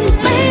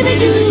 Baby,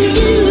 do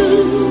you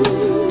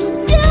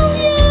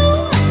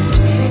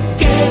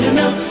get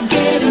enough,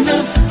 get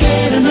enough,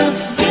 get enough,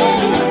 get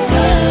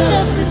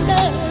enough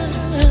love?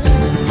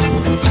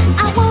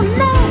 I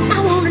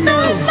wanna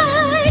know,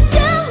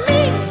 tell me,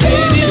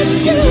 baby,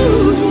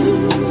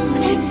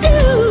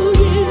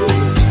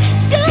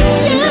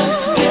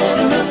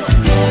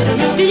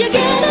 do you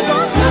get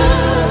enough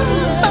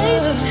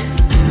love?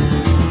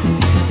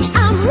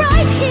 I'm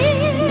right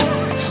here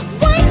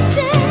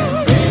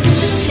waiting.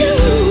 Do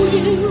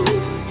you?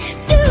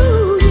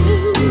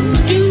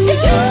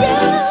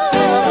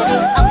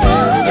 I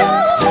wanna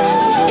know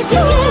if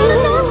you get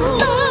enough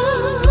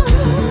love.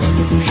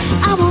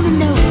 I wanna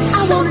know.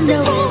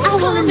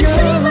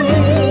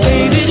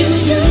 Baby, do you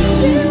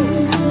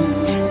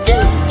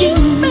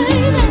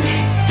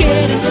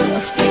get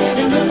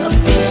enough?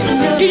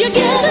 Do you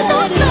get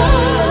enough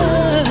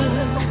love?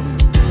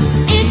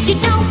 If you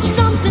don't,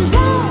 something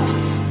wrong,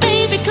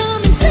 baby,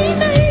 come and see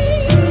me.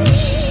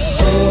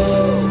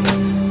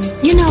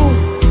 You know,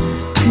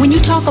 when you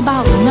talk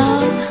about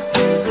love,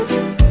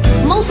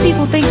 most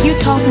people think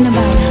you're talking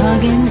about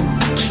hugging and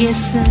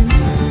kissing,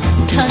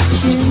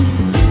 touching,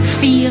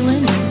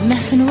 feeling, and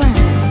messing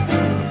around.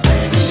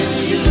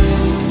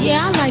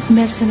 Yeah, I like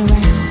messing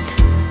around,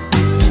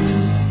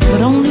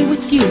 but only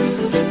with you.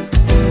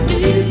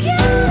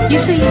 You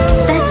see,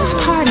 that's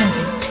part of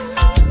it,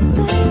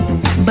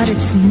 but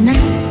it's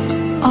not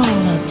all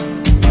of it.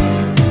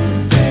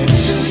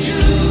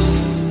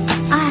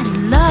 I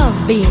love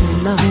being in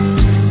love,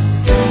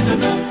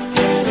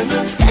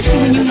 especially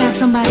when you have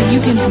somebody you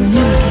can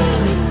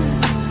communicate with.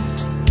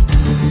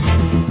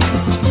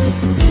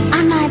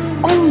 And I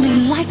only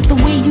like the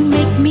way you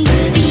make me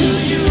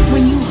feel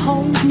when you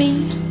hold me,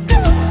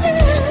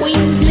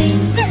 squeeze me,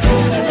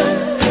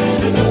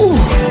 ooh,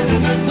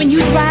 when you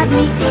drive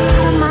me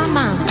out of my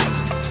mind.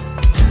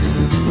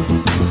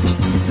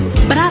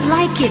 But I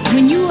like it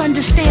when you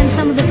understand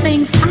some of the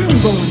things I'm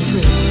going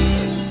through.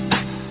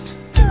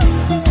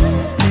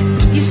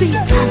 You see,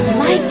 I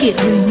like it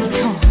when we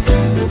talk.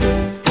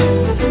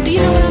 Do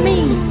you know what I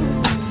mean?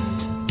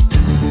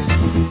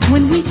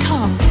 When we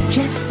talk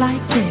just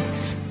like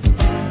this.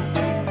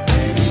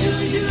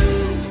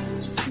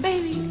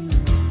 Baby,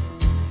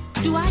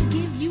 do I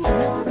give you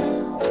enough love?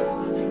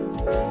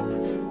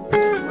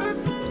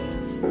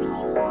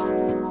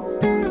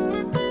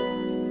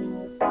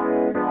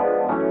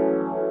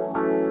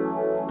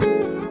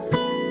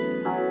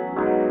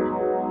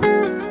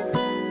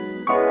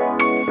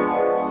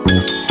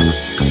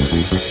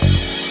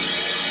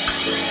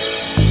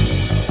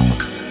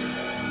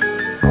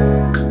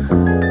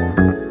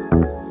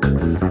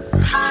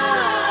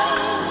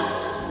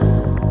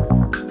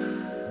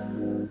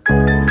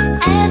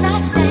 As I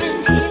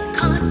stand here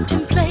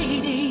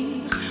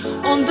contemplating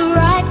on the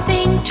right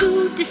thing to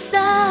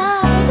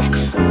decide,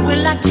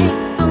 will I take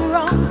the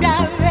wrong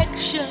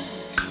direction?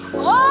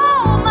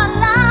 Oh, my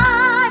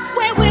life,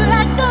 where will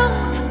I go?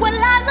 What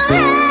lies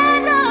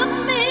ahead of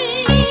me?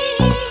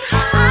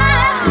 I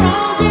have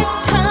strong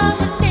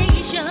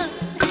determination,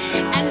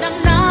 and I'm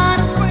not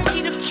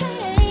afraid of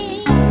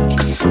change.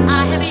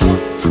 I have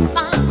yet to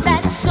find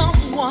that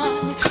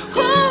someone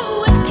who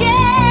would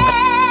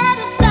care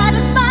to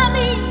satisfy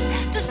me,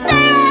 to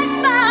stand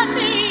by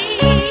me.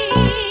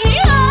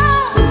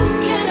 Oh,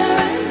 can I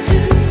run to?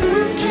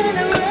 Can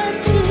I run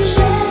to?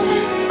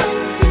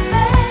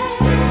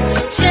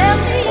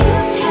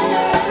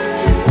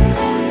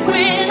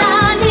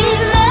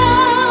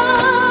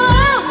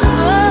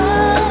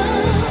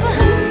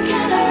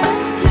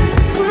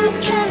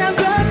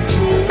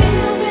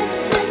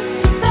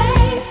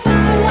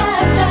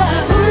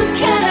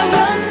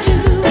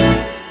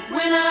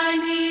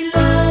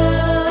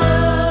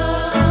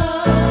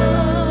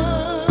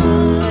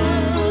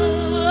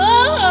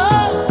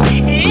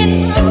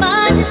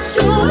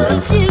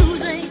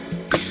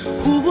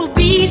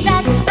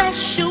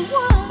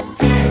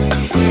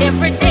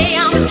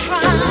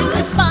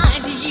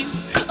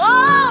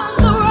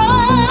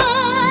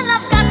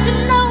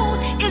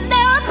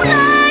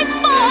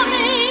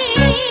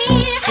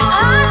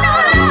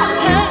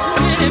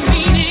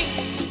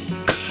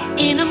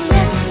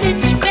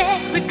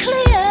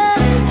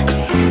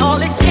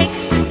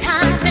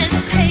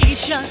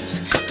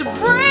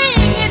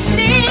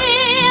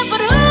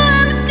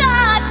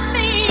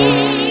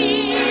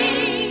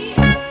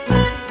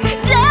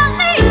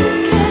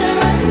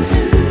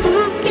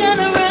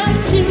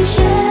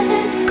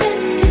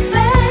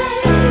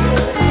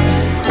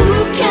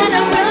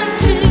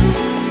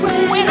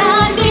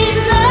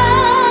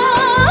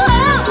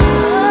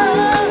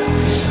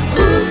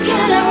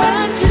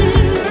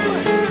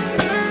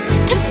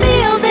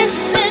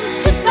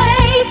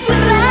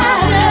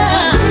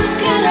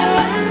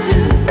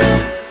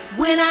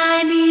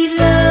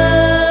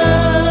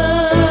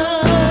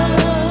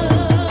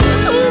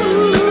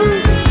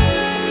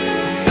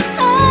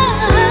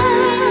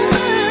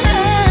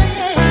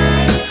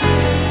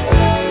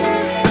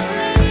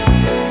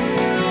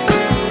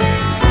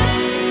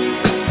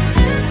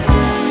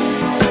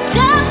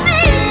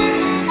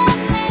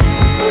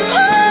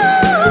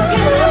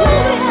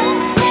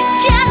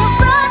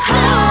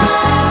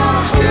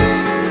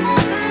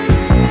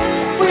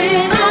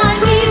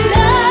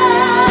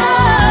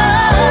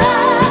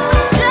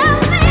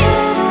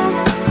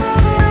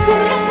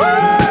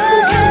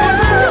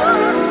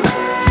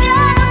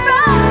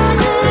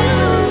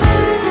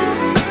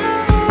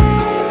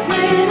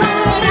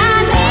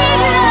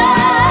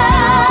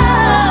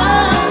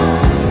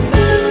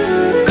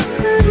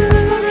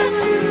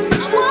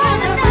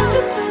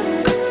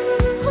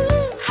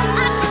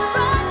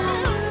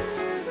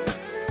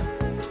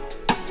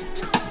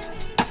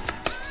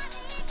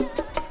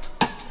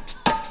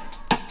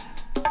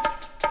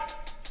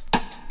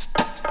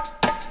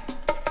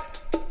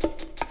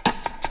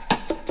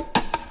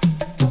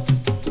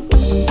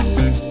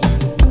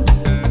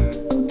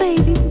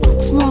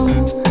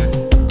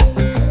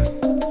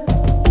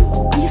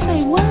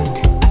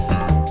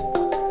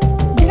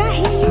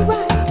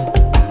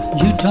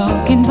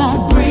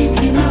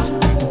 breaking up.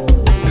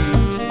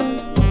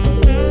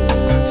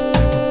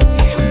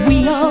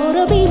 We ought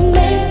to be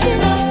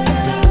making up.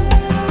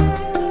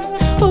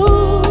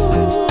 Ooh,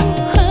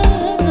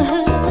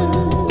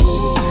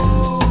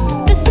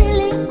 the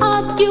silly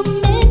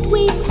argument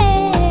we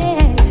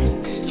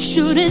had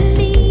shouldn't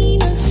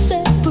mean a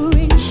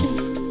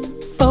separation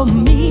for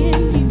me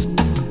and you.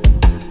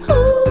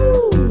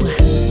 Ooh,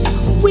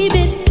 we've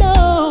been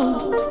known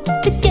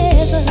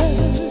together.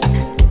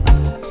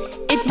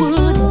 It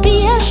would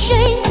be a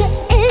shame to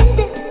end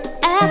it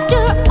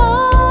after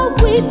all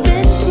we've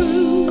been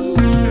through.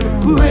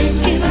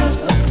 Breaking up,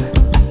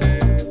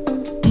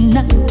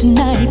 not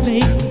tonight,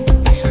 baby.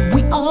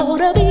 We ought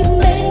to be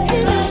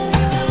making up.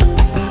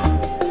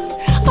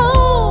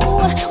 Oh,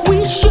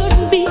 we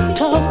shouldn't be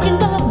talking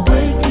about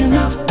breaking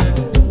up.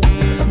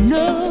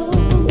 No,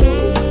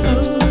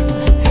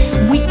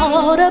 we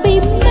ought to be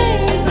making up.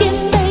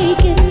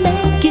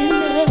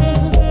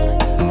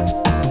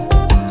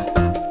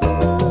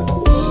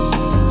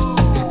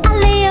 I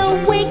lay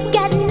awake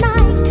at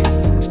night,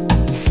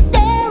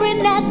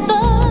 staring at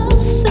the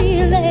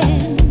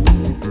ceiling,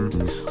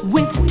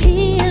 with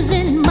tears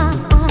in my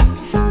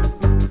eyes.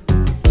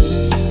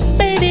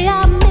 Baby,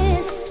 I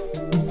miss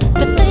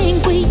the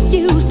things we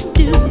used to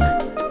do,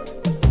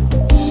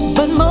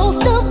 but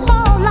most of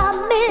all, I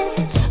miss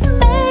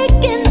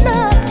making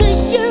love to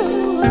you.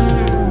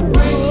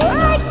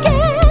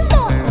 Breaking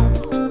up.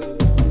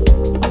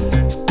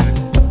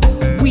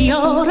 We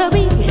ought to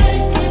be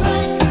making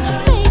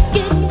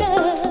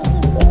up.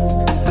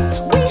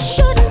 We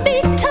shouldn't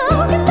be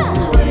talking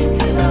about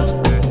breaking up.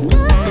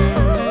 No.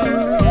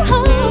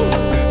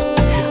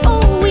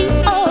 Oh, we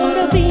ought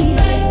to be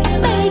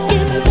making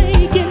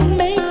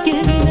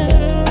up.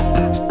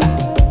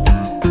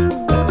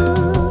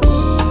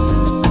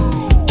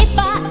 If I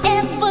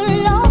ever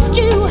lost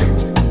you,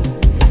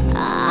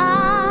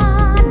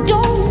 I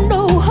don't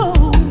know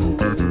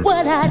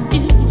what I'd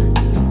do.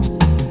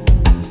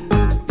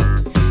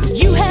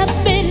 You have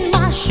been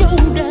my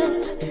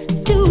shoulder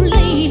to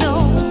lean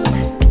on,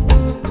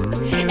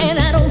 and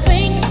I don't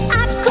think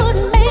I could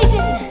make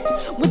it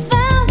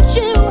without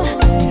you.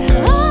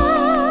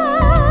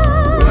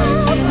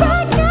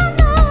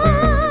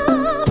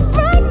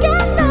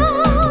 Breaking up.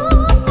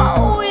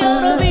 Oh, we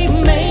ought to be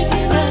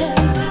making up.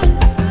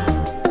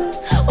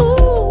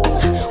 Ooh,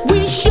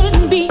 we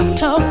shouldn't be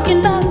talking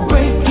about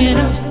breaking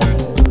up.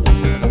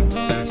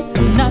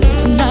 Not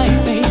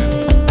tonight, baby.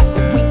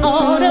 We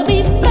ought to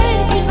be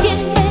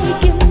making up.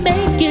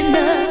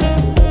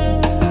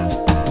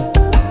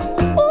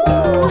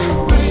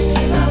 Ooh,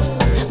 breaking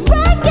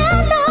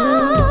up.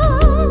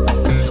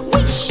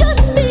 We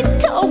shouldn't be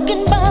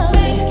talking about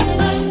it.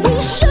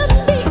 We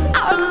shouldn't be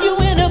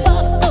arguing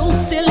about those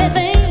silly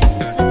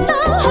things.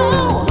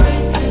 No,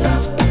 breaking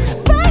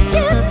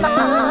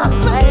up,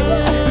 baby.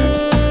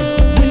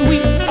 When we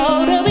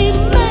ought to be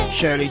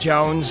Shirley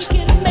Jones.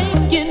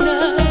 making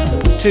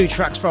up. 2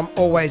 tracks from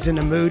Always in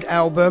the Mood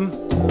album.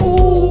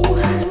 Ooh,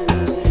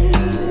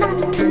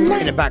 not In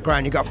tonight. the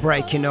background, you got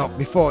Breaking Up.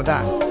 Before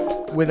that,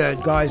 with her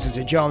guys as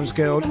a Jones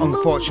Girl.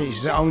 Unfortunately,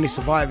 she's the only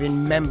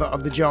surviving member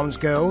of the Jones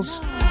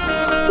Girls.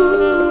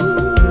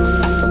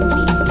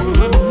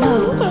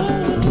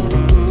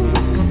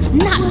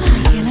 Not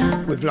breaking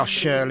up. We've lost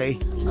Shirley.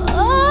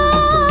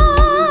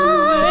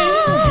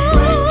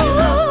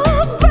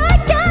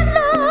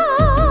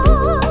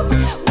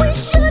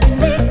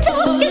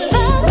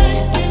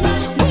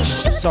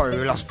 Sorry,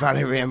 we lost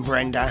Valerie and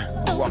Brenda.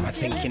 What am I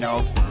thinking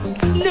of?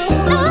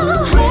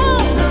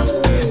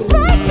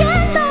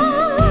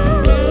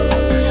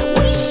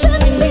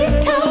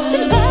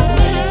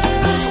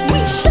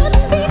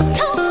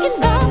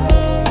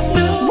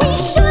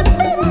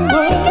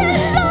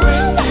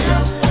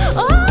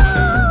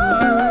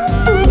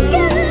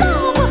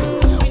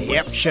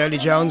 Yep, Shirley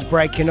Jones,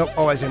 Breaking Up,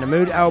 Always in the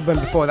Mood album.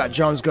 Before that,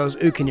 Jones Girls,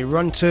 Who Can You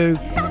Run To?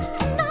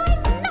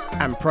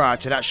 And prior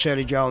to that,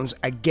 Shirley Jones,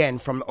 again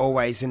from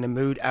Always in the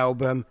Mood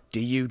album, Do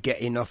You Get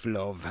Enough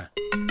Love?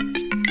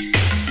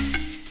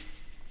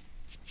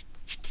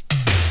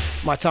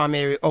 My time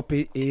here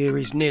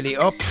is nearly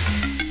up.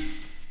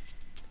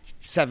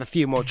 Let's have a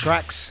few more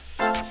tracks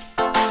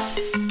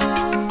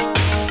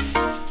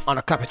on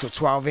a Capital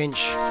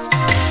 12-inch.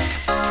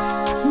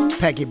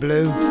 Peggy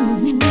Blue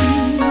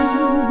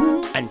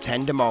and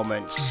Tender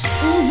Moments.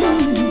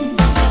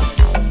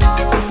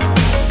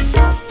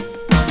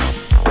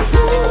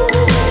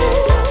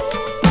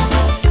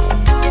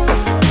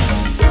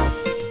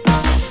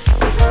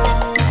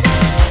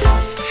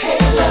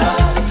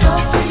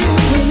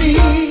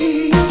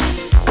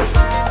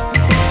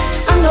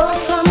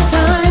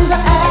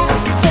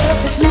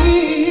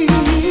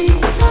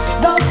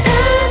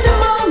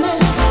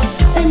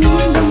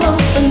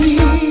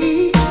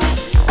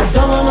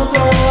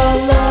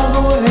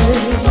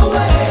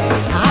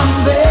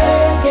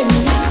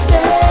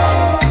 Stay.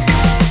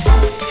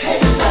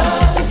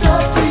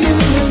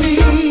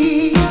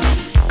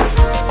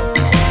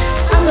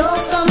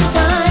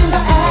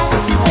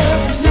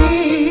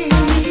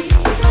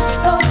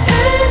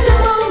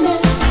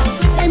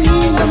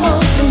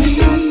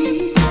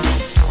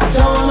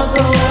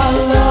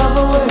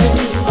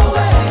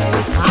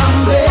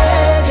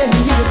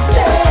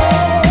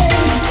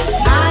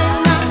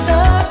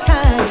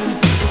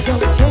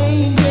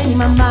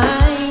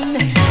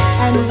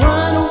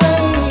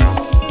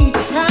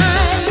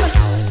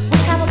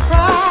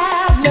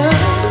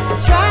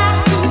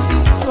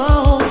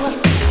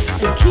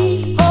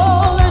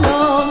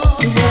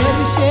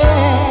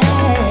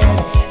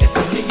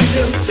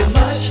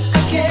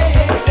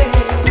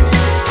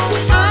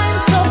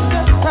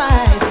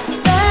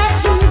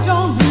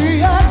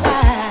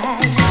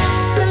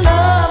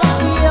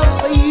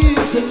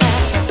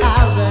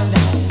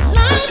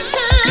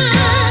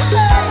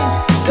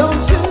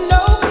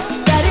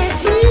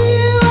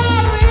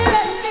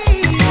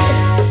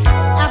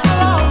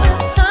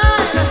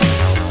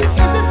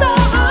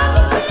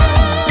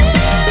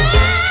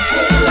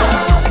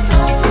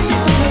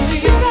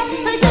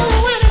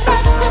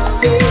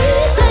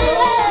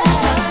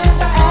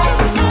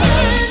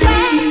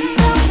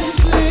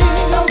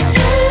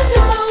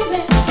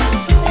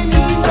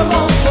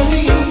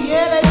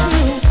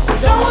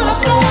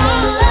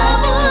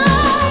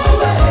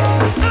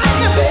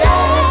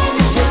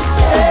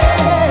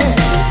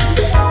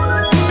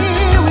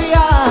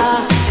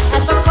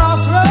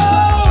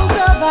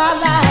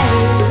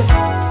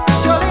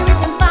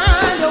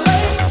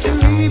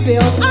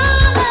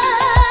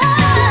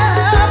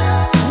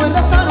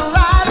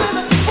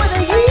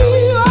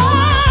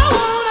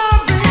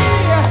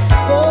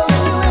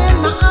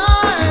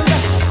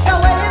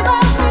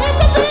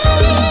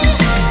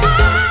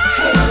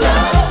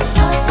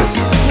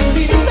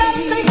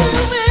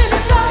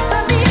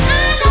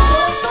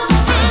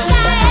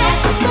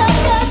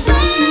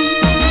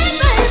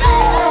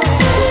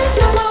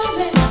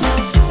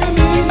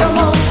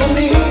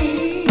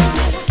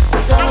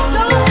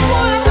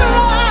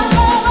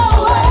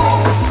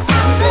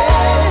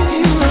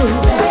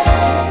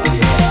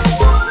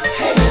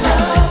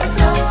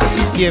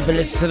 You've been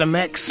listening to the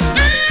mix.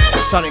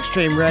 Sonic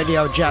Stream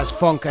Radio, jazz,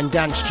 funk and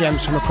dance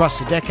gems from across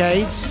the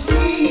decades.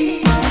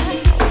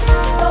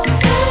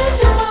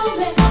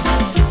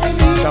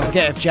 Don't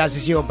forget, if jazz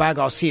is your bag,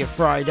 I'll see you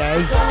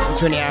Friday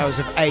between the hours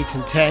of 8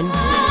 and 10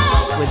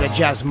 with the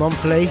Jazz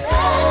Monthly.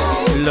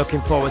 Looking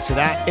forward to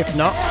that. If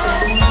not,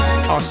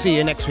 I'll see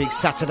you next week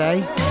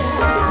Saturday.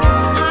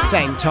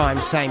 Same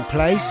time, same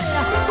place,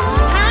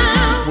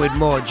 with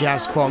more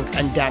jazz, funk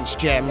and dance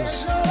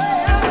gems.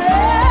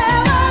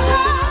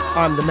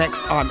 I'm the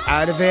Mex, I'm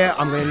out of here.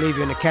 I'm going to leave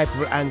you in the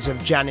capable hands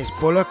of Janice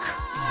Bullock,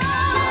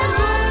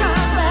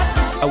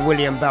 a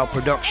William Bell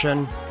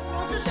production,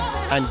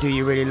 and Do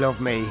You Really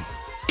Love Me?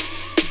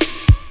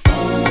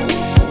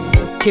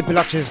 Keep it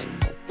locked to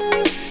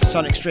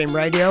Sonic Stream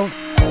Radio.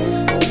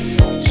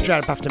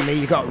 Straight up after me,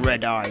 you got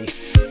Red Eye.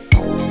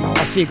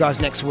 I'll see you guys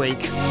next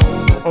week,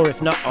 or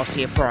if not, I'll see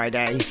you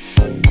Friday.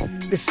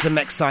 This is the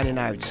Mex signing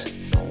out.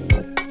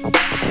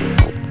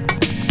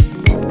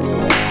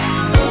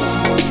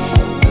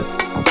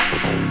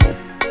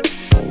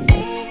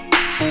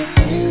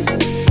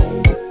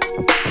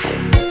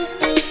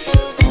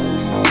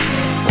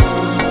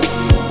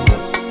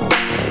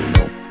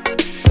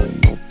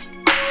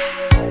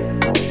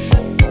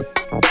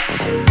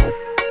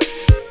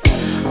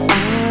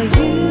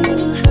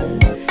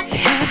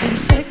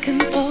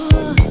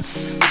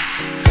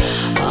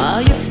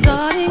 Are you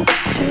starting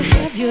to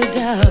have your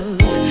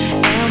doubts?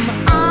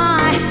 Am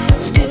I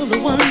still the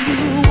one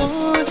you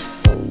want?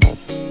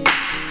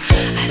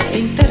 I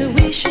think that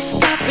we should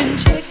stop and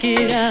check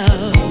it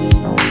out.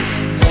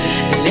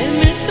 Let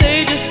me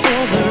say just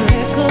for the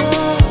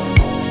record,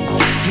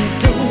 you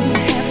don't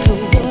have to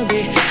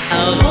worry,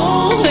 I'll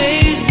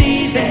always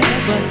be there.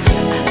 But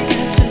I've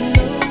got to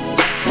know,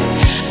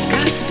 I've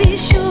got to be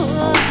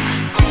sure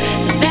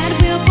that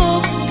we're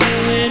both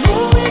doing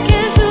all we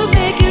can to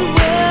make it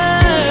work.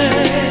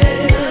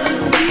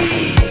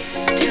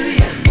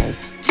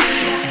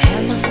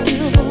 Am I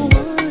still the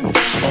one,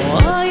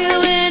 or are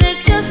you in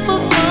it just for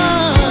fun?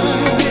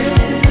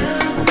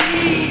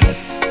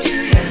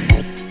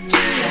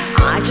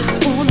 I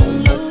just wanna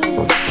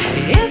know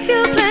if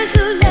you plan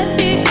to let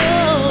me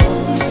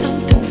go.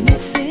 Something's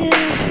missing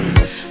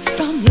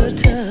from your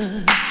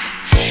touch.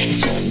 It's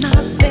just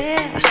not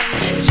there.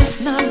 It's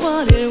just not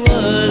what it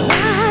was.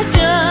 I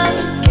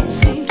just can't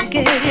seem to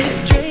get it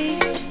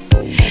straight.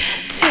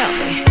 Tell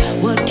me,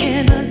 what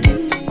can I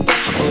do?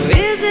 Or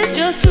is it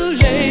just too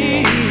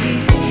late?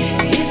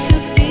 If you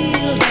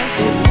feel like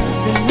there's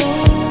nothing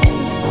wrong,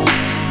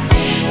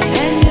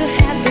 and you're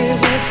happy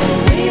with the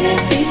way that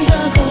things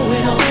are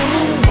going on,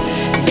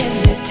 let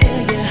me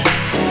tell you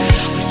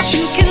what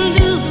you can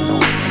do.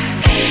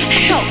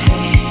 Help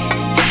me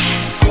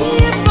see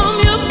it from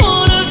your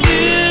point of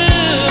view.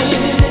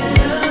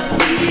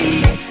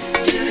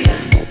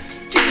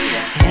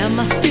 Am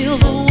I still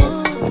the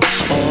one,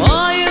 or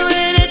are you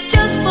in it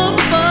just for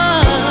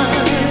fun?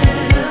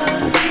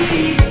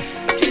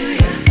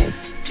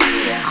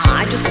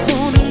 I just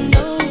wanna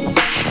know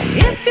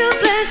if you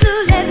plan to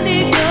let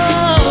me go.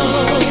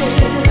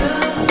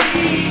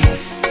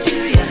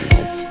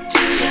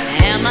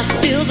 Am I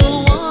still the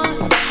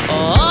one,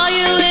 or are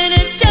you in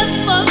it just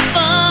for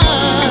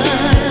fun?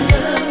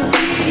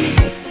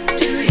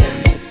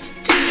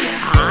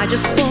 I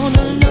just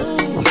wanna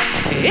know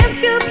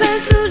if you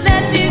plan to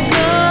let me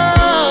go.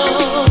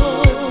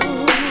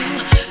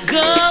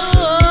 Go.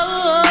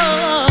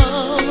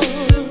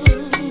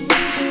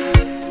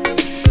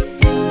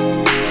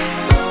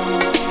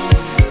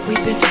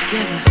 We've been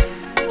together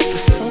for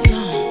so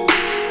long,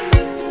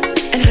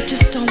 and I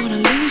just don't want to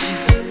lose you.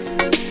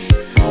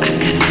 I've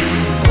got to know.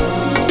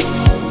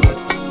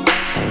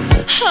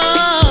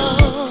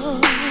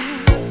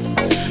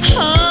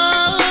 Oh,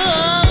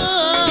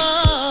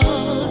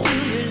 do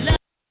you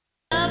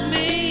love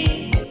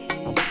me,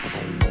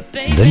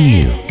 baby? The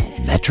new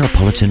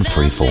Metropolitan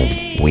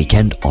Freeform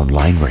Weekend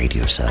Online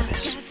Radio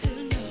Service.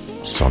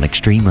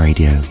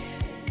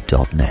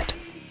 SonicStreamRadio.net.